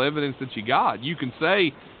physical evidence that you got. You can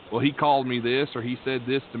say, well, he called me this or he said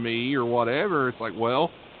this to me or whatever. It's like, well,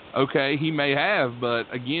 okay, he may have, but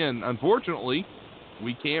again, unfortunately,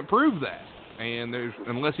 we can't prove that. And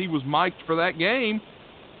unless he was mic'd for that game,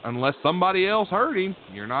 unless somebody else heard him,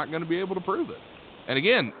 you're not going to be able to prove it. And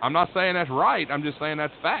again, I'm not saying that's right. I'm just saying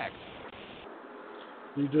that's fact.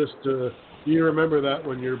 You remember that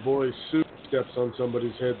when your boy Sue steps on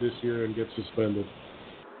somebody's head this year and gets suspended.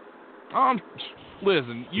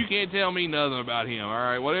 Listen, you can't tell me nothing about him, all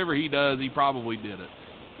right? Whatever he does, he probably did it.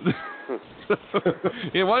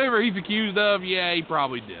 Yeah, whatever he's accused of, yeah, he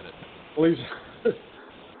probably did it. Well,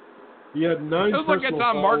 he had 9 It was like that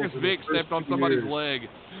time Marcus Vick stepped on somebody's years. leg. It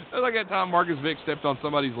was like that time Marcus Vick stepped on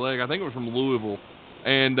somebody's leg. I think it was from Louisville.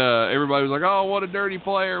 And everybody was like, oh, what a dirty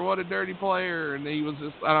player, what a dirty player. And he was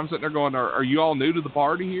just, and I'm sitting there going, are you all new to the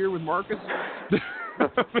party here with Marcus? I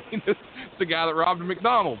mean, it's the guy that robbed a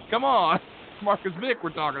McDonald's. Come on. It's Marcus Vick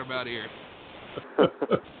we're talking about here. Like,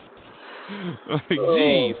 geez.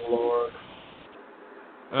 Oh, Lord.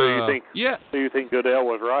 So you think Goodell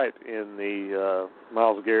was right in the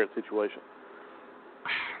Myles Garrett situation?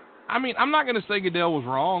 I mean, I'm not going to say Goodell was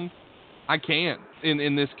wrong. I can't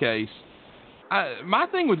in this case. My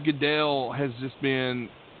thing with Goodell has just been,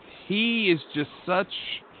 he is just such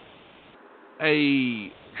a...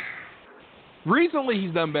 Recently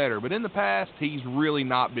he's done better, but in the past he's really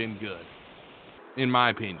not been good, in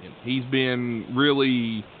my opinion. He's been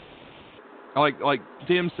really, like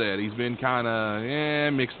Tim said, he's been kind of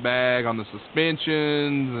mixed bag on the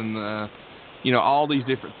suspensions and, all these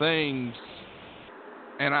different things.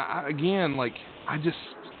 And I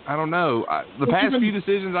don't know. The past few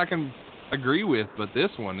decisions I can agree with, but this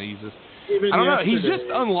one, he's just, I don't know. He's just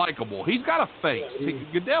unlikable. He's got a face.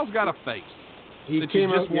 Goodell's got a face. He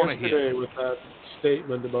came out yesterday with that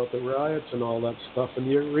statement about the riots and all that stuff, and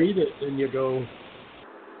you read it and you go,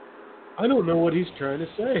 I don't know what he's trying to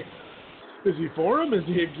say. Is he for him? Is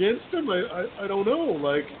he against him? I don't know.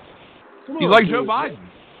 Like, come on, he's like Joe Biden.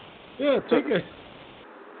 Yeah, take it.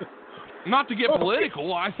 Not to get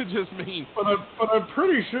political, I just mean. But I'm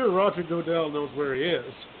pretty sure Roger Goodell knows where he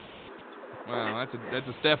is. Well, that's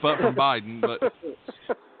a step up from Biden, but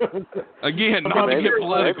again, not to get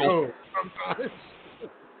political. Sometimes.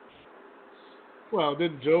 Well,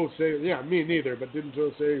 didn't Joe say? Yeah, me neither. But didn't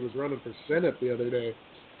Joe say he was running for Senate the other day?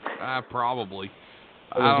 Probably.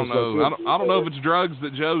 I don't know. I don't know if it's drugs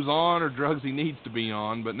that Joe's on or drugs he needs to be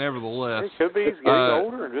on, but nevertheless. It could be he's getting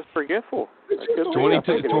older and just forgetful.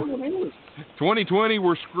 2020,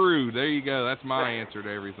 we're screwed. There you go. That's my answer to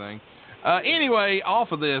everything. Anyway,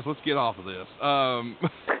 off of this. Let's get off of this.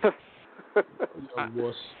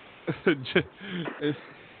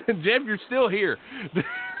 Jeff, you're still here.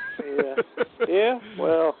 Yeah.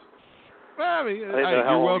 Well, I mean, I didn't know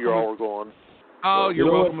how long you all were going. Oh,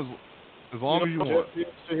 you're welcome as long as you want.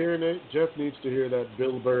 Jeff needs to hear that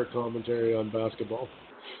Bill Burr commentary on basketball.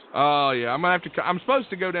 Oh yeah, I'm gonna have to. I'm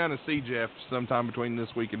supposed to go down and see Jeff sometime between this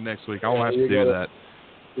week and next week. I won't have to do that.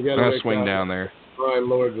 I'm gonna swing down there. Brian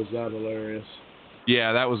Lord was that hilarious.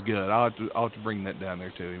 Yeah, that was good. I'll have to bring that down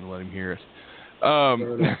there to him and let him hear it.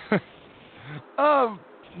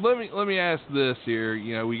 Let me ask this here.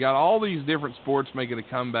 We got all these different sports making a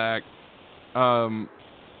comeback, and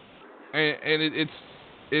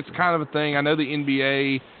it's kind of a thing. I know the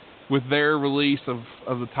NBA, with their release of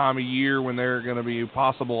the time of year when they're going to be a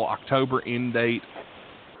possible October end date,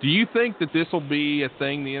 Do you think that this will be a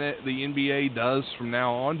thing the NBA does from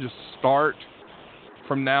now on? Just start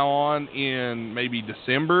from now on in maybe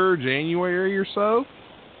December, January or so,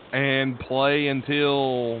 and play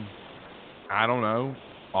until, I don't know,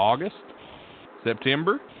 August,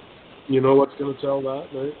 September? You know what's going to tell that,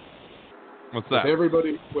 Nate? What's that?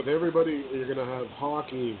 With everybody, you're going to have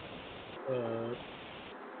hockey,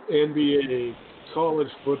 NBA, college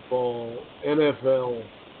football, NFL.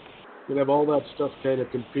 You're going to have all that stuff kind of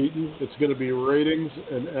competing. It's going to be ratings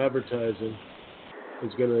and advertising.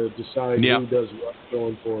 It's going to decide who does what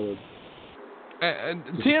going forward.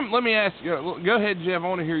 Tim, let me ask you. Go ahead, Jeff. I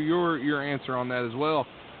want to hear your answer on that as well.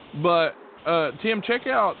 But Tim, check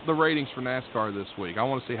out the ratings for NASCAR this week. I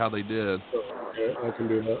want to see how they did. Okay, I can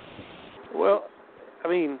do that. Well, I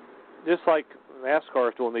mean, just like NASCAR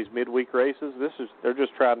is doing these midweek races, they're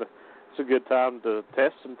just trying to. It's a good time to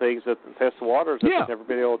test some things test the waters that they've never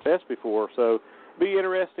been able to test before. So, be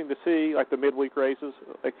interesting to see like the midweek races.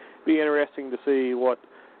 Be interesting to see what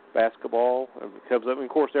basketball comes up. And of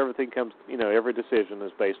course, everything comes. Every decision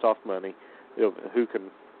is based off money. Who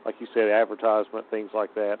can, like you said, advertisement, things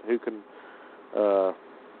like that. Who can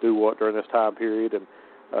do what during this time period? And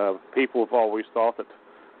people have always thought that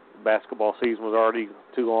basketball season was already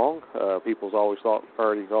too long. People's always thought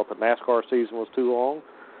the NASCAR season was too long.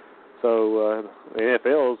 So the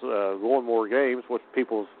NFL's going more games, which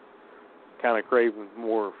people's kind of craving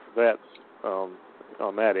more of that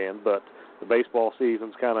on that end. But the baseball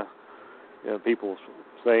season's kind of, people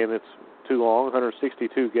saying it's too long.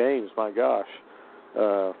 162 games, my gosh.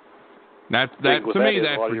 That to me,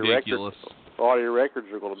 that's ridiculous. A lot of your records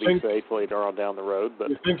are going to be safe later on down the road. But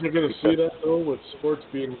you think you're going to see that though, with sports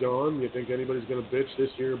being gone? You think anybody's going to bitch this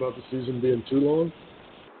year about the season being too long?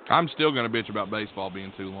 I'm still going to bitch about baseball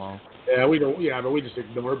being too long. Yeah, we don't. Yeah, but we just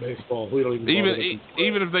ignore baseball. We don't even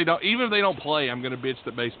if they don't play, I'm going to bitch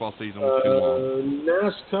that baseball season was too long.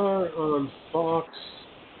 NASCAR on Fox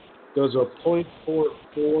does a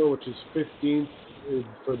 .44, which is 15th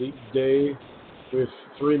for the day, with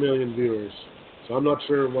 3 million viewers. So I'm not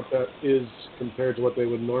sure what that is compared to what they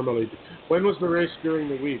would normally do. When was the race during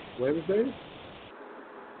the week? Wednesday?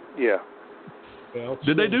 Yeah.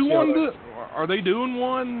 Did they do one? Are they doing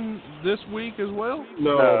one this week as well?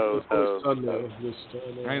 No, Sunday this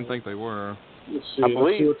time. I didn't think they were. Let's see. I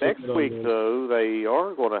believe next week, though, they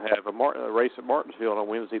are going to have a race at Martinsville on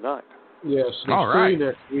Wednesday night. Yes, all right.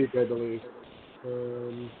 Next week, I believe.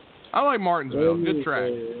 I like Martinsville. Good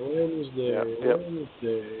track. Wednesday.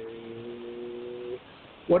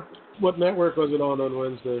 What network was it on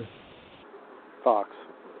Wednesday? Fox.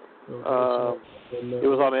 Okay, it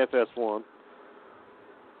was on FS1.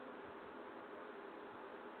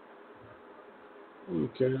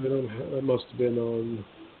 Okay, that must have been on.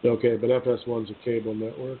 Okay, but FS1's a cable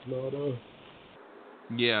network, not a.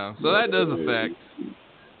 Yeah, so that does affect.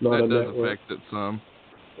 Not that a does network. Affect it some.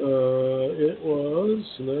 It was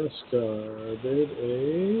NASCAR did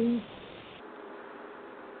a.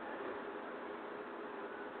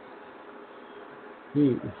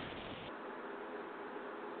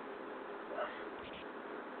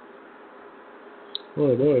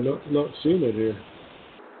 Oh boy, not seeing it here.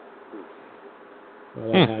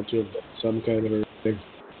 Well, I had to have done some kind of a thing.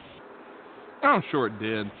 I'm sure it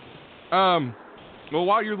did. Well,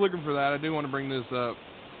 while you're looking for that, I do want to bring this up.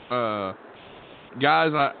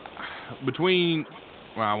 Guys, I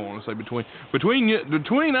won't say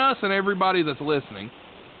between us and everybody that's listening,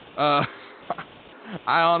 I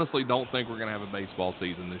honestly don't think we're going to have a baseball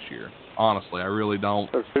season this year. Honestly, I really don't.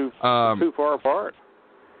 They're too far apart.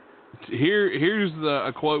 Here's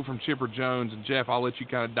a quote from Chipper Jones, and Jeff, I'll let you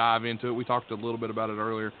kind of dive into it. We talked a little bit about it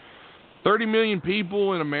earlier. 30 million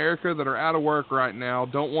people in America that are out of work right now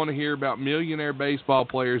don't want to hear about millionaire baseball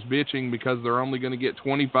players bitching because they're only going to get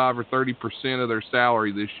 25 or 30% of their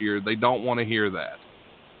salary this year. They don't want to hear that.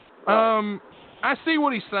 I see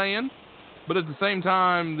what he's saying, but at the same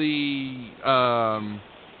time,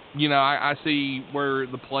 I see where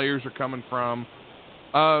the players are coming from.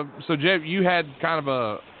 So Jeff, you had kind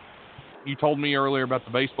of you told me earlier about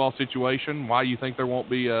the baseball situation. Why you think there won't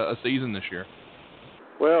be a season this year?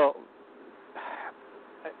 Well,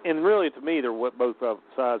 and really, to me, both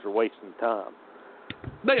sides are wasting time.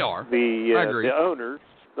 They are. I agree.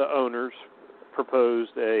 The owners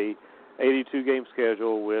proposed a 82-game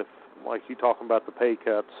schedule with, like you talking about, the pay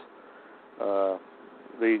cuts.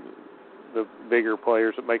 The bigger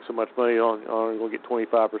players that make so much money only going to get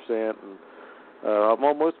 25%, and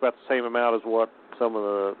almost about the same amount as what some of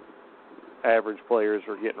the average players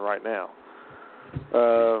are getting right now.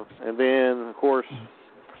 And then, of course,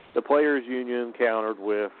 the Players Union countered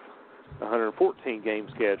with a 114-game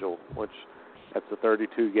schedule, which that's a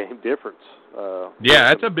 32-game difference. Yeah,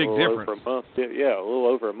 that's a big difference. A little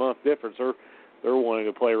over a month difference. They're wanting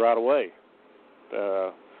to play right away.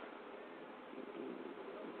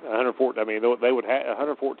 114. I mean, they would have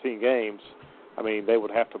 114 games. I mean, they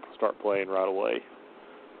would have to start playing right away.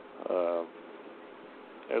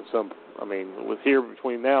 With here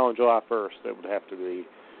between now and July 1st, that would have to be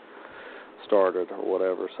started or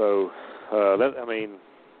whatever. So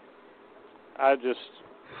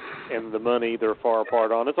and the money they're far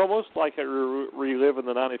apart on. It's almost like reliving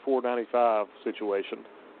the 94-95 situation,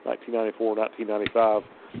 1994-1995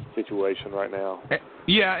 situation right now.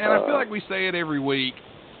 Yeah, and I feel like we say it every week.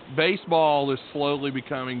 Baseball is slowly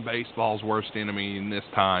becoming baseball's worst enemy in this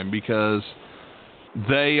time because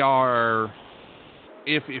they are,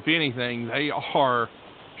 if anything, they are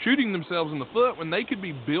shooting themselves in the foot when they could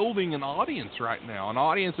be building an audience right now, an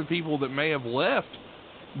audience of people that may have left.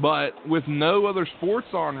 But with no other sports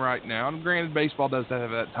on right now, and granted baseball does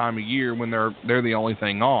have that time of year when they're the only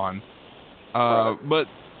thing on, but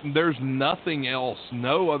there's nothing else,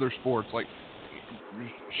 no other sports like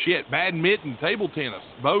badminton, table tennis,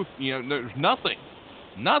 both. There's nothing.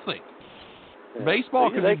 Yeah. Baseball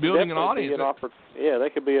could be building an audience. They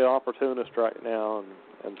could be an opportunist right now,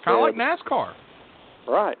 and kind of like NASCAR.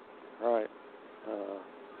 Right.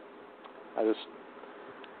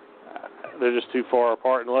 They're just too far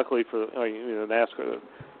apart, and luckily for NASCAR,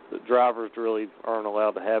 the drivers really aren't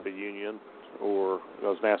allowed to have a union, or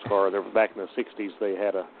those NASCAR. Back in the '60s, they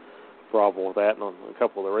had a problem with that, and a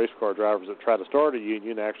couple of the race car drivers that tried to start a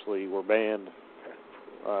union actually were banned.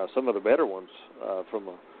 Some of the better ones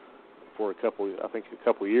for a couple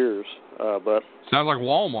years. But sounds like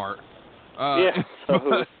Walmart.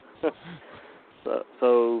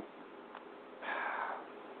 So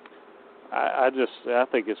I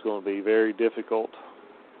think it's going to be very difficult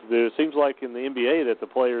to do. It seems like in the NBA that the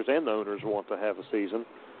players and the owners want to have a season.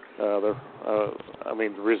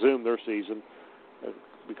 Resume their season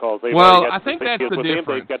because they've I think that's the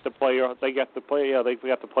difference. They've got to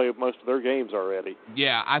play most of their games already.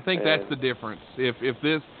 Yeah, I think that's the difference.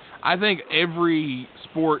 I think every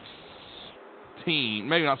sports team,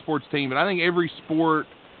 maybe not sports team, but I think every sport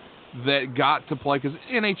that got to play, because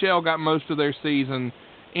NHL got most of their season,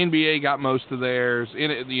 NBA got most of theirs. The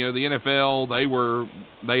NFL,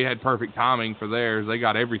 they had perfect timing for theirs. They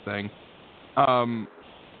got everything. The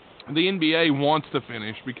NBA wants to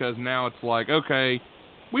finish because now it's like, okay,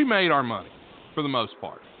 we made our money for the most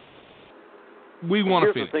part. We want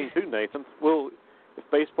to finish. Here's the thing, too, Nathan. Well, if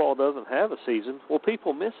baseball doesn't have a season,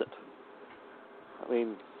 people miss it.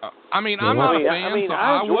 I'm not a fan.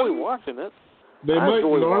 I enjoy watching it. They might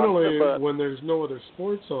normally when there's no other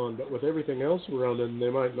sports on, but with everything else around them, they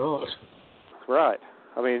might not. Right.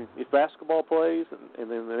 If basketball plays and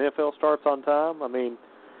then the NFL starts on time,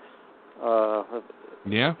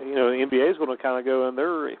 yeah. The NBA is going to kind of go in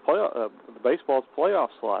their baseball's playoff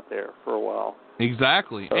slot there for a while.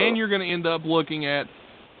 Exactly. So, and you're going to end up looking at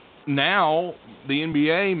now the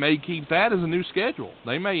NBA may keep that as a new schedule.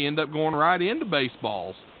 They may end up going right into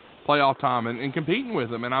baseball's playoff time and competing with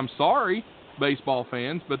them. And I'm sorry, baseball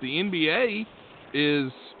fans, but the NBA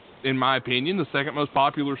is, in my opinion, the second most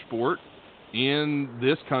popular sport in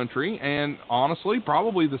this country, and honestly,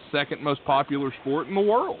 probably the second most popular sport in the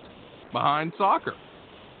world, behind soccer.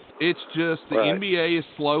 It's just the NBA is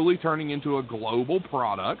slowly turning into a global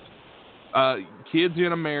product. Kids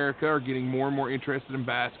in America are getting more and more interested in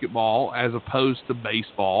basketball as opposed to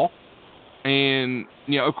baseball. And,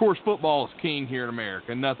 of course, football is king here in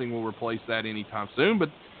America. Nothing will replace that anytime soon.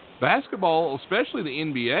 But basketball, especially the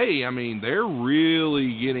NBA, they're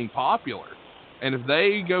really getting popular. And if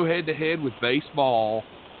they go head-to-head with baseball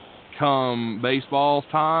come baseball's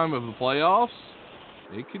time of the playoffs,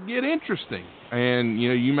 it could get interesting. And,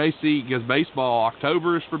 you may see, because baseball,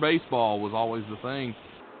 October is for baseball was always the thing.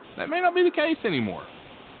 That may not be the case anymore.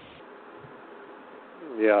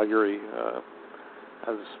 Yeah, I agree.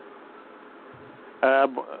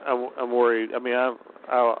 I'm worried.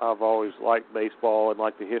 I've always liked baseball and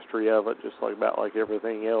liked the history of it, just about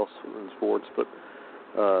everything else in sports. But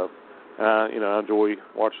I enjoy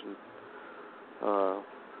watching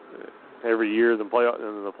every year. The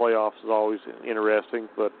playoffs is always interesting,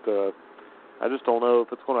 but I just don't know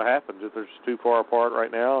if it's going to happen. They're just too far apart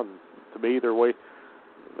right now, and to me, the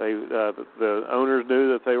owners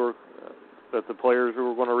knew that the players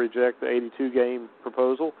were going to reject the 82-game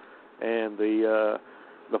proposal, and the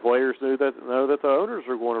players know that the owners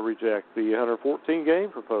are going to reject the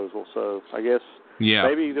 114-game proposal. So I guess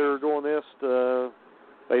maybe they're doing this.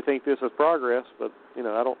 They think this is progress, but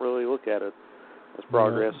I don't really look at it as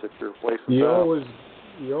progress if you're wasting time.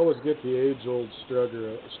 you always get the age-old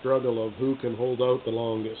struggle of who can hold out the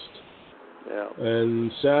longest. Yeah.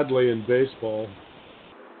 And sadly, in baseball,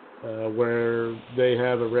 where they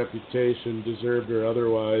have a reputation, deserved or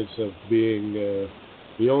otherwise, of being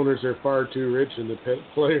the owners are far too rich and the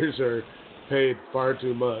players are paid far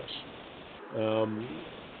too much.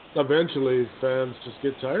 Eventually, fans just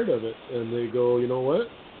get tired of it, and they go, you know what?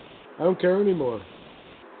 I don't care anymore.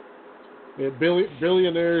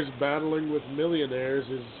 Billionaires battling with millionaires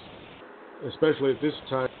is, especially at this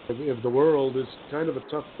time of the world, is kind of a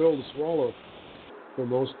tough pill to swallow for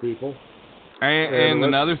most people. And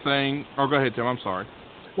another thing, go ahead, Tim, I'm sorry.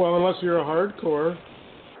 Well, unless you're a hardcore,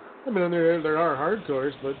 I mean, there are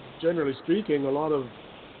hardcores, but generally speaking, a lot of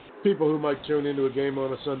people who might tune into a game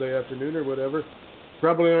on a Sunday afternoon or whatever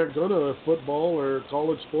probably aren't going to football or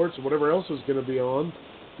college sports or whatever else is going to be on.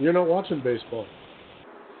 You're not watching baseball.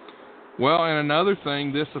 Well, and another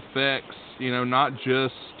thing, this affects, not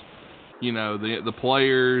just, the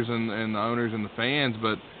players and the owners and the fans,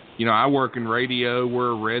 but, I work in radio.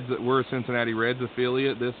 We're a Cincinnati Reds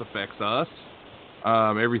affiliate. This affects us.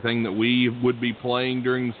 Everything that we would be playing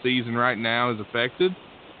during the season right now is affected.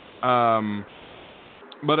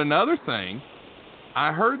 But another thing,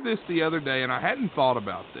 I heard this the other day, and I hadn't thought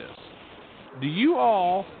about this. Do you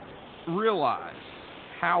all realize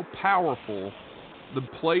how powerful the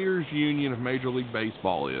Players Union of Major League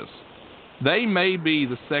Baseball is? They may be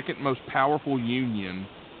the second most powerful union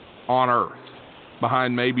on earth,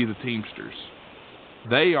 behind maybe the Teamsters.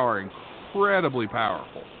 They are incredibly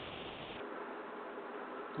powerful.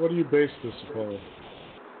 What do you base this upon?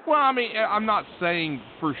 Well, I mean, I'm not saying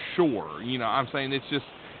for sure. I'm saying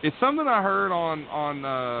it's something I heard on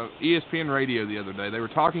ESPN radio the other day. They were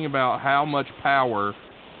talking about how much power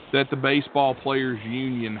that the Baseball Players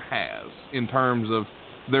Union has in terms of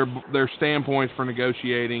their standpoints for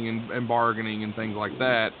negotiating and bargaining and things like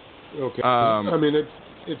that. Okay. I mean,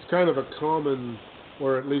 it's kind of a common,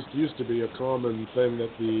 or at least used to be a common thing, that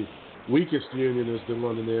the weakest union is the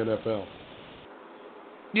one in the NFL.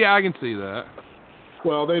 Yeah, I can see that.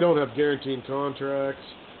 Well, they don't have guaranteed contracts.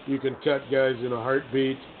 You can cut guys in a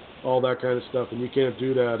heartbeat, all that kind of stuff, and you can't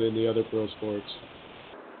do that in the other pro sports.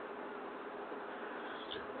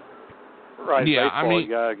 Right, yeah, baseball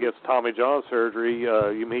guy gets Tommy John surgery.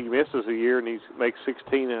 He misses a year and he makes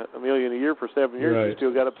 $16 million a year for 7 years. Right. You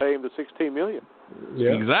still got to pay him the $16 million.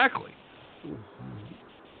 Yeah, exactly.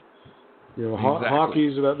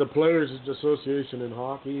 Hockey's the Players Association in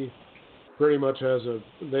hockey pretty much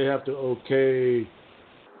they have to okay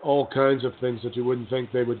all kinds of things that you wouldn't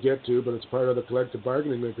think they would get to, but it's part of the collective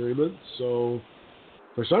bargaining agreement. So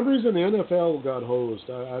for some reason, the NFL got hosed.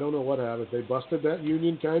 I don't know what happened. They busted that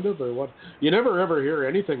union, kind of, or what? You never ever hear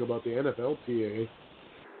anything about the NFLPA.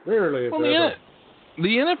 Rarely, if ever.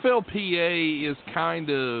 The NFLPA is kind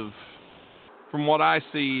of, from what I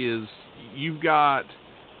see, is you've got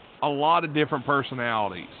a lot of different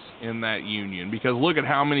personalities in that union, because look at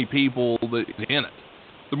how many people that are in it.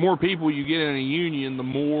 The more people you get in a union, the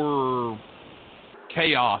more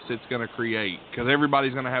chaos it's going to create, because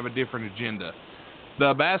everybody's going to have a different agenda.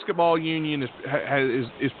 The basketball union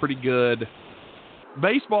is pretty good.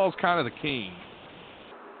 Baseball's kind of the king,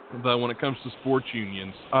 though, when it comes to sports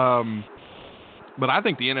unions. But I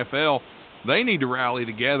think the NFL, they need to rally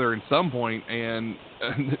together at some point and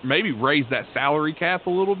maybe raise that salary cap a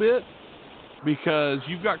little bit, because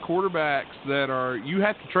you've got quarterbacks that you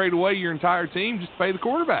have to trade away your entire team just to pay the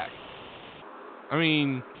quarterback. I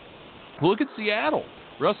mean, look at Seattle.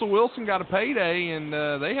 Russell Wilson got a payday, and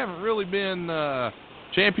they haven't really been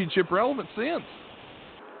championship relevant since.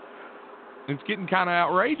 It's getting kind of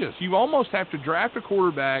outrageous. You almost have to draft a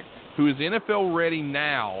quarterback who is NFL ready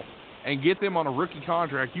now and get them on a rookie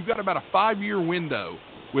contract. You've got about a 5-year window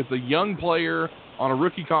with a young player on a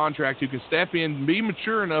rookie contract who can step in and be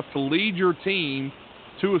mature enough to lead your team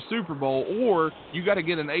to a Super Bowl, or you got to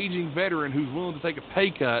get an aging veteran who's willing to take a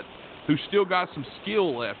pay cut, who's still got some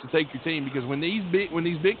skill left to take your team. Because when these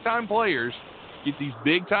big time players get these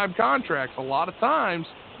big time contracts, a lot of times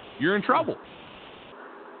you're in trouble.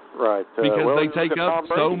 Right. Because they take up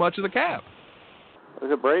so much of the cap.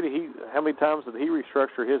 Look at Brady. How many times did he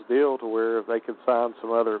restructure his deal to where they could sign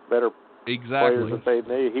some other better players that they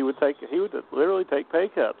need? He would literally take pay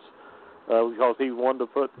cuts because he wanted to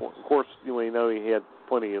put. Of course, he had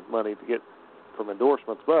plenty of money to get from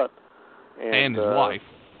endorsements, and his wife.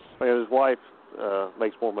 And his wife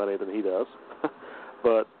makes more money than he does.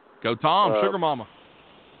 But go Tom, Sugar Mama.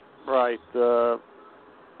 Right.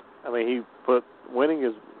 He put winning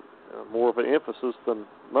is more of an emphasis than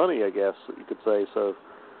money, I guess you could say. So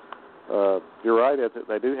you're right.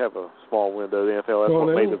 They do have a small window. The NFL. That's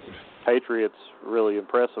what made Patriots really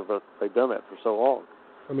impressive that they've done that for so long.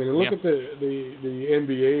 I mean, look at the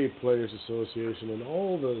NBA Players Association and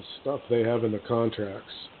all the stuff they have in the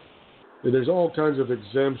contracts. There's all kinds of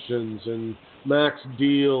exemptions and max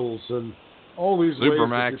deals and all these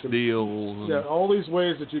Supermax deals. Yeah, all these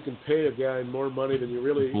ways that you can pay a guy more money than you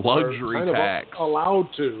really luxury are kind tax of allowed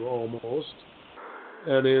to, almost.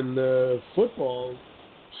 And in football,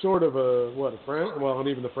 sort of and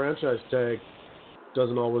even the franchise tag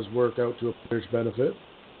doesn't always work out to a player's benefit.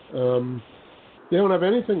 They don't have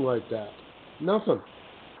anything like that. Nothing.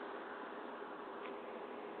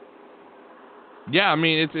 Yeah, I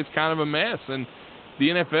mean it's kind of a mess, and the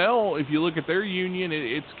NFL, if you look at their union,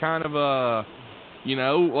 it's kind of a,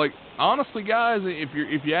 like honestly, guys,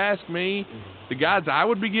 if you ask me, the guys I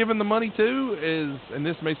would be giving the money to is, and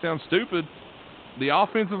this may sound stupid, the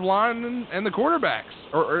offensive linemen and the quarterbacks,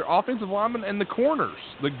 or offensive linemen and the corners,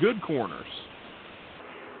 the good corners.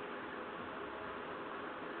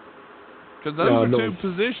 Because those are two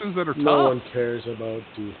positions that are tough. No one cares about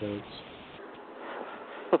defense.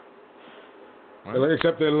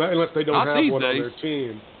 Except unless they don't have one on their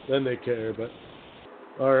team, then they care. But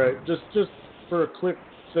all right, just for a quick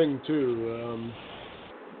thing too,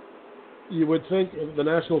 you would think the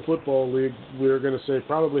National Football League, we're going to say,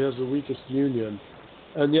 probably has the weakest union,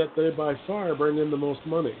 and yet they by far bring in the most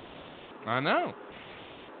money. I know.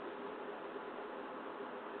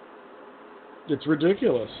 It's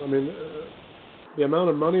ridiculous. I mean, the amount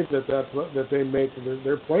of money that they make,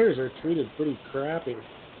 their players are treated pretty crappy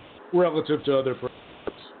relative to other players.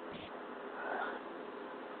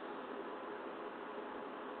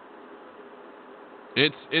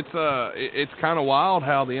 It's kind of wild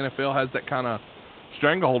how the NFL has that kind of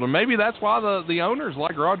stranglehold, and maybe that's why the owners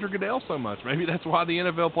like Roger Goodell so much. Maybe that's why the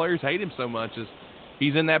NFL players hate him so much, is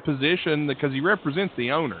he's in that position because he represents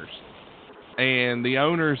the owners. And the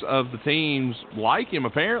owners of the teams like him,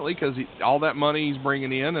 apparently, because all that money he's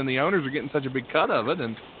bringing in, and the owners are getting such a big cut of it.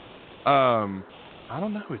 And I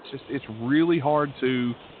don't know. It's really hard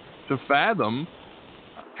to fathom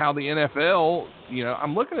how the NFL.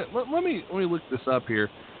 I'm looking at. Let me look this up here.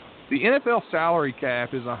 The NFL salary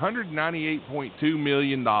cap is $198.2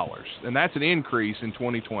 million, and that's an increase in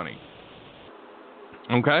 2020.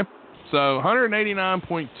 Okay, so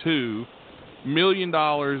 $189.2 million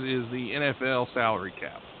is the NFL salary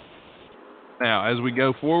cap. Now, as we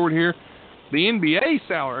go forward here, the NBA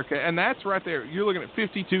salary, okay, and that's right there. You're looking at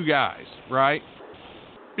 52 guys, right?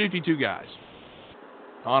 52 guys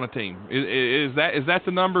on a team. Is that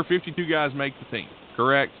the number? 52 guys make the team,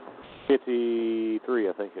 correct? 53,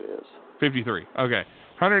 I think it is. 53. Okay,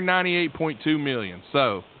 198.2 million.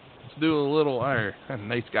 So let's do a little. And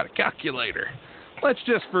Nate's got a calculator. Let's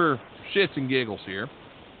just for shits and giggles here.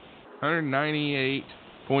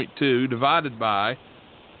 198.2 divided by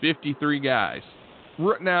 53 guys.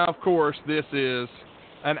 Now, of course, this is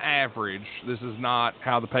an average. This is not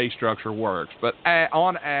how the pay structure works. But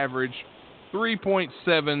on average,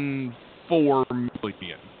 $3.74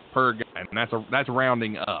 million per guy, and that's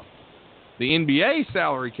rounding up. The NBA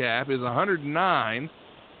salary cap is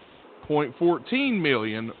 $109.14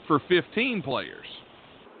 million for 15 players.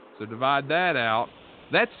 So divide that out.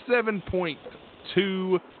 That's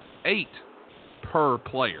 7.28 per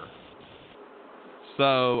player.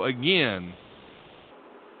 So again,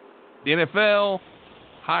 the NFL,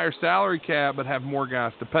 higher salary cap, but have more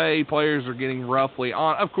guys to pay. Players are getting roughly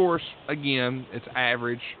on. Of course, again, it's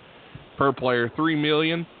average per player, $3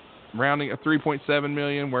 million, rounding at $3.7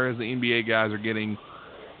 million, whereas the NBA guys are getting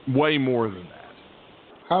way more than that.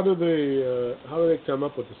 How do they come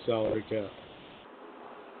up with the salary cap?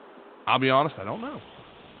 I'll be honest, I don't know.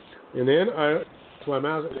 In the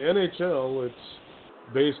NHL, it's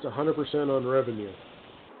based 100% on revenue.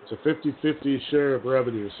 It's a 50-50 share of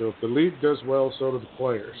revenue. So if the league does well, so do the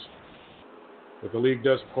players. If the league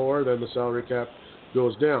does poor, then the salary cap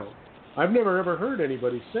goes down. I've never ever heard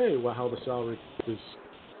anybody say how the salary cap is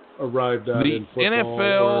arrived at in football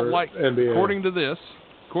NFL, or NBA. According to this,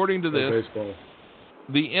 baseball.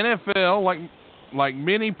 The NFL, like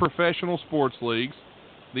many professional sports leagues,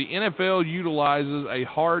 the NFL utilizes a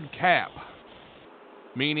hard cap,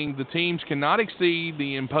 meaning the teams cannot exceed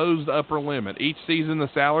the imposed upper limit. Each season, the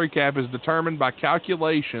salary cap is determined by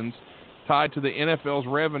calculations tied to the NFL's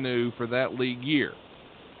revenue for that league year.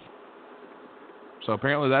 So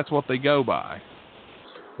apparently, that's what they go by.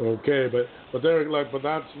 Okay, but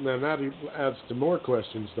that adds to more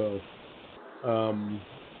questions though.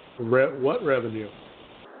 What revenue?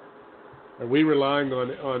 Are we relying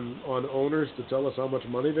on owners to tell us how much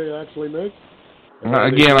money they actually make?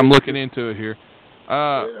 Again, I'm looking into it here.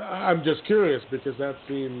 I'm just curious because that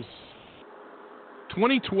seems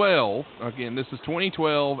 2012, again, this is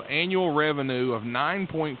 2012, annual revenue of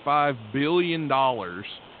 $9.5 billion. The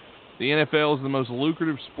NFL is the most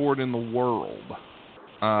lucrative sport in the world.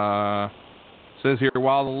 Says here,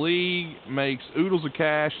 while the league makes oodles of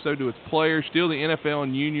cash, so do its players. Still, the NFL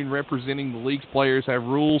and union representing the league's players have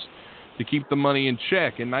rules to keep the money in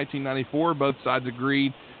check. In 1994, both sides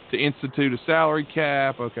agreed to institute a salary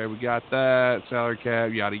cap. Okay, we got that. Salary cap,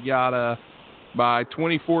 yada, yada. By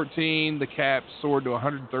 2014, the cap soared to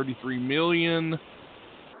 $133 million.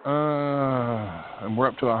 And we're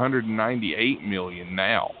up to $198 million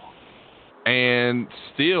now. And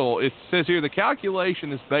still, it says here, the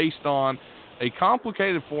calculation is based on a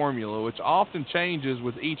complicated formula which often changes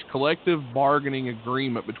with each collective bargaining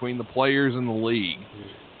agreement between the players and the league.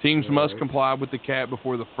 Teams must comply with the cap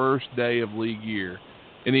before the first day of league year.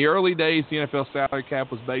 In the early days, the NFL salary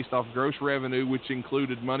cap was based off gross revenue, which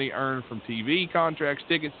included money earned from TV contracts,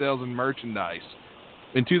 ticket sales, and merchandise.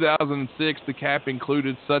 In 2006, the cap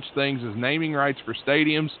included such things as naming rights for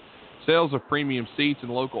stadiums, sales of premium seats,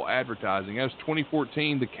 and local advertising. As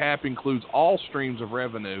 2014, the cap includes all streams of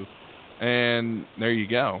revenue. And there you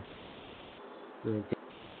go. The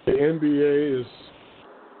NBA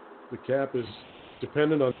the cap is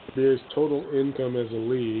dependent on the NBA's total income as a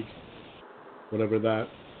league,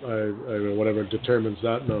 whatever determines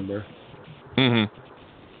that number. Mm-hmm.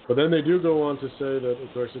 But then they do go on to say that,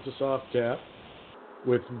 of course, it's a soft cap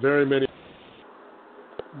with very many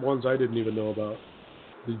ones I didn't even know about.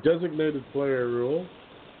 The designated player rule,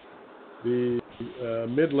 the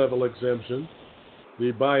mid-level exemption,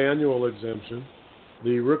 the biannual exemption,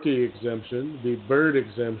 the rookie exemption, the bird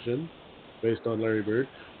exemption, based on Larry Bird,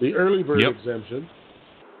 the early bird exemption,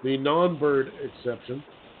 the non-bird exception,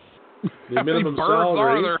 the minimum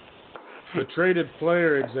salary, the traded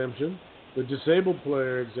player exemption, the disabled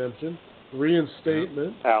player exemption,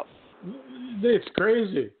 reinstatement. Out. It's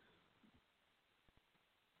crazy.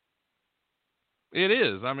 It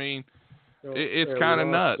is. I mean, it's kind of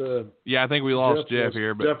nuts. I think we lost Jeff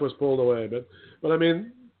here. But Jeff was pulled away. But I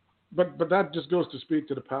mean, but that just goes to speak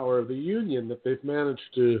to the power of the union, that they've managed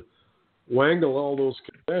to wangle all those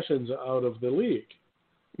concessions out of the league.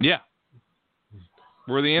 Yeah.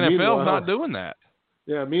 Where the NFL is not doing that.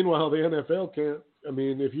 Yeah, meanwhile, the NFL can't. I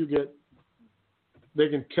mean, they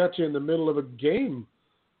can catch you in the middle of a game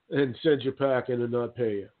and send you packing and not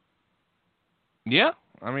pay you. Yeah,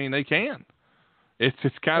 I mean, they can. It's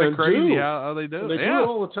kind of crazy how they do it. They do it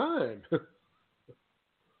all the time.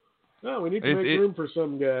 No, we need to make room for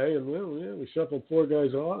some guy, and we shuffled 4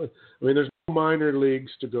 guys off. I mean, there's no minor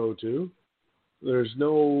leagues to go to. There's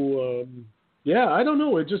no, I don't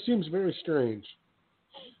know. It just seems very strange.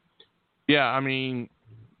 Yeah, I mean,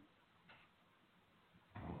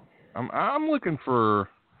 I'm looking for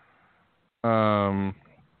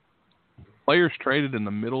players traded in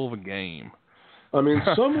the middle of a game. I mean,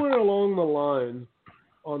 somewhere along the line,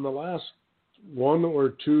 on the last 1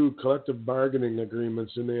 or 2 collective bargaining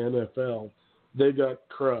agreements in the NFL, they got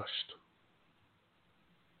crushed.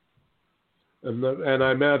 And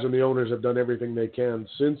I imagine the owners have done everything they can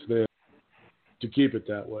since then to keep it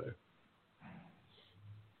that way.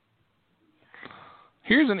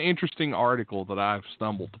 Here's an interesting article that I've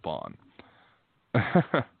stumbled upon.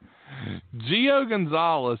 Gio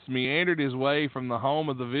Gonzalez meandered his way from the home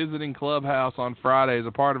of the visiting clubhouse on Friday as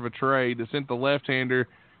a part of a trade that sent the left-hander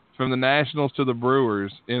from the Nationals to the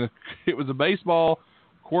Brewers. And it was a baseball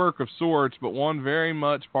quirk of sorts, but one very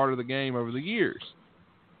much part of the game over the years.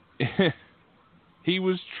 He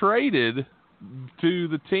was traded to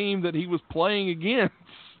the team that he was playing against.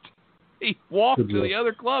 He walked to the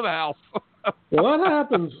other clubhouse. Well, that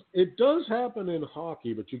happens. It does happen in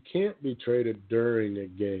hockey, but you can't be traded during a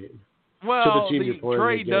game. Well, the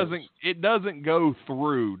trade doesn't go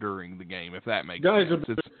through during the game, if that makes sense.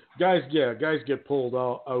 Guys get pulled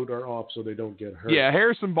out or off so they don't get hurt. Yeah,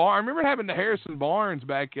 Harrison Barnes. I remember it happened to Harrison Barnes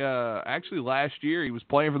back actually last year. He was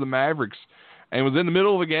playing for the Mavericks and was in the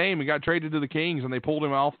middle of a game and got traded to the Kings, and they pulled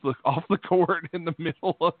him off the court in the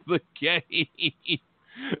middle of the game.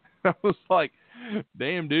 I was like,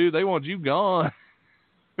 damn, dude, they want you gone.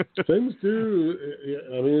 Things do.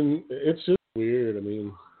 I mean, it's just weird. I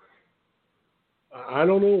mean, I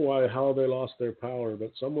don't know how they lost their power,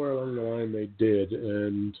 but somewhere along the line they did,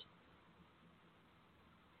 and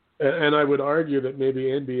I would argue that maybe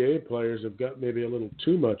NBA players have got maybe a little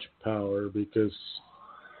too much power because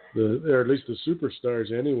or at least the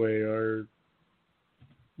superstars anyway are,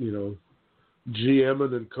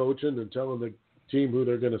 GMing and coaching and telling the team who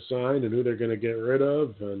they're going to sign and who they're going to get rid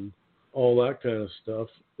of and all that kind of stuff.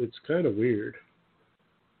 It's kind of weird.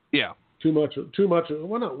 Yeah. Too much.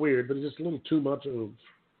 Well, not weird, but just a little too much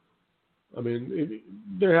I mean,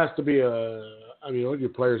 there has to be all your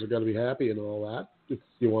players have got to be happy and all that if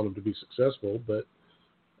you want them to be successful, but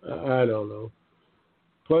I don't know.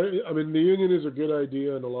 The union is a good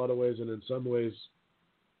idea in a lot of ways, and in some ways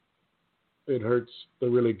it hurts the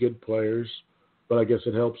really good players, but I guess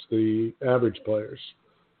it helps the average players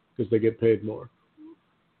because they get paid more.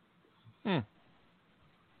 I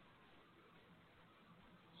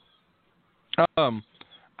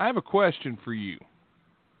have a question for you.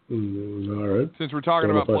 All right. Since we're talking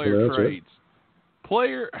about player trades.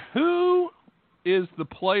 Who is the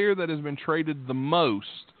player that has been traded the most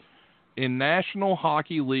in National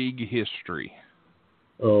Hockey League history?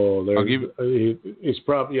 Oh, it's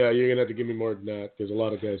probably, you're going to have to give me more than that because a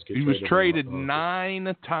lot of guys get traded. He was traded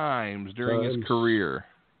 9 times during his career.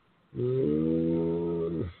 I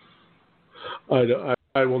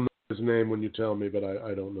will know his name when you tell me, but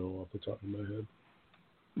I don't know off the top of my head.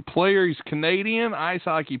 Player, he's Canadian ice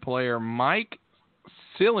hockey player Mike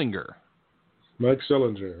Sillinger. Mike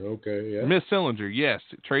Sillinger, okay, yeah. Miss Sillinger, yes.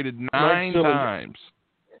 Traded 9 times.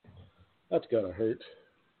 That's got to hurt.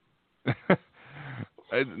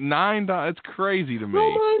 9 times. It's crazy to me.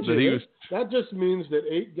 Well, that just means that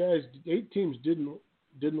 8 teams didn't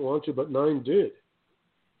want you, but 9 did.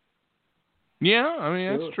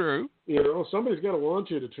 Yeah, that's true. Somebody's got to want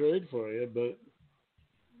you to trade for you, but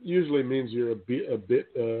usually means you're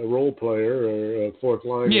a role player or a fourth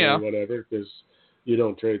liner or whatever, because you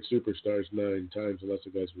don't trade superstars 9 times unless the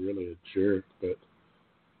guy's really a jerk. But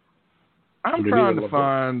I'm trying to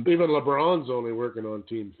find. Even LeBron's only working on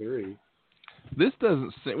Team 3. This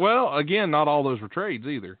doesn't seem. Well, again, not all those were trades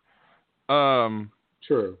either.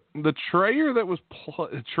 Sure. The trader that was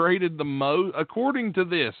traded the most, according to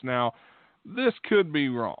this, now this could be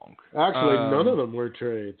wrong. Actually, none of them were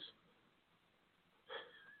trades.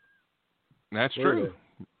 That's true.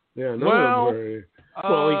 Yeah, none of them were.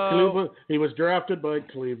 Well, he was drafted by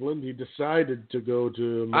Cleveland. He decided to go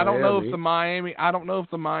to Miami. I don't know if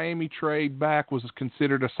the Miami trade back was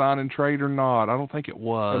considered a sign and trade or not. I don't think it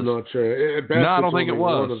was. I'm not sure. At best, I don't think it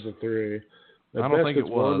was. One of the 3. I don't think it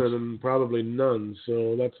was. One and probably none.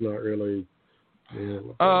 So that's not really.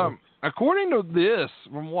 According to this,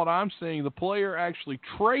 from what I'm seeing, the player actually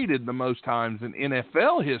traded the most times in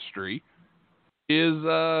NFL history is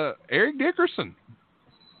Eric Dickerson.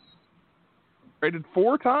 Traded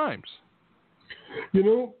 4 times.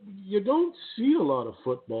 You don't see a lot of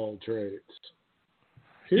football trades.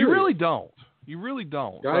 You really don't.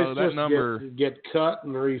 Guys that just number get cut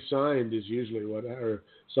and re-signed is usually or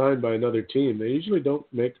signed by another team. They usually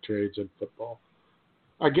don't make trades in football.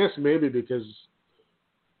 I guess maybe because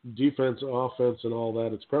defense, offense, and all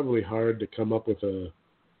that, it's probably hard to come up with a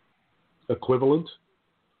equivalent.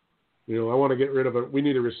 I want to get rid of it. We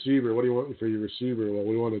need a receiver. What do you want for your receiver? Well,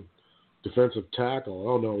 we want a defensive tackle.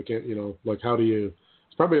 Oh, no, we can't, how do you...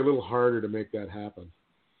 It's probably a little harder to make that happen.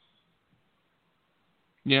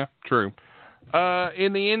 Yeah, true.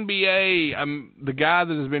 In the NBA, the guy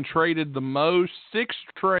that has been traded the most, 6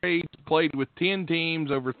 trades, played with 10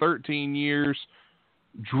 teams over 13 years,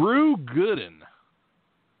 Drew Gooden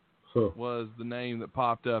was the name that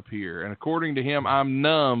popped up here. And according to him, I'm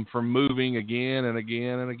numb from moving again and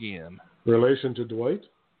again and again. Relation to Dwight?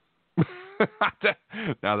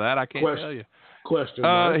 Now that I can't tell you. Question.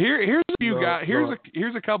 Here's a few guys.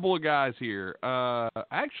 Here's a couple of guys here.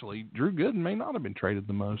 Actually, Drew Gooden may not have been traded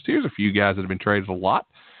the most. Here's a few guys that have been traded a lot.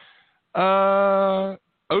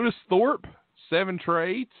 Otis Thorpe, 7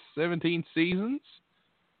 trades, 17 seasons.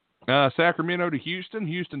 Sacramento to Houston,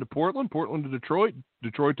 Houston to Portland, Portland to Detroit,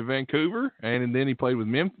 Detroit to Vancouver, and then he played with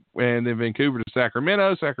Memphis, and then Vancouver to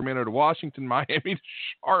Sacramento, Sacramento to Washington, Miami to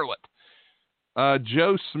Charlotte.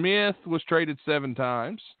 Joe Smith was traded 7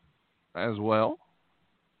 times as well.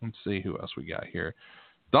 Let's see who else we got here.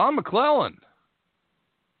 Don McClellan,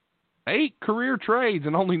 8 career trades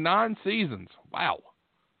in only 9 seasons. Wow.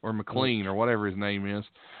 Or McLean or whatever his name is.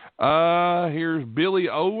 Here's Billy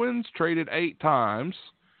Owens, traded 8 times.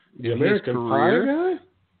 The American Pie guy?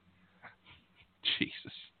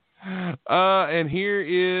 Jesus. And here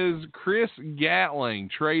is Chris Gatling,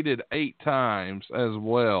 traded 8 times as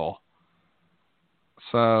well.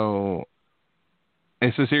 So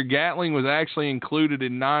it says here Gatling was actually included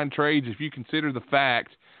in 9 trades if you consider the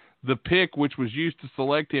fact the pick which was used to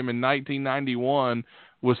select him in 1991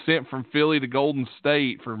 was sent from Philly to Golden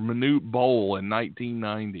State for Manute Bol in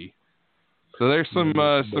 1990. So there's some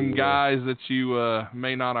guys that you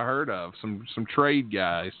may not have heard of, some trade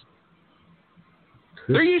guys.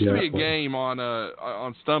 There used to be a game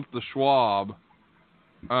on Stump the Schwab.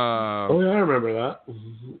 I remember that.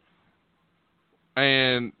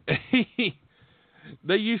 And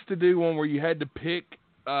they used to do one where you had to pick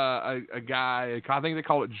a guy. I think they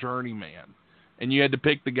call it Journeyman. And you had to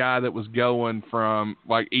pick the guy that was going from,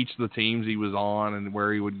 like, each of the teams he was on and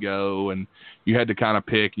where he would go. And you had to kind of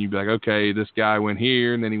pick. And you'd be like, okay, this guy went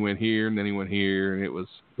here, and then he went here, and then he went here. And it was,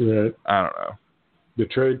 right. I don't know. The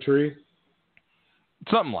trade tree?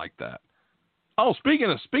 Something like that. Oh, speaking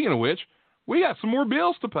of which, we got some more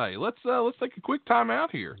bills to pay. Let's take a quick time out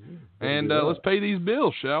here. And let's pay these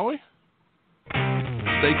bills, shall we?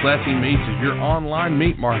 Stay Classy Meats is your online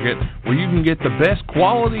meat market where you can get the best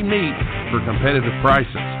quality meat for competitive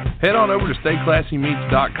prices. Head on over to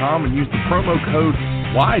StayClassyMeats.com and use the promo code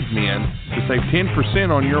WIDEMEN to save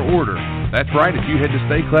 10% on your order. That's right, if you head to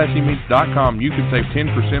StayClassyMeats.com, you can save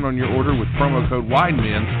 10% on your order with promo code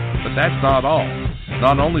WIDEMEN, but that's not all.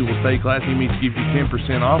 Not only will Stay Classy Meats give you 10%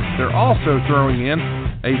 off, they're also throwing in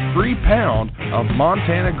a free pound of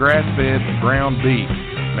Montana grass-fed ground beef.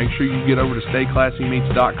 Make sure you get over to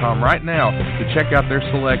StayClassyMeats.com right now to check out their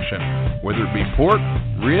selection. Whether it be pork,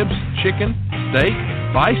 ribs, chicken, steak,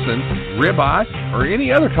 bison, ribeye, or any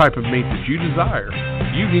other type of meat that you desire,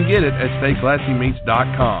 you can get it at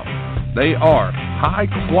StayClassyMeats.com. They are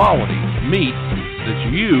high-quality meats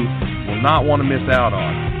that you will not want to miss out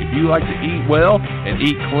on. If you like to eat well and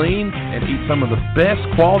eat clean and eat some of the best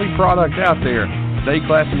quality product out there, Stay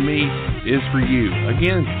Classy Meats is for you.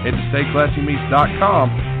 Again, head to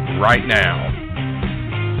StayClassyMeats.com right now.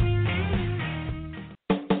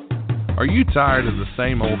 Are you tired of the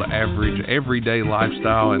same old average, everyday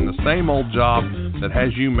lifestyle and the same old job that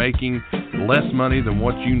has you making less money than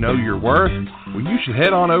what you know you're worth? Well, you should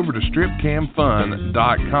head on over to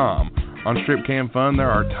StripCamFun.com. On StripCam Fun,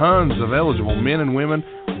 there are tons of eligible men and women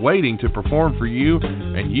waiting to perform for you,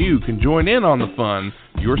 and you can join in on the fun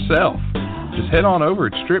yourself. Just head on over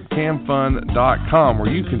at StripCamFun.com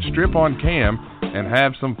where you can strip on cam and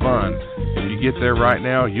have some fun. If you get there right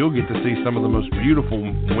now, you'll get to see some of the most beautiful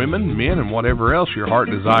women, men, and whatever else your heart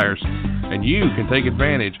desires. And you can take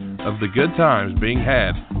advantage of the good times being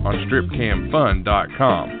had on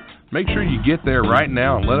StripCamFun.com. Make sure you get there right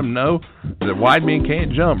now and let them know that Wide Men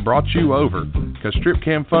Can't Jump brought you over, because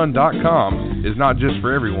StripCamFun.com is not just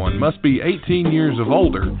for everyone. Must be 18 years of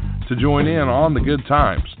older to join in on the good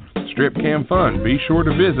times. Strip Cam Fun. Be sure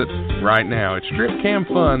to visit right now at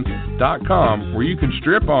StripCamFun.com where you can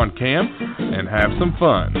strip on cam and have some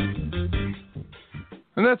fun.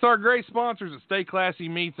 And that's our great sponsors at Stay Classy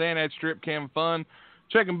Meats and at Strip Cam Fun.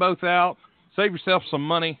 Check them both out. Save yourself some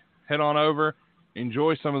money. Head on over.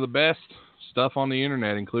 Enjoy some of the best stuff on the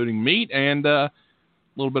internet, including meat and a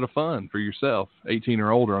little bit of fun for yourself, 18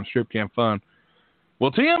 or older, on Strip Cam Fun.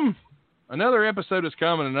 Well, Tim, another episode is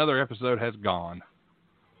coming. Another episode has gone.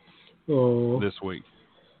 Oh. This week.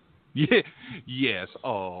 Yeah, yes.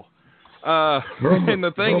 Oh. And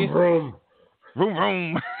the thing is, vroom,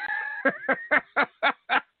 vroom.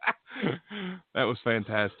 That was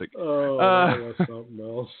fantastic. Oh, that was something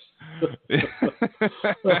else.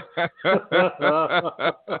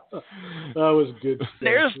 That was good stuff.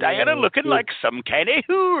 There's Diana looking like some kind of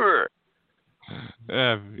whore.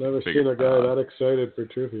 Never seen a guy that excited for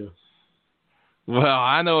trivia. Well,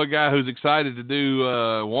 I know a guy who's excited to do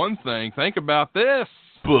one thing. Think about this.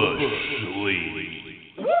 Bush League.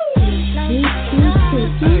 Bush League.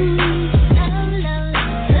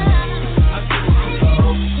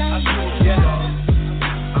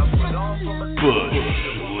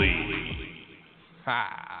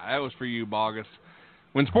 Ha, that was for you, Bogus.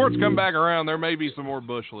 When sports come back around, there may be some more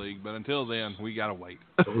Bush League, but until then, we got to wait.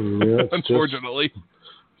 Yeah, unfortunately.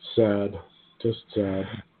 Sad. Just sad.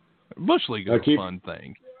 Bush League is a fun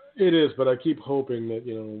thing. It is, but I keep hoping that,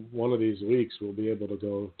 one of these weeks we'll be able to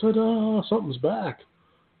go, ta-da, something's back.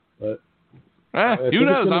 But who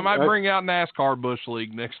knows? I might bring out NASCAR Bush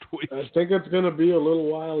League next week. I think it's going to be a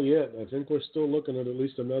little while yet. I think we're still looking at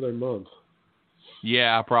least another month.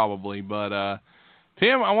 Yeah, probably. But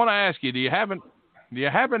Tim, I want to ask you: Do you happen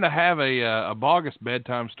to have a Bogus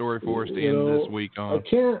bedtime story for us to end this week on?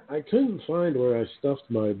 I couldn't find where I stuffed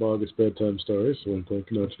my Bogus bedtime stories. So I'm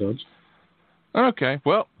thinking, nudge. Okay,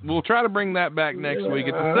 well, we'll try to bring that back next week.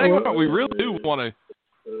 It's a segment we really do want to.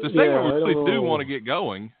 It's a segment we really do want to get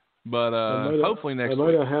going. But hopefully next week. I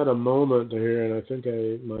might have had a moment here, and I think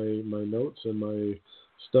my notes and my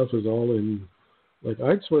stuff is all in. Like,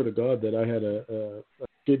 I'd swear to God that I had a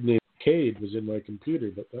kid named Cade was in my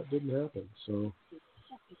computer, but that didn't happen. So,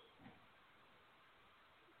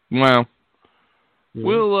 well,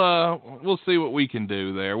 we'll see what we can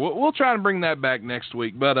do there. We'll try to bring that back next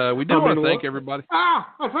week. But we do want to thank everybody. I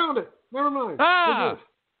found it. Never mind.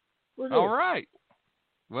 We're good. All right.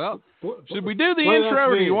 Well, should we do the intro,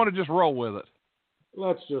 or do you want to just roll with it?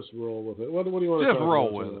 let's just roll with it. What do you want to just talk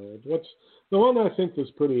roll about with it? What's the one I think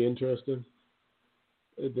that's pretty interesting,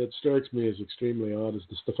 that strikes me as extremely odd, is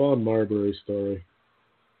the Stephon Marbury story.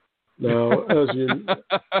 Now, as you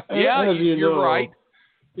you're know, right.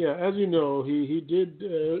 Yeah, as you know, he did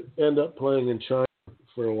end up playing in China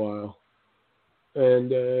for a while.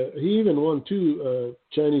 And he even won 2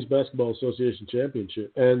 Chinese Basketball Association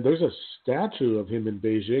championships. And there's a statue of him in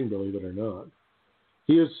Beijing, believe it or not.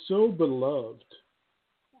 He is so beloved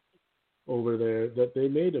over there that they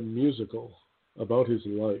made a musical about his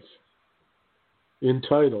life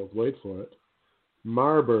entitled, wait for it,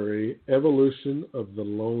 Marbury, Evolution of the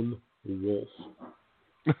Lone Wolf.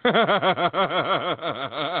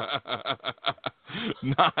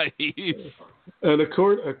 Nice. And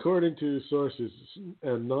according to sources,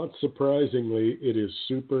 and not surprisingly, it is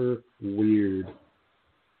super weird.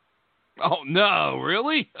 Oh no,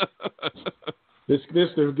 really?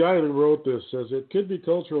 The guy who wrote this says it could be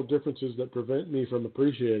cultural differences that prevent me from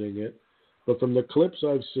appreciating it, but from the clips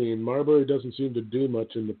I've seen, Marbury doesn't seem to do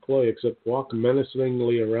much in the play except walk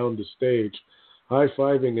menacingly around the stage,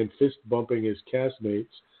 high-fiving and fist-bumping his castmates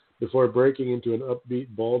before breaking into an upbeat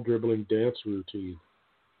ball-dribbling dance routine.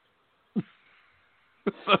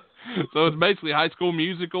 So it's basically High School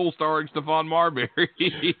Musical starring Stephon Marbury.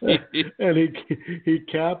 And he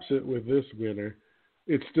caps it with this winner.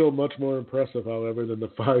 It's still much more impressive, however, than the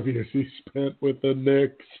 5 years he spent with the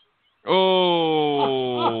Knicks. Oh,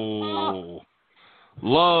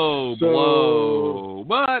 low blow,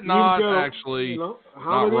 but not actually not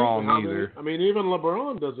wrong either. I mean, even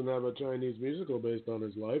LeBron doesn't have a Chinese musical based on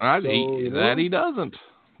his life. He doesn't. He does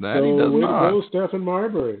not. Go, Stephon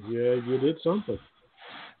Marbury. Yeah, you did something.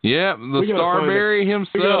 Yeah, the Starberry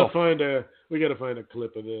himself. We got to find a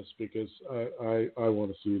clip of this because I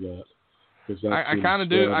want to see that. I kind of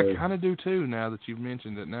do. I kind of do too. Now that you've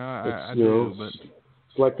mentioned it, I do. But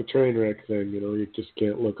it's like the train wreck thing. You just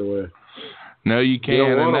can't look away. No, you can't.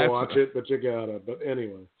 You don't want to watch it, but you gotta. But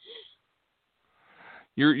anyway,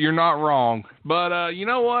 you're not wrong. But you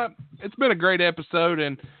know what? It's been a great episode,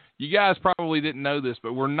 and you guys probably didn't know this,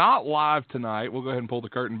 but we're not live tonight. We'll go ahead and pull the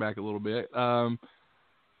curtain back a little bit.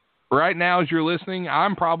 Right now, as you're listening,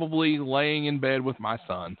 I'm probably laying in bed with my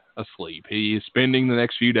son asleep. He is spending the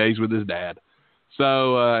next few days with his dad.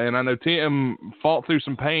 So, and I know Tim fought through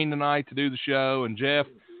some pain tonight to do the show, and Jeff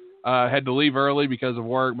had to leave early because of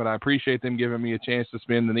work, but I appreciate them giving me a chance to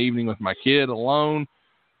spend an evening with my kid alone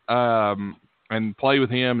and play with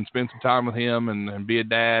him and spend some time with him and be a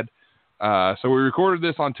dad. So we recorded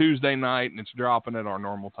this on Tuesday night, and it's dropping at our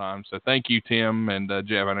normal time. So thank you, Tim and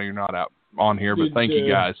Jeff. I know you're not out on here, but thank you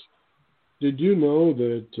guys. Did you know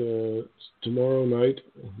that tomorrow night,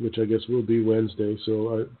 which I guess will be Wednesday,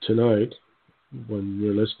 so tonight, when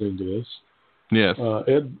you're listening to this, yes,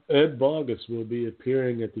 Ed Bogus will be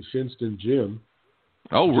appearing at the Shinston Gym.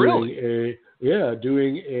 Oh, really?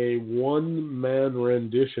 Doing a one-man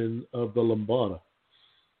rendition of the Lambada.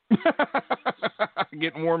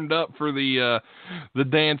 Getting warmed up for the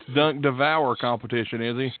Dance Dunk Devour competition,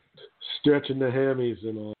 is he? Stretching the hammies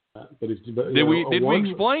and all. But did we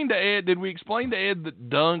explain to Ed that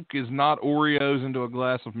dunk is not Oreos into a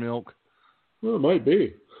glass of milk? Well, it might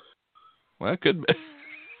be. Well, it could be.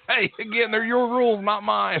 Hey, again, they're your rules, not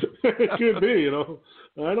mine. It could be,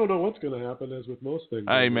 I don't know what's going to happen, as with most things.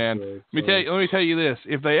 Hey, man, let me tell you this.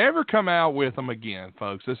 If they ever come out with them again,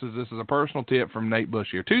 folks, this is a personal tip from Nate Bush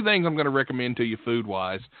here. 2 things I'm going to recommend to you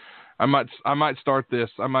food-wise. I might start this.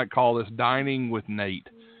 I might call this Dining with Nate.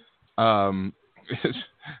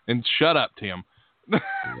 And shut up, Tim.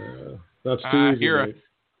 That's too easy.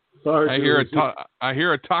 I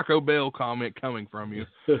hear a Taco Bell comment coming from you,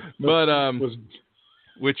 but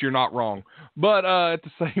which you're not wrong. But at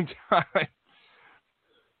the same time,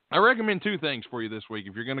 I recommend 2 things for you this week.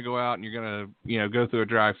 If you're going to go out and you're going to go through a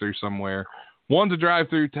drive-through somewhere, one's a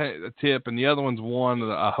drive-through tip, and the other one's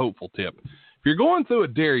a hopeful tip. If you're going through a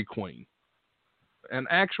Dairy Queen, an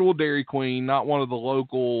actual Dairy Queen, not one of the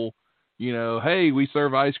local. Hey, we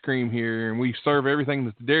serve ice cream here, and we serve everything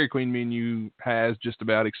that the Dairy Queen menu has just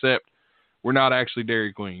about, except we're not actually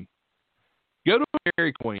Dairy Queen. Go to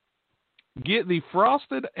Dairy Queen. Get the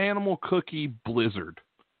Frosted Animal Cookie Blizzard.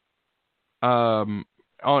 Nate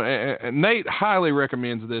highly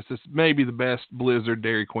recommends this. This may be the best Blizzard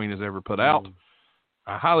Dairy Queen has ever put out.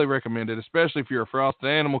 I highly recommend it, especially if you're a Frosted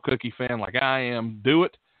Animal Cookie fan like I am. Do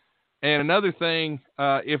it. And another thing,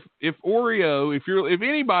 if Oreo, if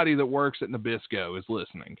anybody that works at Nabisco is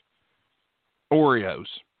listening, Oreos,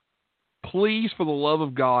 please, for the love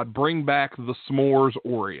of God, bring back the S'mores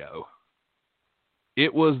Oreo.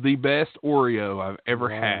 It was the best Oreo I've ever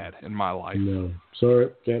had in my life. No, sorry,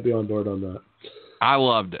 can't be on board on that. I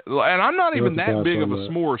loved it. And I'm not even that big of a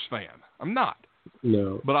s'mores fan. I'm not.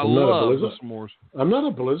 No. But I love the s'mores. I'm not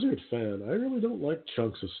a Blizzard fan. I really don't like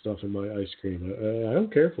chunks of stuff in my ice cream. I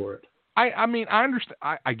don't care for it. I mean, I understand.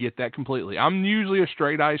 I get that completely. I'm usually a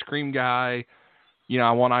straight ice cream guy. You know,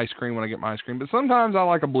 I want ice cream when I get my ice cream. But sometimes I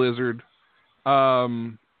like a Blizzard.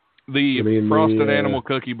 The Frosted Animal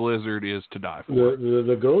Cookie Blizzard is to die for.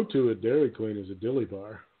 The go-to at Dairy Queen is a Dilly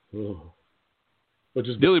Bar. Oh. Which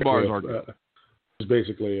is Dilly Bars are good. It's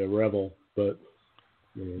basically a Revel, but...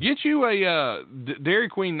 Get you a Dairy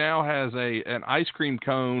Queen now has an ice cream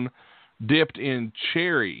cone dipped in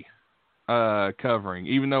cherry covering.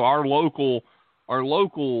 Even though our local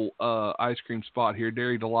ice cream spot here,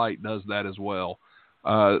 Dairy Delight, does that as well.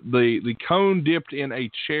 The cone dipped in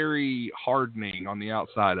a cherry hardening on the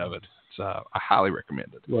outside of it. So I highly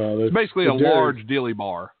recommend it. Well, it's basically a large Dilly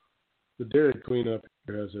Bar. The Dairy Queen up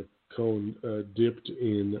here has a cone dipped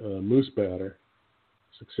in mousse batter.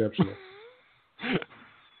 It's exceptional.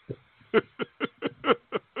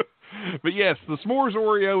 But yes, the s'mores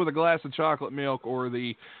Oreo with a glass of chocolate milk, or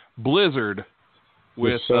the Blizzard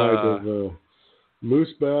with side of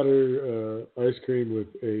mousse batter ice cream with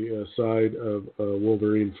a side of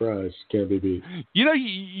Wolverine fries can't be beat. You know,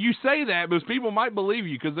 you say that, but people might believe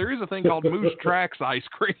you because there is a thing called Moose Tracks ice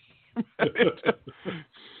cream.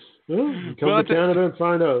 Well, come to Canada and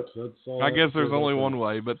find out. That's all I guess there's only one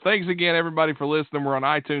way. But thanks again, everybody, for listening. We're on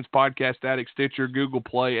iTunes, Podcast Addict, Stitcher, Google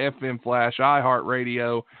Play, FM Flash,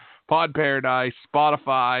 iHeartRadio, Pod Paradise,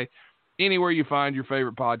 Spotify. Anywhere you find your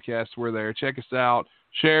favorite podcasts, we're there. Check us out.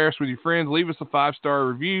 Share us with your friends. Leave us a 5-star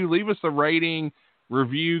review. Leave us a rating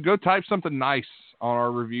review. Go type something nice on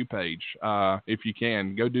our review page if you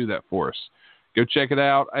can. Go do that for us. Go check it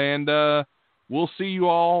out. And we'll see you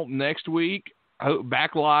all next week.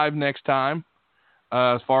 Back live next time,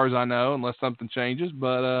 as far as I know, unless something changes.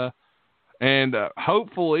 But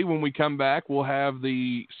hopefully when we come back, we'll have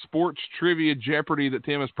the sports trivia Jeopardy that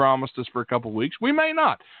Tim has promised us for a couple of weeks. We may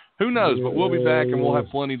not. Who knows? But we'll be back and we'll have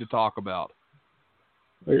plenty to talk about.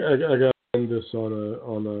 I got to end this on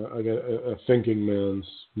a thinking man's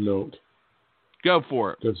note. Go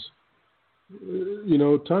for it. Because,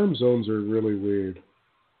 time zones are really weird.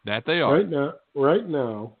 That they are. Right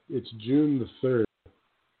now, it's June the 3rd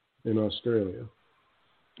in Australia.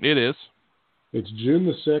 It is. It's June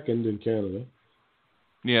the 2nd in Canada.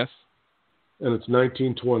 Yes. And it's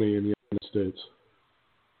 1920 in the United States.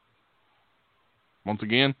 Once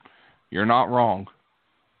again, you're not wrong.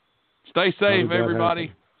 Stay safe,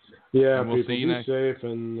 everybody. Yeah, we'll people, be safe,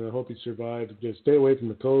 and I hope you survive. Just stay away from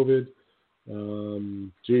the COVID.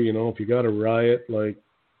 If you got a riot, like,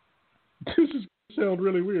 this is sound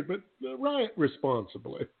really weird, but riot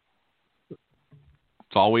responsibly.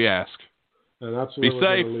 That's all we ask. And that's where we're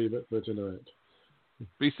going to leave it for tonight.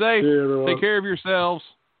 Be safe. Take care of yourselves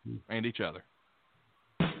and each other.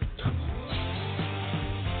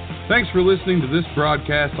 Thanks for listening to this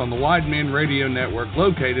broadcast on the Wide Men Radio Network,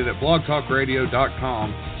 located at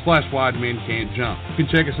blogtalkradio.com/widemencan'tjump. You can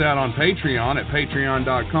check us out on Patreon at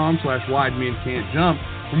patreon.com/widemencan'tjump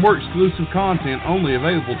for more exclusive content only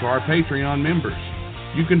available to our Patreon members.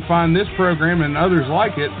 You can find this program and others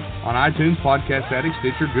like it on iTunes, Podcast Addict,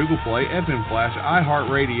 Stitcher, Google Play, FM Flash,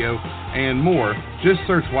 iHeartRadio, and more. Just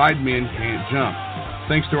search Wide Men Can't Jump.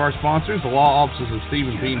 Thanks to our sponsors, the law offices of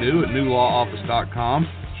Stephen P. New at newlawoffice.com,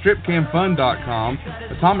 StripCamFun.com,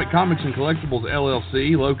 Atomic Comics and Collectibles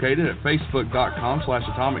LLC, located at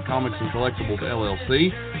Facebook.com/Atomic Comics and Collectibles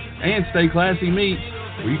LLC, and Stay Classy Meats,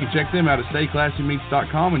 where you can check them out at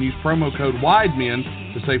StayClassyMeats.com and use promo code WIDEMEN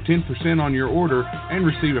to save 10% on your order and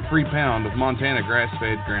receive a free pound of Montana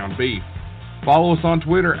grass-fed ground beef. Follow us on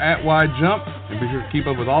Twitter at WideJump, and be sure to keep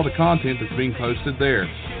up with all the content that's being posted there.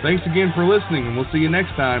 Thanks again for listening, and we'll see you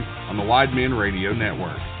next time on the Wide Men Radio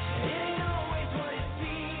Network.